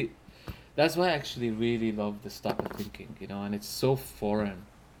actually that's why I actually really love this type of thinking, you know, and it's so foreign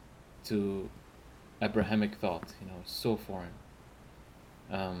to Abrahamic thought, you know, it's so foreign.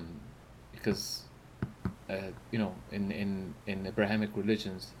 Because you know, in Abrahamic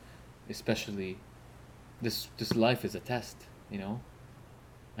religions, especially, this life is a test, you know,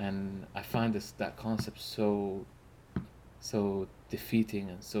 and I find that concept so defeating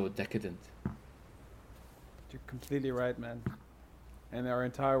and so decadent. You're completely right, man. And our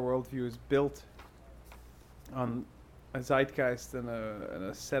entire worldview is built on a zeitgeist and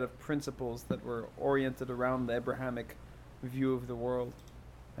a set of principles that were oriented around the Abrahamic view of the world.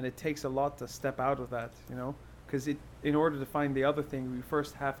 And it takes a lot to step out of that, you know, because in order to find the other thing, we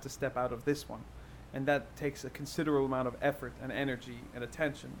first have to step out of this one. And that takes a considerable amount of effort and energy and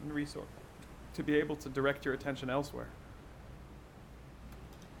attention and resource to be able to direct your attention elsewhere.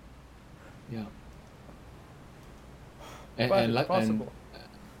 Yeah. But it's like possible.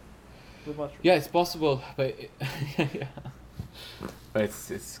 With mushrooms. yeah, it's possible, but yeah, but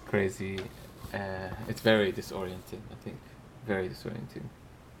it's crazy. It's very disorienting. I think very disorienting.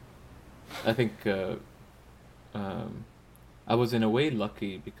 I think I was in a way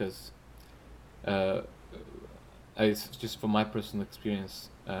lucky because just from my personal experience,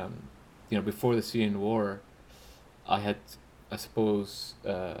 before the Syrian war, I had, I suppose,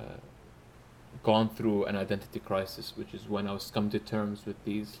 gone through an identity crisis, which is when I was come to terms with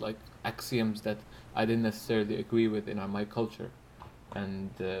these like axioms that I didn't necessarily agree with in my culture,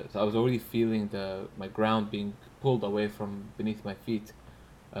 and so I was already feeling my ground being pulled away from beneath my feet.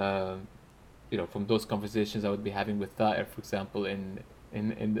 From those conversations I would be having with Thaer, for example, in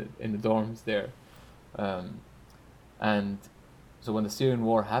the dorms there, and so when the Syrian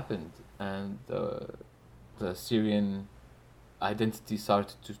war happened and the Syrian identity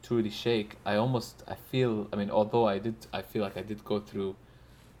started to truly shake, although I feel like I did go through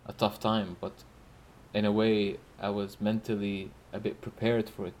a tough time, but in a way I was mentally a bit prepared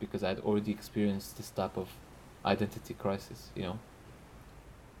for it because I'd already experienced this type of identity crisis, I'm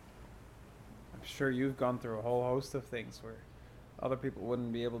sure you've gone through a whole host of things where other people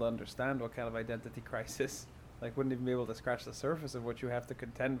wouldn't be able to understand what kind of identity crisis, like wouldn't even be able to scratch the surface of what you have to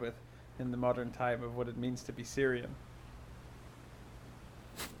contend with in the modern time of what it means to be Syrian.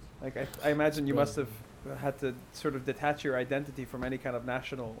 Like I imagine you must have had to sort of detach your identity from any kind of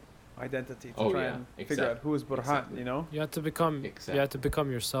national identity to try and figure out who is Burhan, exactly. You had to become Exactly. you had to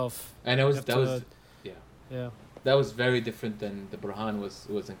become yourself. And You that have was to- Yeah. that was very different than the Burhan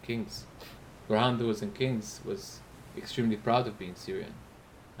was in Kings. Burhan who was in Kings was extremely proud of being Syrian,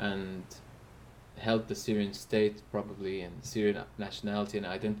 and held the Syrian state probably and Syrian nationality and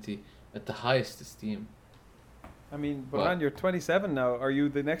identity at the highest esteem. I mean, Burhan, you're 27 now. Are you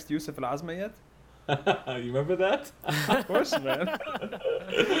the next Yusuf Al-Azma yet? You remember that? Of course, man.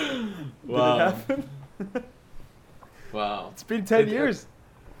 Wow. Did it happen? Wow. It's been 10 years.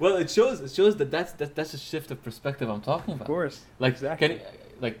 Well, it shows that's a shift of perspective I'm talking about. Of course. Like Exactly.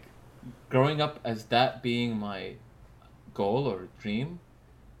 growing up as that being my goal or dream,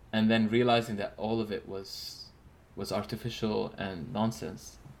 and then realizing that all of it was artificial and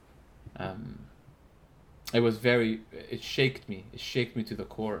nonsense. It shaked me to the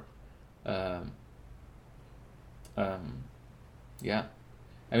core. Yeah,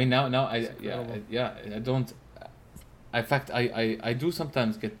 I mean now I don't. In fact, I do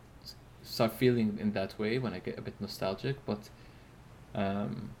sometimes start feeling in that way when I get a bit nostalgic, but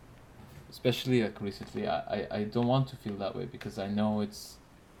especially like recently, I don't want to feel that way because I know it's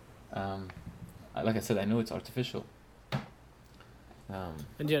like I said, I know it's artificial.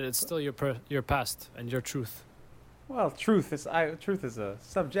 And yet it's still your past and your truth. Well, truth is a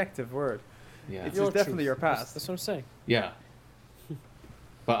subjective word. Yeah. It's Your just definitely truth. your past. That's what I'm saying. Yeah.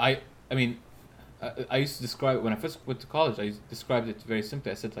 But I mean, I used to describe, when I first went to college, described it very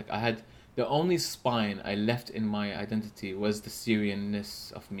simply. I said, like, I had the only spine I left in my identity was the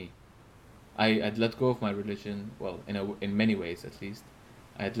Syrianness of me. I'd let go of my religion, well, in many ways at least.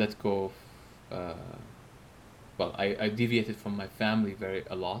 I had let go of, I deviated from my family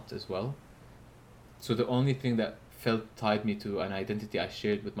a lot as well. So the only thing that tied me to an identity I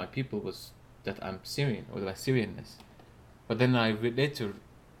shared with my people was that I'm Syrian, or my Syrianness. But then I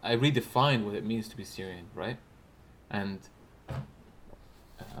redefined what it means to be Syrian, right? And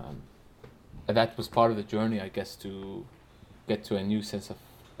that was part of the journey, I guess, to get to a new sense of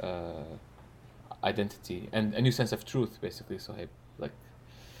identity and a new sense of truth, basically. So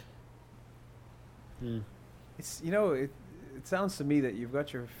It's it sounds to me that you've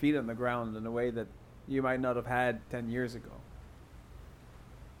got your feet on the ground in a way that you might not have had 10 years ago.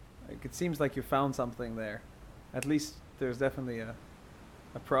 Like, it seems like you found something there. At least there's definitely a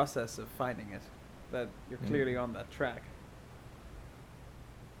process of finding it, that you're clearly on that track.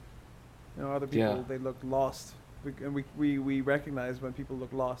 Other people, they look lost. And we recognize when people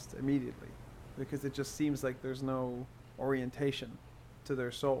look lost immediately, because it just seems like there's no orientation to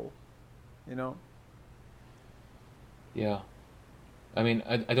their soul, Yeah. I mean,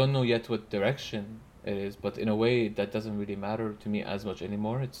 I don't know yet what direction it is, but in a way that doesn't really matter to me as much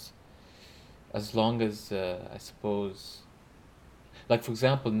anymore. It's as long as I suppose, like, for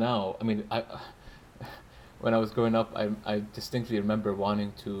example, now, I mean, when I was growing up, I distinctly remember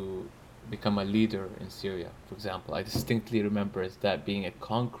wanting to become a leader in Syria, for example. I distinctly remember as that being a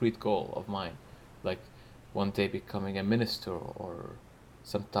concrete goal of mine, like one day becoming a minister or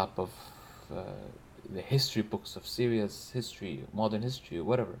some type of the history books of Syria's history, modern history, or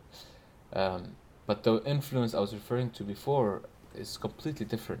whatever. But the influence I was referring to before is completely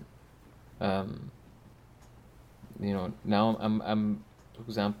different. um, now I'm for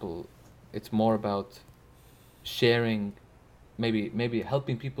example, it's more about sharing, maybe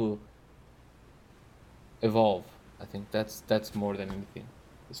helping people evolve. I think that's more than anything.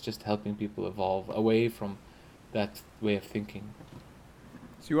 It's just helping people evolve away from that way of thinking.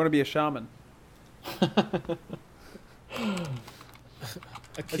 So you want to be a shaman?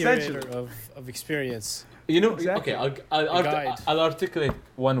 A curator Essentially. of experience. Exactly. Okay, A guide. I'll articulate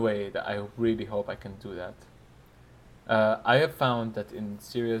one way that I really hope I can do that. I have found that in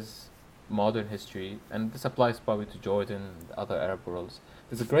Syria's modern history, and this applies probably to Jordan and other Arab worlds,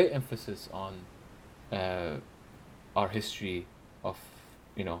 there's a great emphasis on our history of,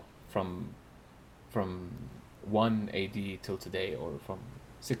 from 1 AD till today, or from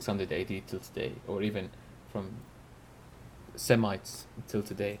 600 AD till today, or even from Semites till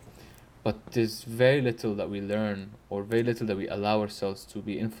today. But there's very little that we learn, or very little that we allow ourselves to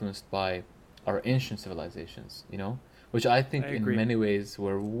be influenced by our ancient civilizations, which I think I in agree. many ways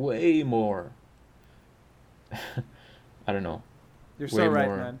were way more, I don't know, You're way so right,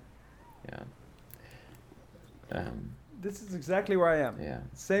 more- man. yeah. This is exactly where I am. Yeah.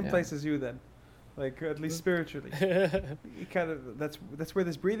 Same yeah. place as you then, like at least spiritually. You kind of that's where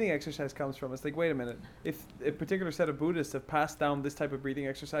this breathing exercise comes from. It's like, wait a minute, if a particular set of Buddhists have passed down this type of breathing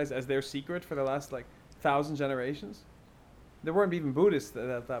exercise as their secret for the last 1,000 generations, there weren't even Buddhists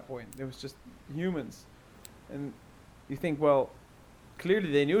at that point. It was just humans, and you think, well,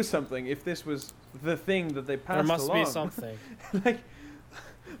 clearly they knew something. If this was the thing that they passed There must along, be something.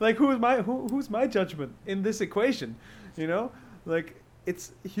 like who's my judgment in this equation,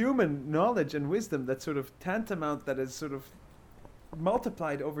 it's human knowledge and wisdom that's sort of tantamount, that is sort of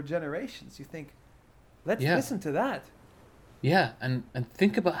multiplied over generations. You think, let's Yeah. listen to that. Yeah, and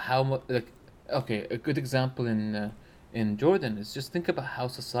think about how much, okay, a good example in Jordan is just think about how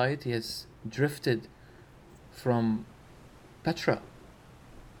society has drifted from Petra.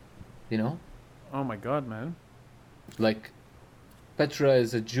 Oh my god, man. Like, Petra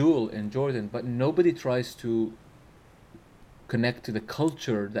is a jewel in Jordan, but nobody tries to connect to the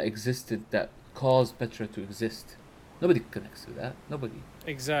culture that existed that caused Petra to exist. Nobody connects to that. Nobody.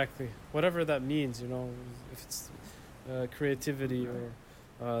 Exactly. Whatever that means, if it's creativity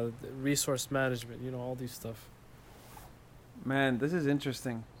or resource management, all these stuff. Man, this is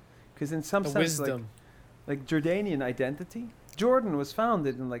interesting, because in some The sense, wisdom. like Jordanian identity, Jordan was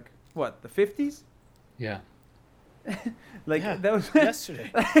founded in the 50s. Yeah. Yeah, That was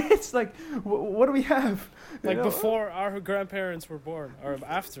yesterday. It's like, what do we have? You know? Before our grandparents were born, or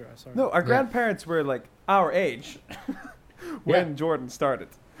after, sorry. No, our Yeah. grandparents were our age when Yeah. Jordan started.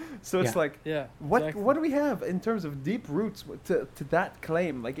 So it's Yeah. Yeah. what do we have in terms of deep roots to that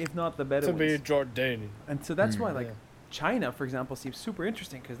claim? If not the To Bedouins. be Jordanian. And so that's why Yeah. China, for example, seems super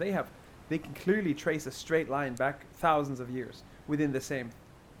interesting, because they can clearly trace a straight line back thousands of years within the same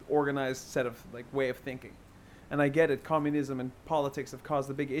organized set of way of thinking. And I get it, communism and politics have caused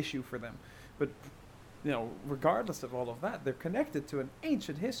a big issue for them, but regardless of all of that, they're connected to an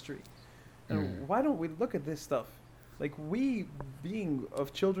ancient history. And why don't we look at this stuff? We being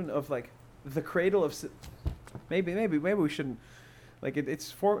of children of the cradle of maybe we shouldn't,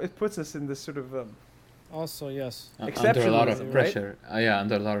 it puts us in this sort of Also, yes. Under a lot of Exceptionalism, right? pressure.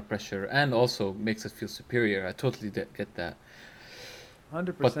 Under a lot of pressure, and also makes us feel superior. I totally get that.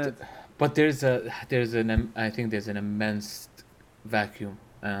 100%. But I think there's an immense vacuum.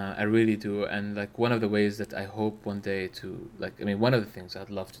 I really do, and one of the ways that I hope one day to one of the things I'd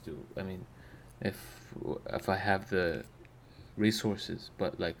love to do. If I have the resources,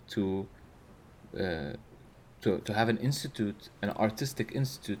 but to have an institute, an artistic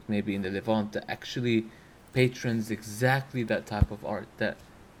institute, maybe in the Levant, that actually patrons exactly that type of art, that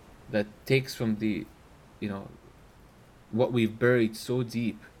takes from the, what we've buried so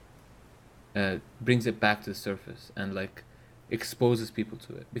deep, brings it back to the surface and exposes people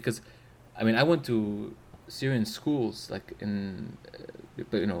to it. Because I went to Syrian schools, in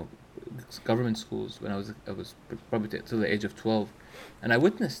government schools, when I was probably till the age of 12, and I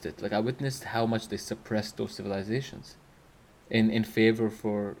witnessed it. I witnessed how much they suppressed those civilizations in favor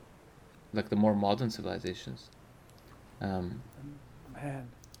for the more modern civilizations. Man,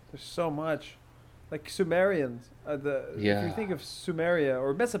 there's so much. Sumerians, if Yeah. you think of Sumeria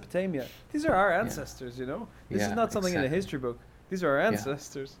or Mesopotamia, these are our ancestors, This is Yeah, not something in a exactly. history book. These are our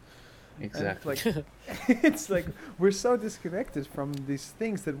ancestors. Exactly. And, it's we're so disconnected from these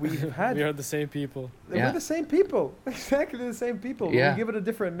things that we've had. We are the same people. We're Yeah. the same people. Exactly the same people. but Yeah. We give it a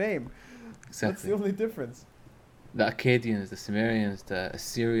different name. That's the Exactly. only difference. The Akkadians, the Sumerians, the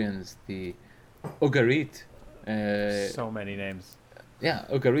Assyrians, the Ugarit. So many names. Yeah,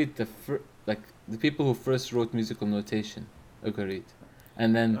 Ugarit. like the people who first wrote musical notation, Ugarit, and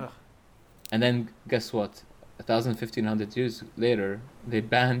then Ugh. and then guess what? 1,500 years later, they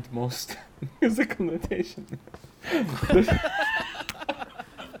banned most musical notation.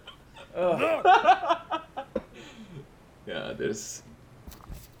 Yeah, there's.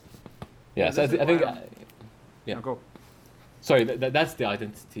 Yeah, so I think. Yeah. Now go. Sorry, that's the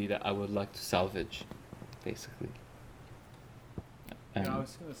identity that I would like to salvage, basically. I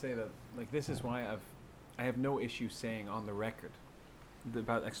was gonna say that like this is why I have no issue saying on the record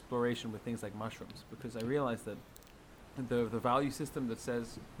about exploration with things like mushrooms, because I realize that the value system that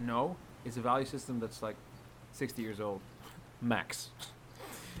says no is a value system that's like 60 years old, max,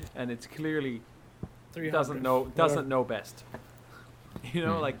 and it's clearly 300. doesn't know best. You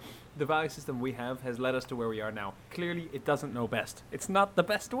know, Hmm. like the value system we have has led us to where we are now. Clearly, it doesn't know best. It's not the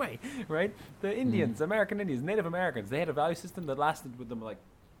best way, right? The Indians, American Indians, Native Americans, they had a value system that lasted with them like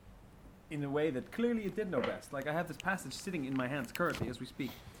in a way that clearly it did know best. Like I have this passage sitting in my hands currently as we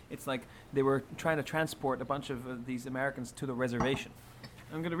speak. It's like they were trying to transport a bunch of these Americans to the reservation.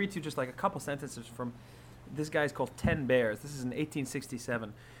 I'm going to read to you just like a couple sentences from this guy's called Ten Bears. This is in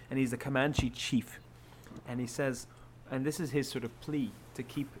 1867, and he's the Comanche chief. And he says, and this is his sort of plea to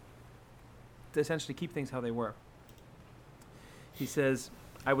essentially keep things how they were. He says,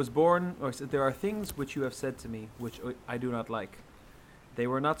 I was born, or said, there are things which you have said to me which I do not like. They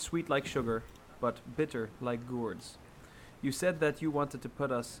were not sweet like sugar, but bitter like gourds. You said that you wanted to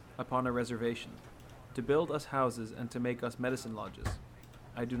put us upon a reservation, to build us houses and to make us medicine lodges.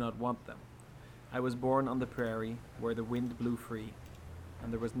 I do not want them. I was born on the prairie where the wind blew free,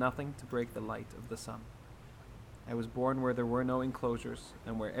 and there was nothing to break the light of the sun. I was born where there were no enclosures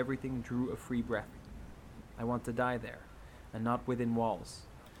and where everything drew a free breath. I want to die there, and not within walls.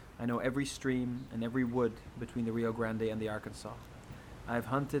 I know every stream and every wood between the Rio Grande and the Arkansas. I have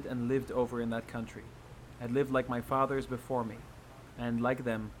hunted and lived over in that country. I lived like my fathers before me, and like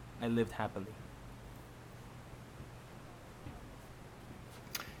them, I lived happily.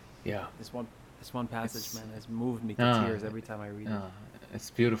 Yeah. This one passage, It's- man, has moved me to Ah, tears every time I read it. It's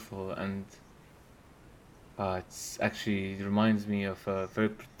beautiful, and it's actually it reminds me of a very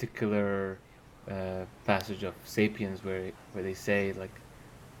particular passage of *Sapiens* where they say like,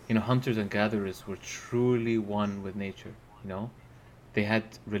 you know, hunters and gatherers were truly one with nature. You know, they had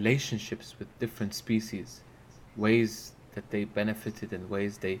relationships with different species, ways that they benefited and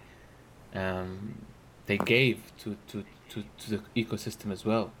ways they gave to the ecosystem as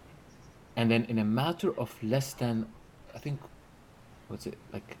well. And then in a matter of less than, I think, what's it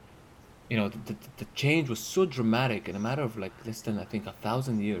like, you know, the change was so dramatic in a matter of like less than, I think,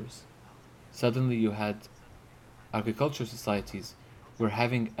 1,000 years. Suddenly you had agricultural societies where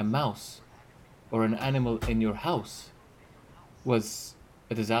having a mouse or an animal in your house was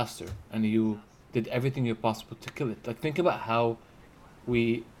a disaster, and you did everything you possible to kill it. Like, think about how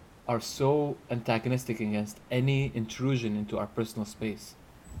we are so antagonistic against any intrusion into our personal space.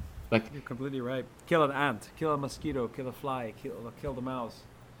 Like, You're completely right. Kill an ant, kill a mosquito, kill a fly, kill the mouse.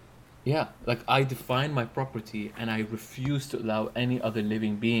 yeah, like I define my property and I refuse to allow any other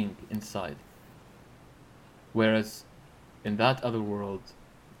living being inside. Whereas in that other world,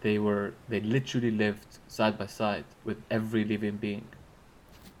 they literally lived side by side with every living being.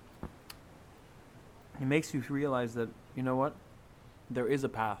 It makes you realize that, you know what? There is a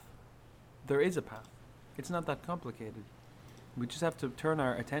path. There is a path. It's not that complicated. We just have to turn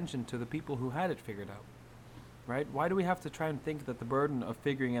our attention to the people who had it figured out. Right? Why do we have to try and think that the burden of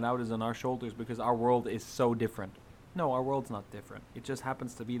figuring it out is on our shoulders because our world is so different? No, our world's not different. It just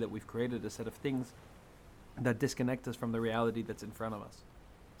happens to be that we've created a set of things that disconnect us from the reality that's in front of us.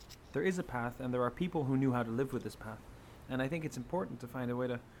 There is a path, and there are people who knew how to live with this path. And I think it's important to find a way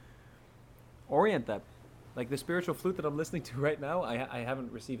to orient that. Like the spiritual flute that I'm listening to right now, I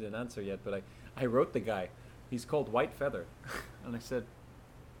haven't received an answer yet, but I wrote the guy. He's called White Feather. And I said,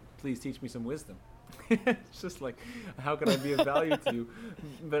 please teach me some wisdom. It's just like, how can I be of value to you?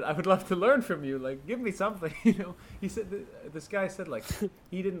 But I would love to learn from you. Like, give me something, you know. He said, this guy said, like,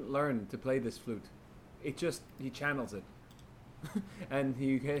 he didn't learn to play this flute. He channels it. And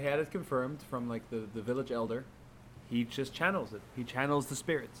he had it confirmed from, like, the village elder. He just channels it. He channels the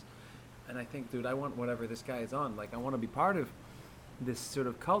spirits. And I think, dude, I want whatever this guy is on. Like, I want to be part of this sort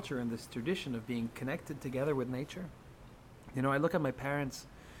of culture and this tradition of being connected together with nature. You know, I look at my parents,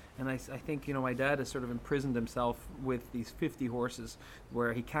 and I think, you know, my dad has sort of imprisoned himself with these 50 horses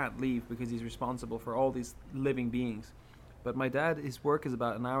where he can't leave because he's responsible for all these living beings. But my dad, his work is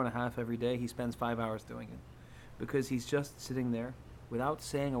about an hour and a half every day. He spends 5 hours doing it because he's just sitting there without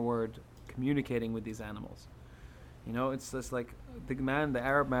saying a word, communicating with these animals. You know, it's just like the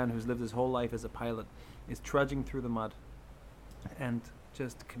Arab man who's lived his whole life as a pilot, is trudging through the mud, and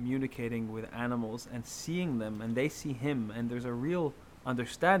just communicating with animals and seeing them, and they see him, and there's a real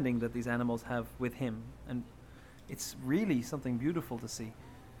understanding that these animals have with him, and it's really something beautiful to see.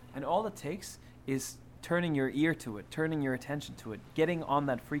 And all it takes is turning your ear to it, turning your attention to it, getting on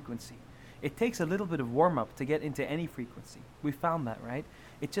that frequency. It takes a little bit of warm up to get into any frequency. We found that, right?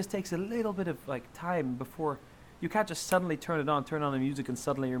 It just takes a little bit of like time before you can't just suddenly turn on the music, and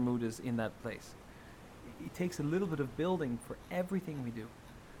suddenly your mood is in that place. It takes a little bit of building for everything we do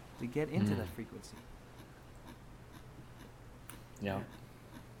to get into that frequency. Yeah.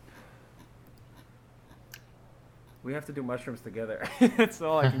 We have to do mushrooms together. That's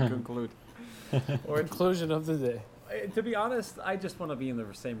all I can conclude. Or conclusion of the day. To be honest, I just want to be in the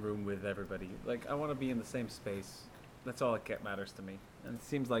same room with everybody. Like, I want to be in the same space. That's all that matters to me. And it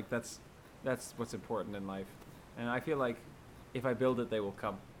seems like that's what's important in life. And I feel like if I build it, they will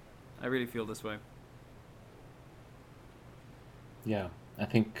come. I really feel this way. Yeah, I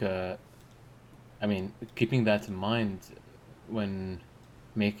think, I mean, keeping that in mind when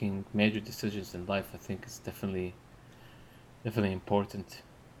making major decisions in life, I think is definitely important.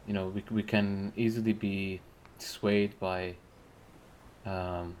 You know, we can easily be swayed by, you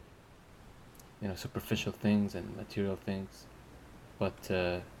know, superficial things and material things, but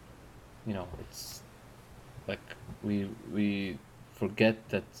you know, it's like we forget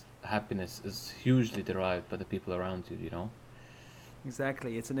that happiness is hugely derived by the people around you. You know.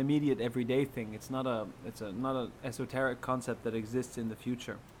 Exactly. It's an immediate everyday thing. It's not a not an esoteric concept that exists in the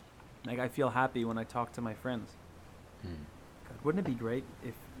future. Like, I feel happy when I talk to my friends. God, wouldn't it be great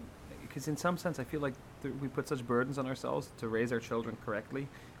if, because in some sense I feel like we put such burdens on ourselves to raise our children correctly,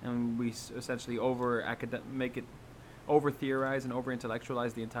 and we essentially make it over theorize and over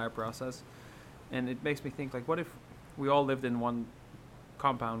intellectualize the entire process. And it makes me think, like, what if we all lived in one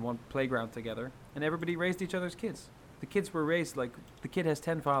compound, one playground together, and everybody raised each other's kids? The kids were raised like, the kid has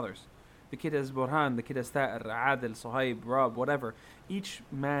 10 fathers. The kid has Burhan, the kid has Tha'ir, Adil, Suhaib, Rob, whatever. Each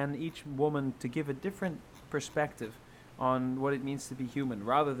man, each woman, to give a different perspective on what it means to be human,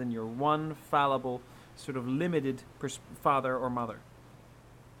 rather than your one fallible, sort of limited father or mother.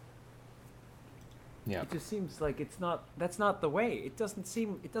 Yeah. It just seems like that's not the way. It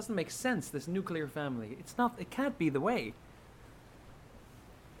doesn't make sense, this nuclear family. It can't be the way.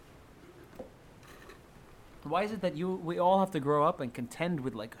 Why is it that we all have to grow up and contend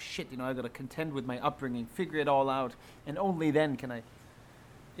with, like, shit, you know, I gotta contend with my upbringing, figure it all out, and only then can I...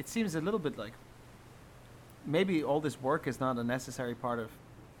 It seems a little bit like maybe all this work is not a necessary part of...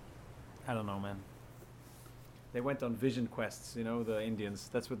 I don't know, man. They went on vision quests, you know, the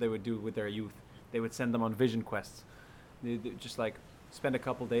Indians. That's what they would do with their youth. They would send them on vision quests. They'd just, like, spend a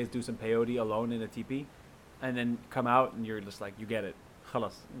couple days, do some peyote alone in a teepee, and then come out and you're just like, you get it.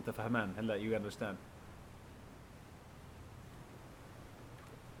 خلاص, انت فهمان, هلا you understand.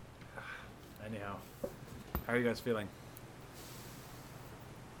 Anyhow, how are you guys feeling?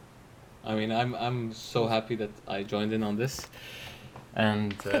 I mean, I'm so happy that I joined in on this,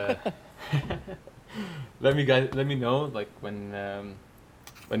 and let me know, like,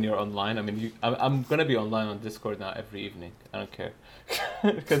 when you're online. I mean, I'm gonna be online on Discord now every evening. I don't care,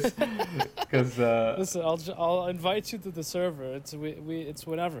 because Listen, I'll invite you to the server. It's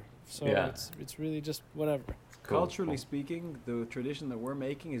whatever. So Yeah. it's really just whatever. Cool. Culturally speaking, the tradition that we're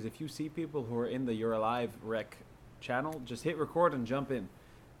making is, if you see people who are in the You're Alive rec channel, just hit record and jump in.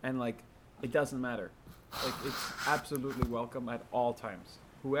 And, like, it doesn't matter. Like, it's absolutely welcome at all times.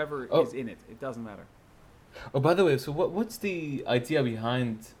 Whoever is in it, it doesn't matter. Oh, by the way, so what's the idea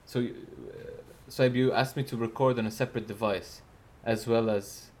behind? So, Saib, you asked me to record on a separate device, as well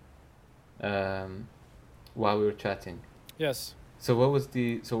as while we were chatting. Yes. So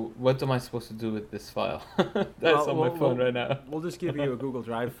what am I supposed to do with this file? That's on my phone right now. We'll just give you a Google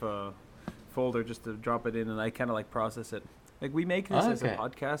Drive folder just to drop it in, and I kind of, like, process it. Like, we make this as a Okay.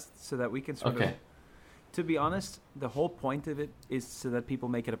 podcast so that we can sort of... To be honest, the whole point of it is so that people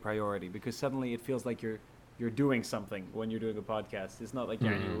make it a priority, because suddenly it feels like you're doing something when you're doing a podcast. It's not like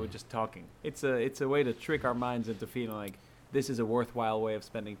you were just talking. It's a way to trick our minds into feeling like this is a worthwhile way of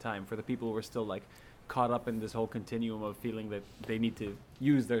spending time for the people who are still, like, caught up in this whole continuum of feeling that they need to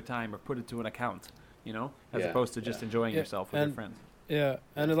use their time or put it to an account, you know, as opposed to just enjoying yourself with your friends. Yeah,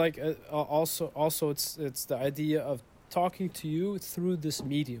 and like also it's the idea of talking to you through this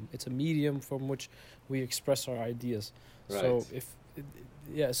medium. It's a medium from which we express our ideas. Right.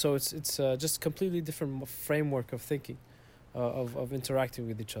 So it's just completely different framework of thinking, of interacting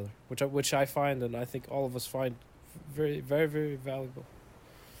with each other, which I find, and I think all of us find very, very, very valuable.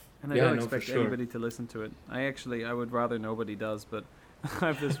 And I Yeah, don't no, for expect sure. anybody to listen to it. I would rather nobody does, but I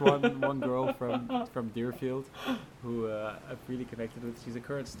have this one girl from Deerfield who I've really connected with. She's a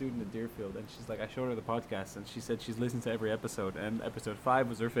current student at Deerfield, and she's like, I showed her the podcast, and she said she's listened to every episode, and episode 5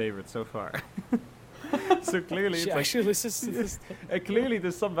 was her favorite so far. So clearly, She it's like, actually listens to this. clearly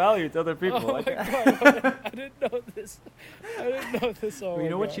there's some value to other people. Oh like, my god! I didn't know this. I didn't know this. Oh Well, you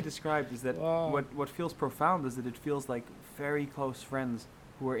know my what she God. described is that Wow. what feels profound is that it feels like very close friends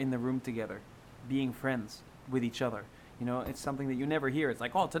who are in the room together, being friends with each other. You know, it's something that you never hear. It's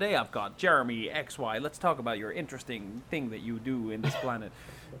like, oh, today I've got Jeremy XY. Let's talk about your interesting thing that you do in this planet.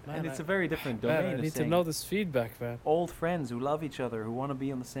 Man, And it's I- a very different Man, domain I of need to saying know this feedback, man. old friends who love each other, who want to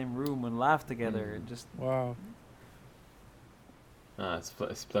be in the same room and laugh together, and just Wow. It's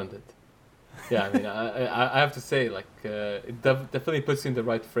splendid. Yeah, I mean, I have to say, like, it definitely puts you in the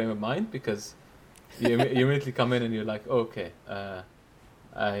right frame of mind, because you immediately come in and you're like, okay,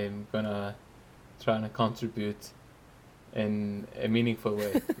 I'm gonna try and contribute in a meaningful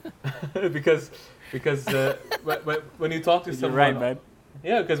way, because when you talk to you're someone, right, man.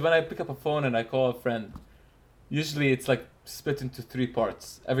 yeah, because when I pick up a phone and I call a friend, usually it's like split into 3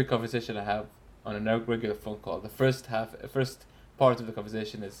 parts. Every conversation I have on a regular phone call, the first part of the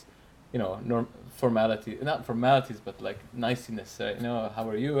conversation is, you know, formality, not formalities, but like niceness. You know, how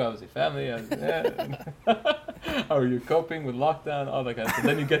are you? How's your family? How are you coping with lockdown? All that kind of stuff.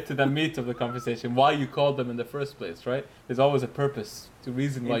 Then you get to the meat of the conversation, why you called them in the first place, right? There's always a purpose, to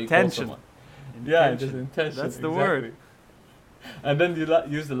reason why you call Intention. someone. Yeah, just intention. That's the exactly. word. And then you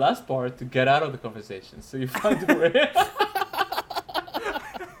use the last part to get out of the conversation. So you find a way.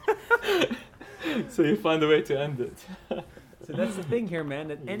 So you find a way to end it. So that's the thing here,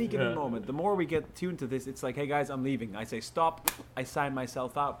 man. At any given Yeah. moment, the more we get tuned to this, it's like, hey guys, I'm leaving. I say stop. I sign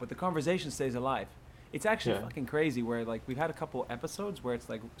myself out, but the conversation stays alive. It's actually Yeah. fucking crazy. Where like we've had a couple episodes where it's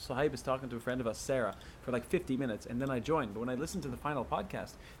like Sohaib is talking to a friend of us, Sarah, for like 50 minutes, and then I join. But when I listen to the final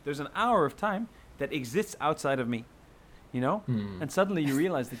podcast, there's an hour of time that exists outside of me. You know, and suddenly you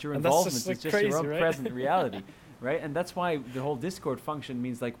realize that your And that's involvement just, like, is just crazy, your own right? present reality. Right, and that's why the whole Discord function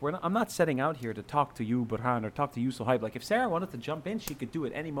means like I'm not setting out here to talk to you, Burhan, or talk to you, Sohaib. Like if Sarah wanted to jump in, she could do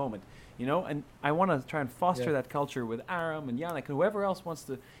it any moment, you know. And I want to try and foster Yeah. that culture with Aram and Yannick and whoever else wants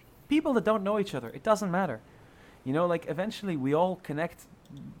to. People that don't know each other, it doesn't matter, you know. Like eventually we all connect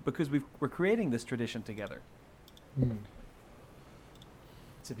because we're creating this tradition together.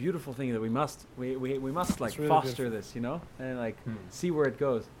 It's a beautiful thing that we must like really foster this, you know, and like see where it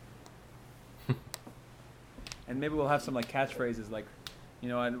goes. And maybe we'll have some like catchphrases, like, you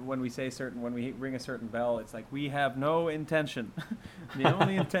know, and when we ring a certain bell, it's like, we have no intention. The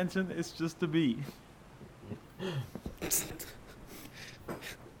only intention is just to be.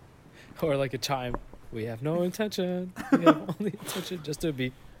 Or like a chime. We have no intention. We have only intention just to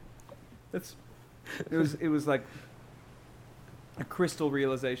be. It was like a crystal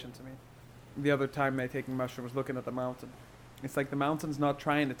realization to me. The other time I taking mushrooms, looking at the mountain. It's like the mountain's not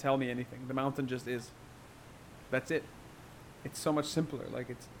trying to tell me anything. The mountain just is. That's it. It's so much simpler. Like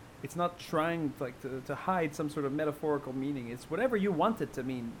it's not trying like to hide some sort of metaphorical meaning. It's whatever you want it to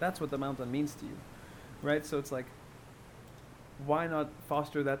mean. That's what the mountain means to you, right? So it's like, why not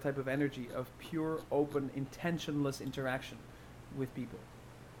foster that type of energy of pure, open, intentionless interaction with people?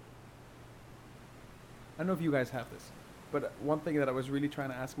 I don't know if you guys have this, but one thing that I was really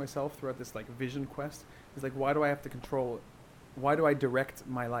trying to ask myself throughout this like vision quest is like, why do I have to control it? Why do I direct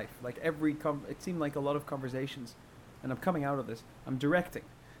my life? Like it seemed like a lot of conversations, and I'm coming out of this, I'm directing.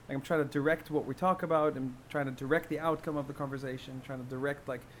 Like I'm trying to direct what we talk about, I'm trying to direct the outcome of the conversation, trying to direct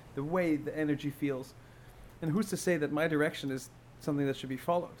like the way the energy feels. And who's to say that my direction is something that should be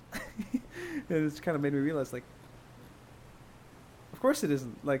followed? And it's kind of made me realize, like, of course it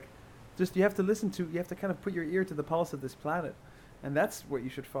isn't. Like, just you have to kind of put your ear to the pulse of this planet, and that's what you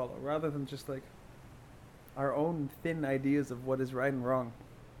should follow, rather than just like our own thin ideas of what is right and wrong.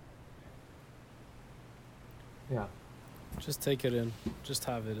 Yeah. Just take it in. Just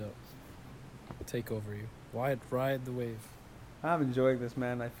have it take over you. Ride the wave. I'm enjoying this,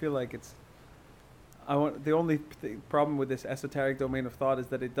 man. I feel like the only problem with this esoteric domain of thought is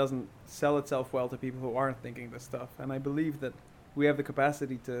that it doesn't sell itself well to people who aren't thinking this stuff. And I believe that we have the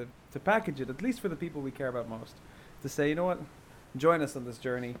capacity to package it, at least for the people we care about most, to say, you know what, join us on this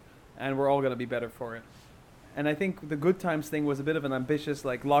journey, and we're all going to be better for it. And I think the Good Times thing was a bit of an ambitious,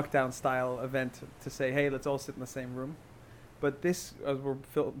 like lockdown style event to say, hey, let's all sit in the same room. But this, as we're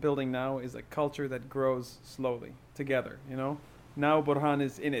building now, is a culture that grows slowly together, you know? Now Burhan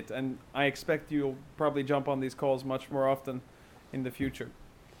is in it, and I expect you'll probably jump on these calls much more often in the future.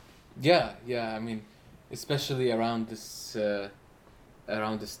 Yeah. I mean, especially around this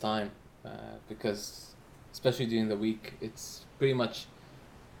around this time, because especially during the week, it's pretty much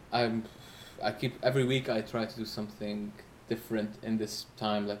I keep every week I try to do something different in this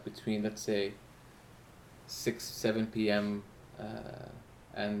time, like between, let's say, 6-7 p.m.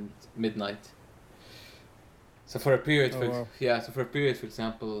 And midnight. So for a period, Oh, wow. for a period, for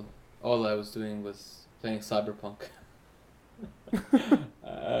example, all I was doing was playing Cyberpunk.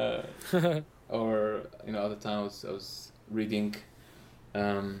 Or other times I was reading,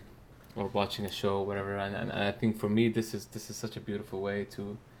 or watching a show, whatever. And I think for me, this is such a beautiful way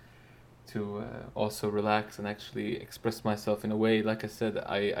to also relax and actually express myself in a way, like I said,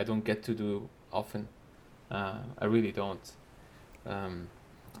 I don't get to do often. I really don't.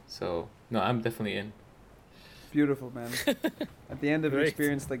 So no, I'm definitely in. Beautiful, man. At the end of an Great.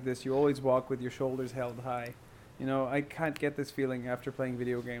 experience like this, you always walk with your shoulders held high. I can't get this feeling after playing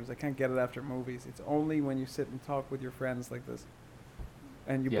video games. I can't get it after movies. It's only when you sit and talk with your friends like this.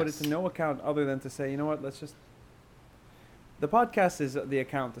 And you put it to Yes. no account other than to say, you know what, let's just... The podcast is the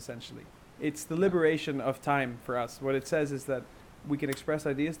account, essentially. It's the liberation of time for us. What it says is that we can express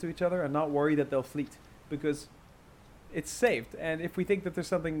ideas to each other and not worry that they'll fleet. Because it's saved. And if we think that there's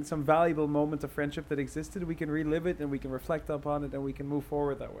some valuable moment of friendship that existed, we can relive it and we can reflect upon it and we can move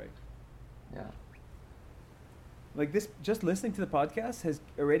forward that way. Yeah. Like this, just listening to the podcast has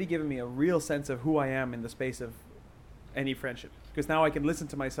already given me a real sense of who I am in the space of any friendship. Because now I can listen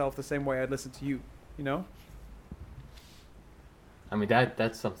to myself the same way I'd listen to you, you know? I mean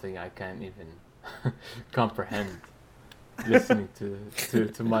that's something I can't even comprehend. Listening to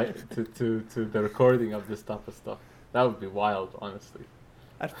the recording of this type of stuff, that would be wild, honestly.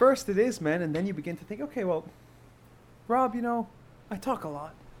 At first it is, man, and then you begin to think, okay, well, Rob, I talk a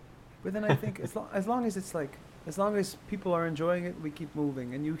lot. But then I think as long as it's like, as long as people are enjoying it, we keep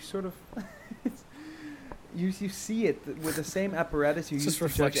moving. And you sort of, you see it with the same apparatus you It's use just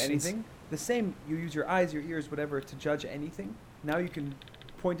to judge reflections. anything. The same, you use your eyes, your ears, whatever, to judge anything. Now you can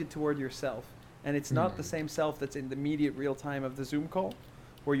point it toward yourself. And it's not the same self that's in the immediate real time of the Zoom call,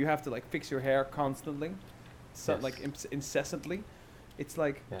 where you have to like fix your hair constantly, Yes. like incessantly. It's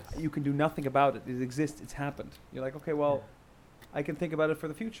like Yes. you can do nothing about it. It exists. It's happened. You're like, okay, well, I can think about it for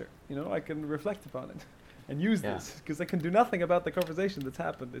the future. I can reflect upon it and use Yeah. this because I can do nothing about the conversation that's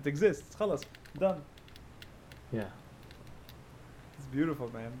happened. It exists. Khalas, done. Yeah. It's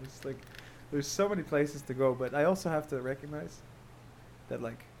beautiful, man. It's like there's so many places to go, but I also have to recognize that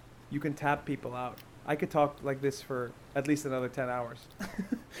like you can tap people out. I could talk like this for at least another 10 hours.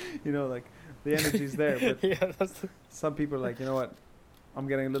 Like the energy's there, but Yeah, that's some people are like, you know what, I'm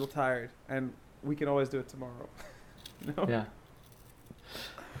getting a little tired, and we can always do it tomorrow. Yeah.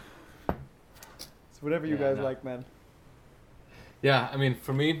 So whatever you Yeah, guys no. like, man. Yeah, I mean,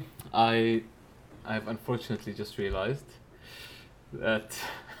 for me, I've unfortunately just realized that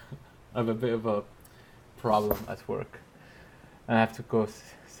I have a bit of a problem at work, and I have to go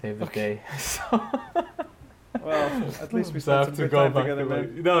save the day. So Well, at least we so I spent have some to good go time back together, to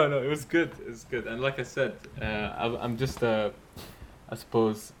man. work. No, it was good. It was good. And like I said, I'm just I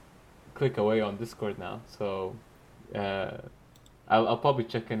suppose, click away on Discord now. So I'll probably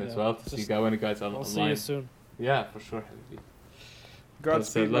check in as Yeah, well to see just- when you guys are I'll online. see you soon. Yeah, for sure, Habibi.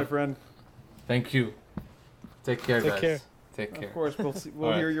 Godspeed, my look- friend. Thank you. Take care, Take guys. care. Take care. Of course, we'll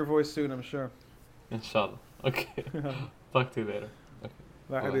Alright. hear your voice soon, I'm sure. Inshallah. Okay. Talk to you later. Bye,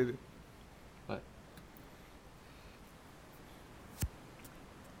 Bye. habibi. Bye.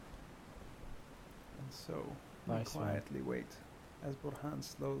 And so we Nice, man. quietly wait as Burhan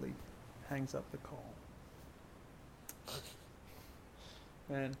slowly hangs up the call.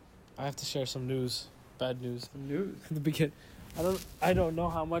 Man, I have to share some news. Bad news. some news. In the beginning, I don't know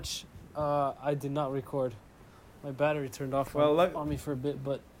how much I did not record. My battery turned off Well, on me for a bit,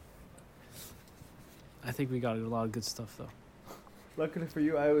 but I think we got a lot of good stuff though. Luckily for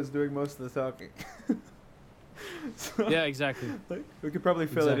you, I was doing most of the talking. So, Yeah, exactly. like, we could probably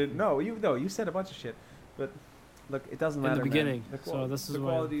fill it in. Exactly. No, you said a bunch of shit, but look, it doesn't In the matter. man. beginning, The so this is the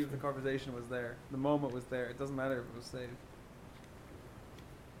why- quality of the conversation was there. The moment was there. It doesn't matter if it was saved.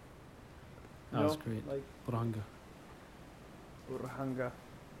 That was great. Like Burhanga. Burhanga.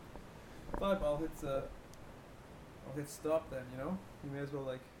 But I'll hit stop then. You may as well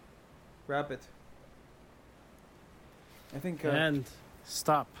like wrap it. I think And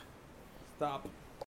stop. stop.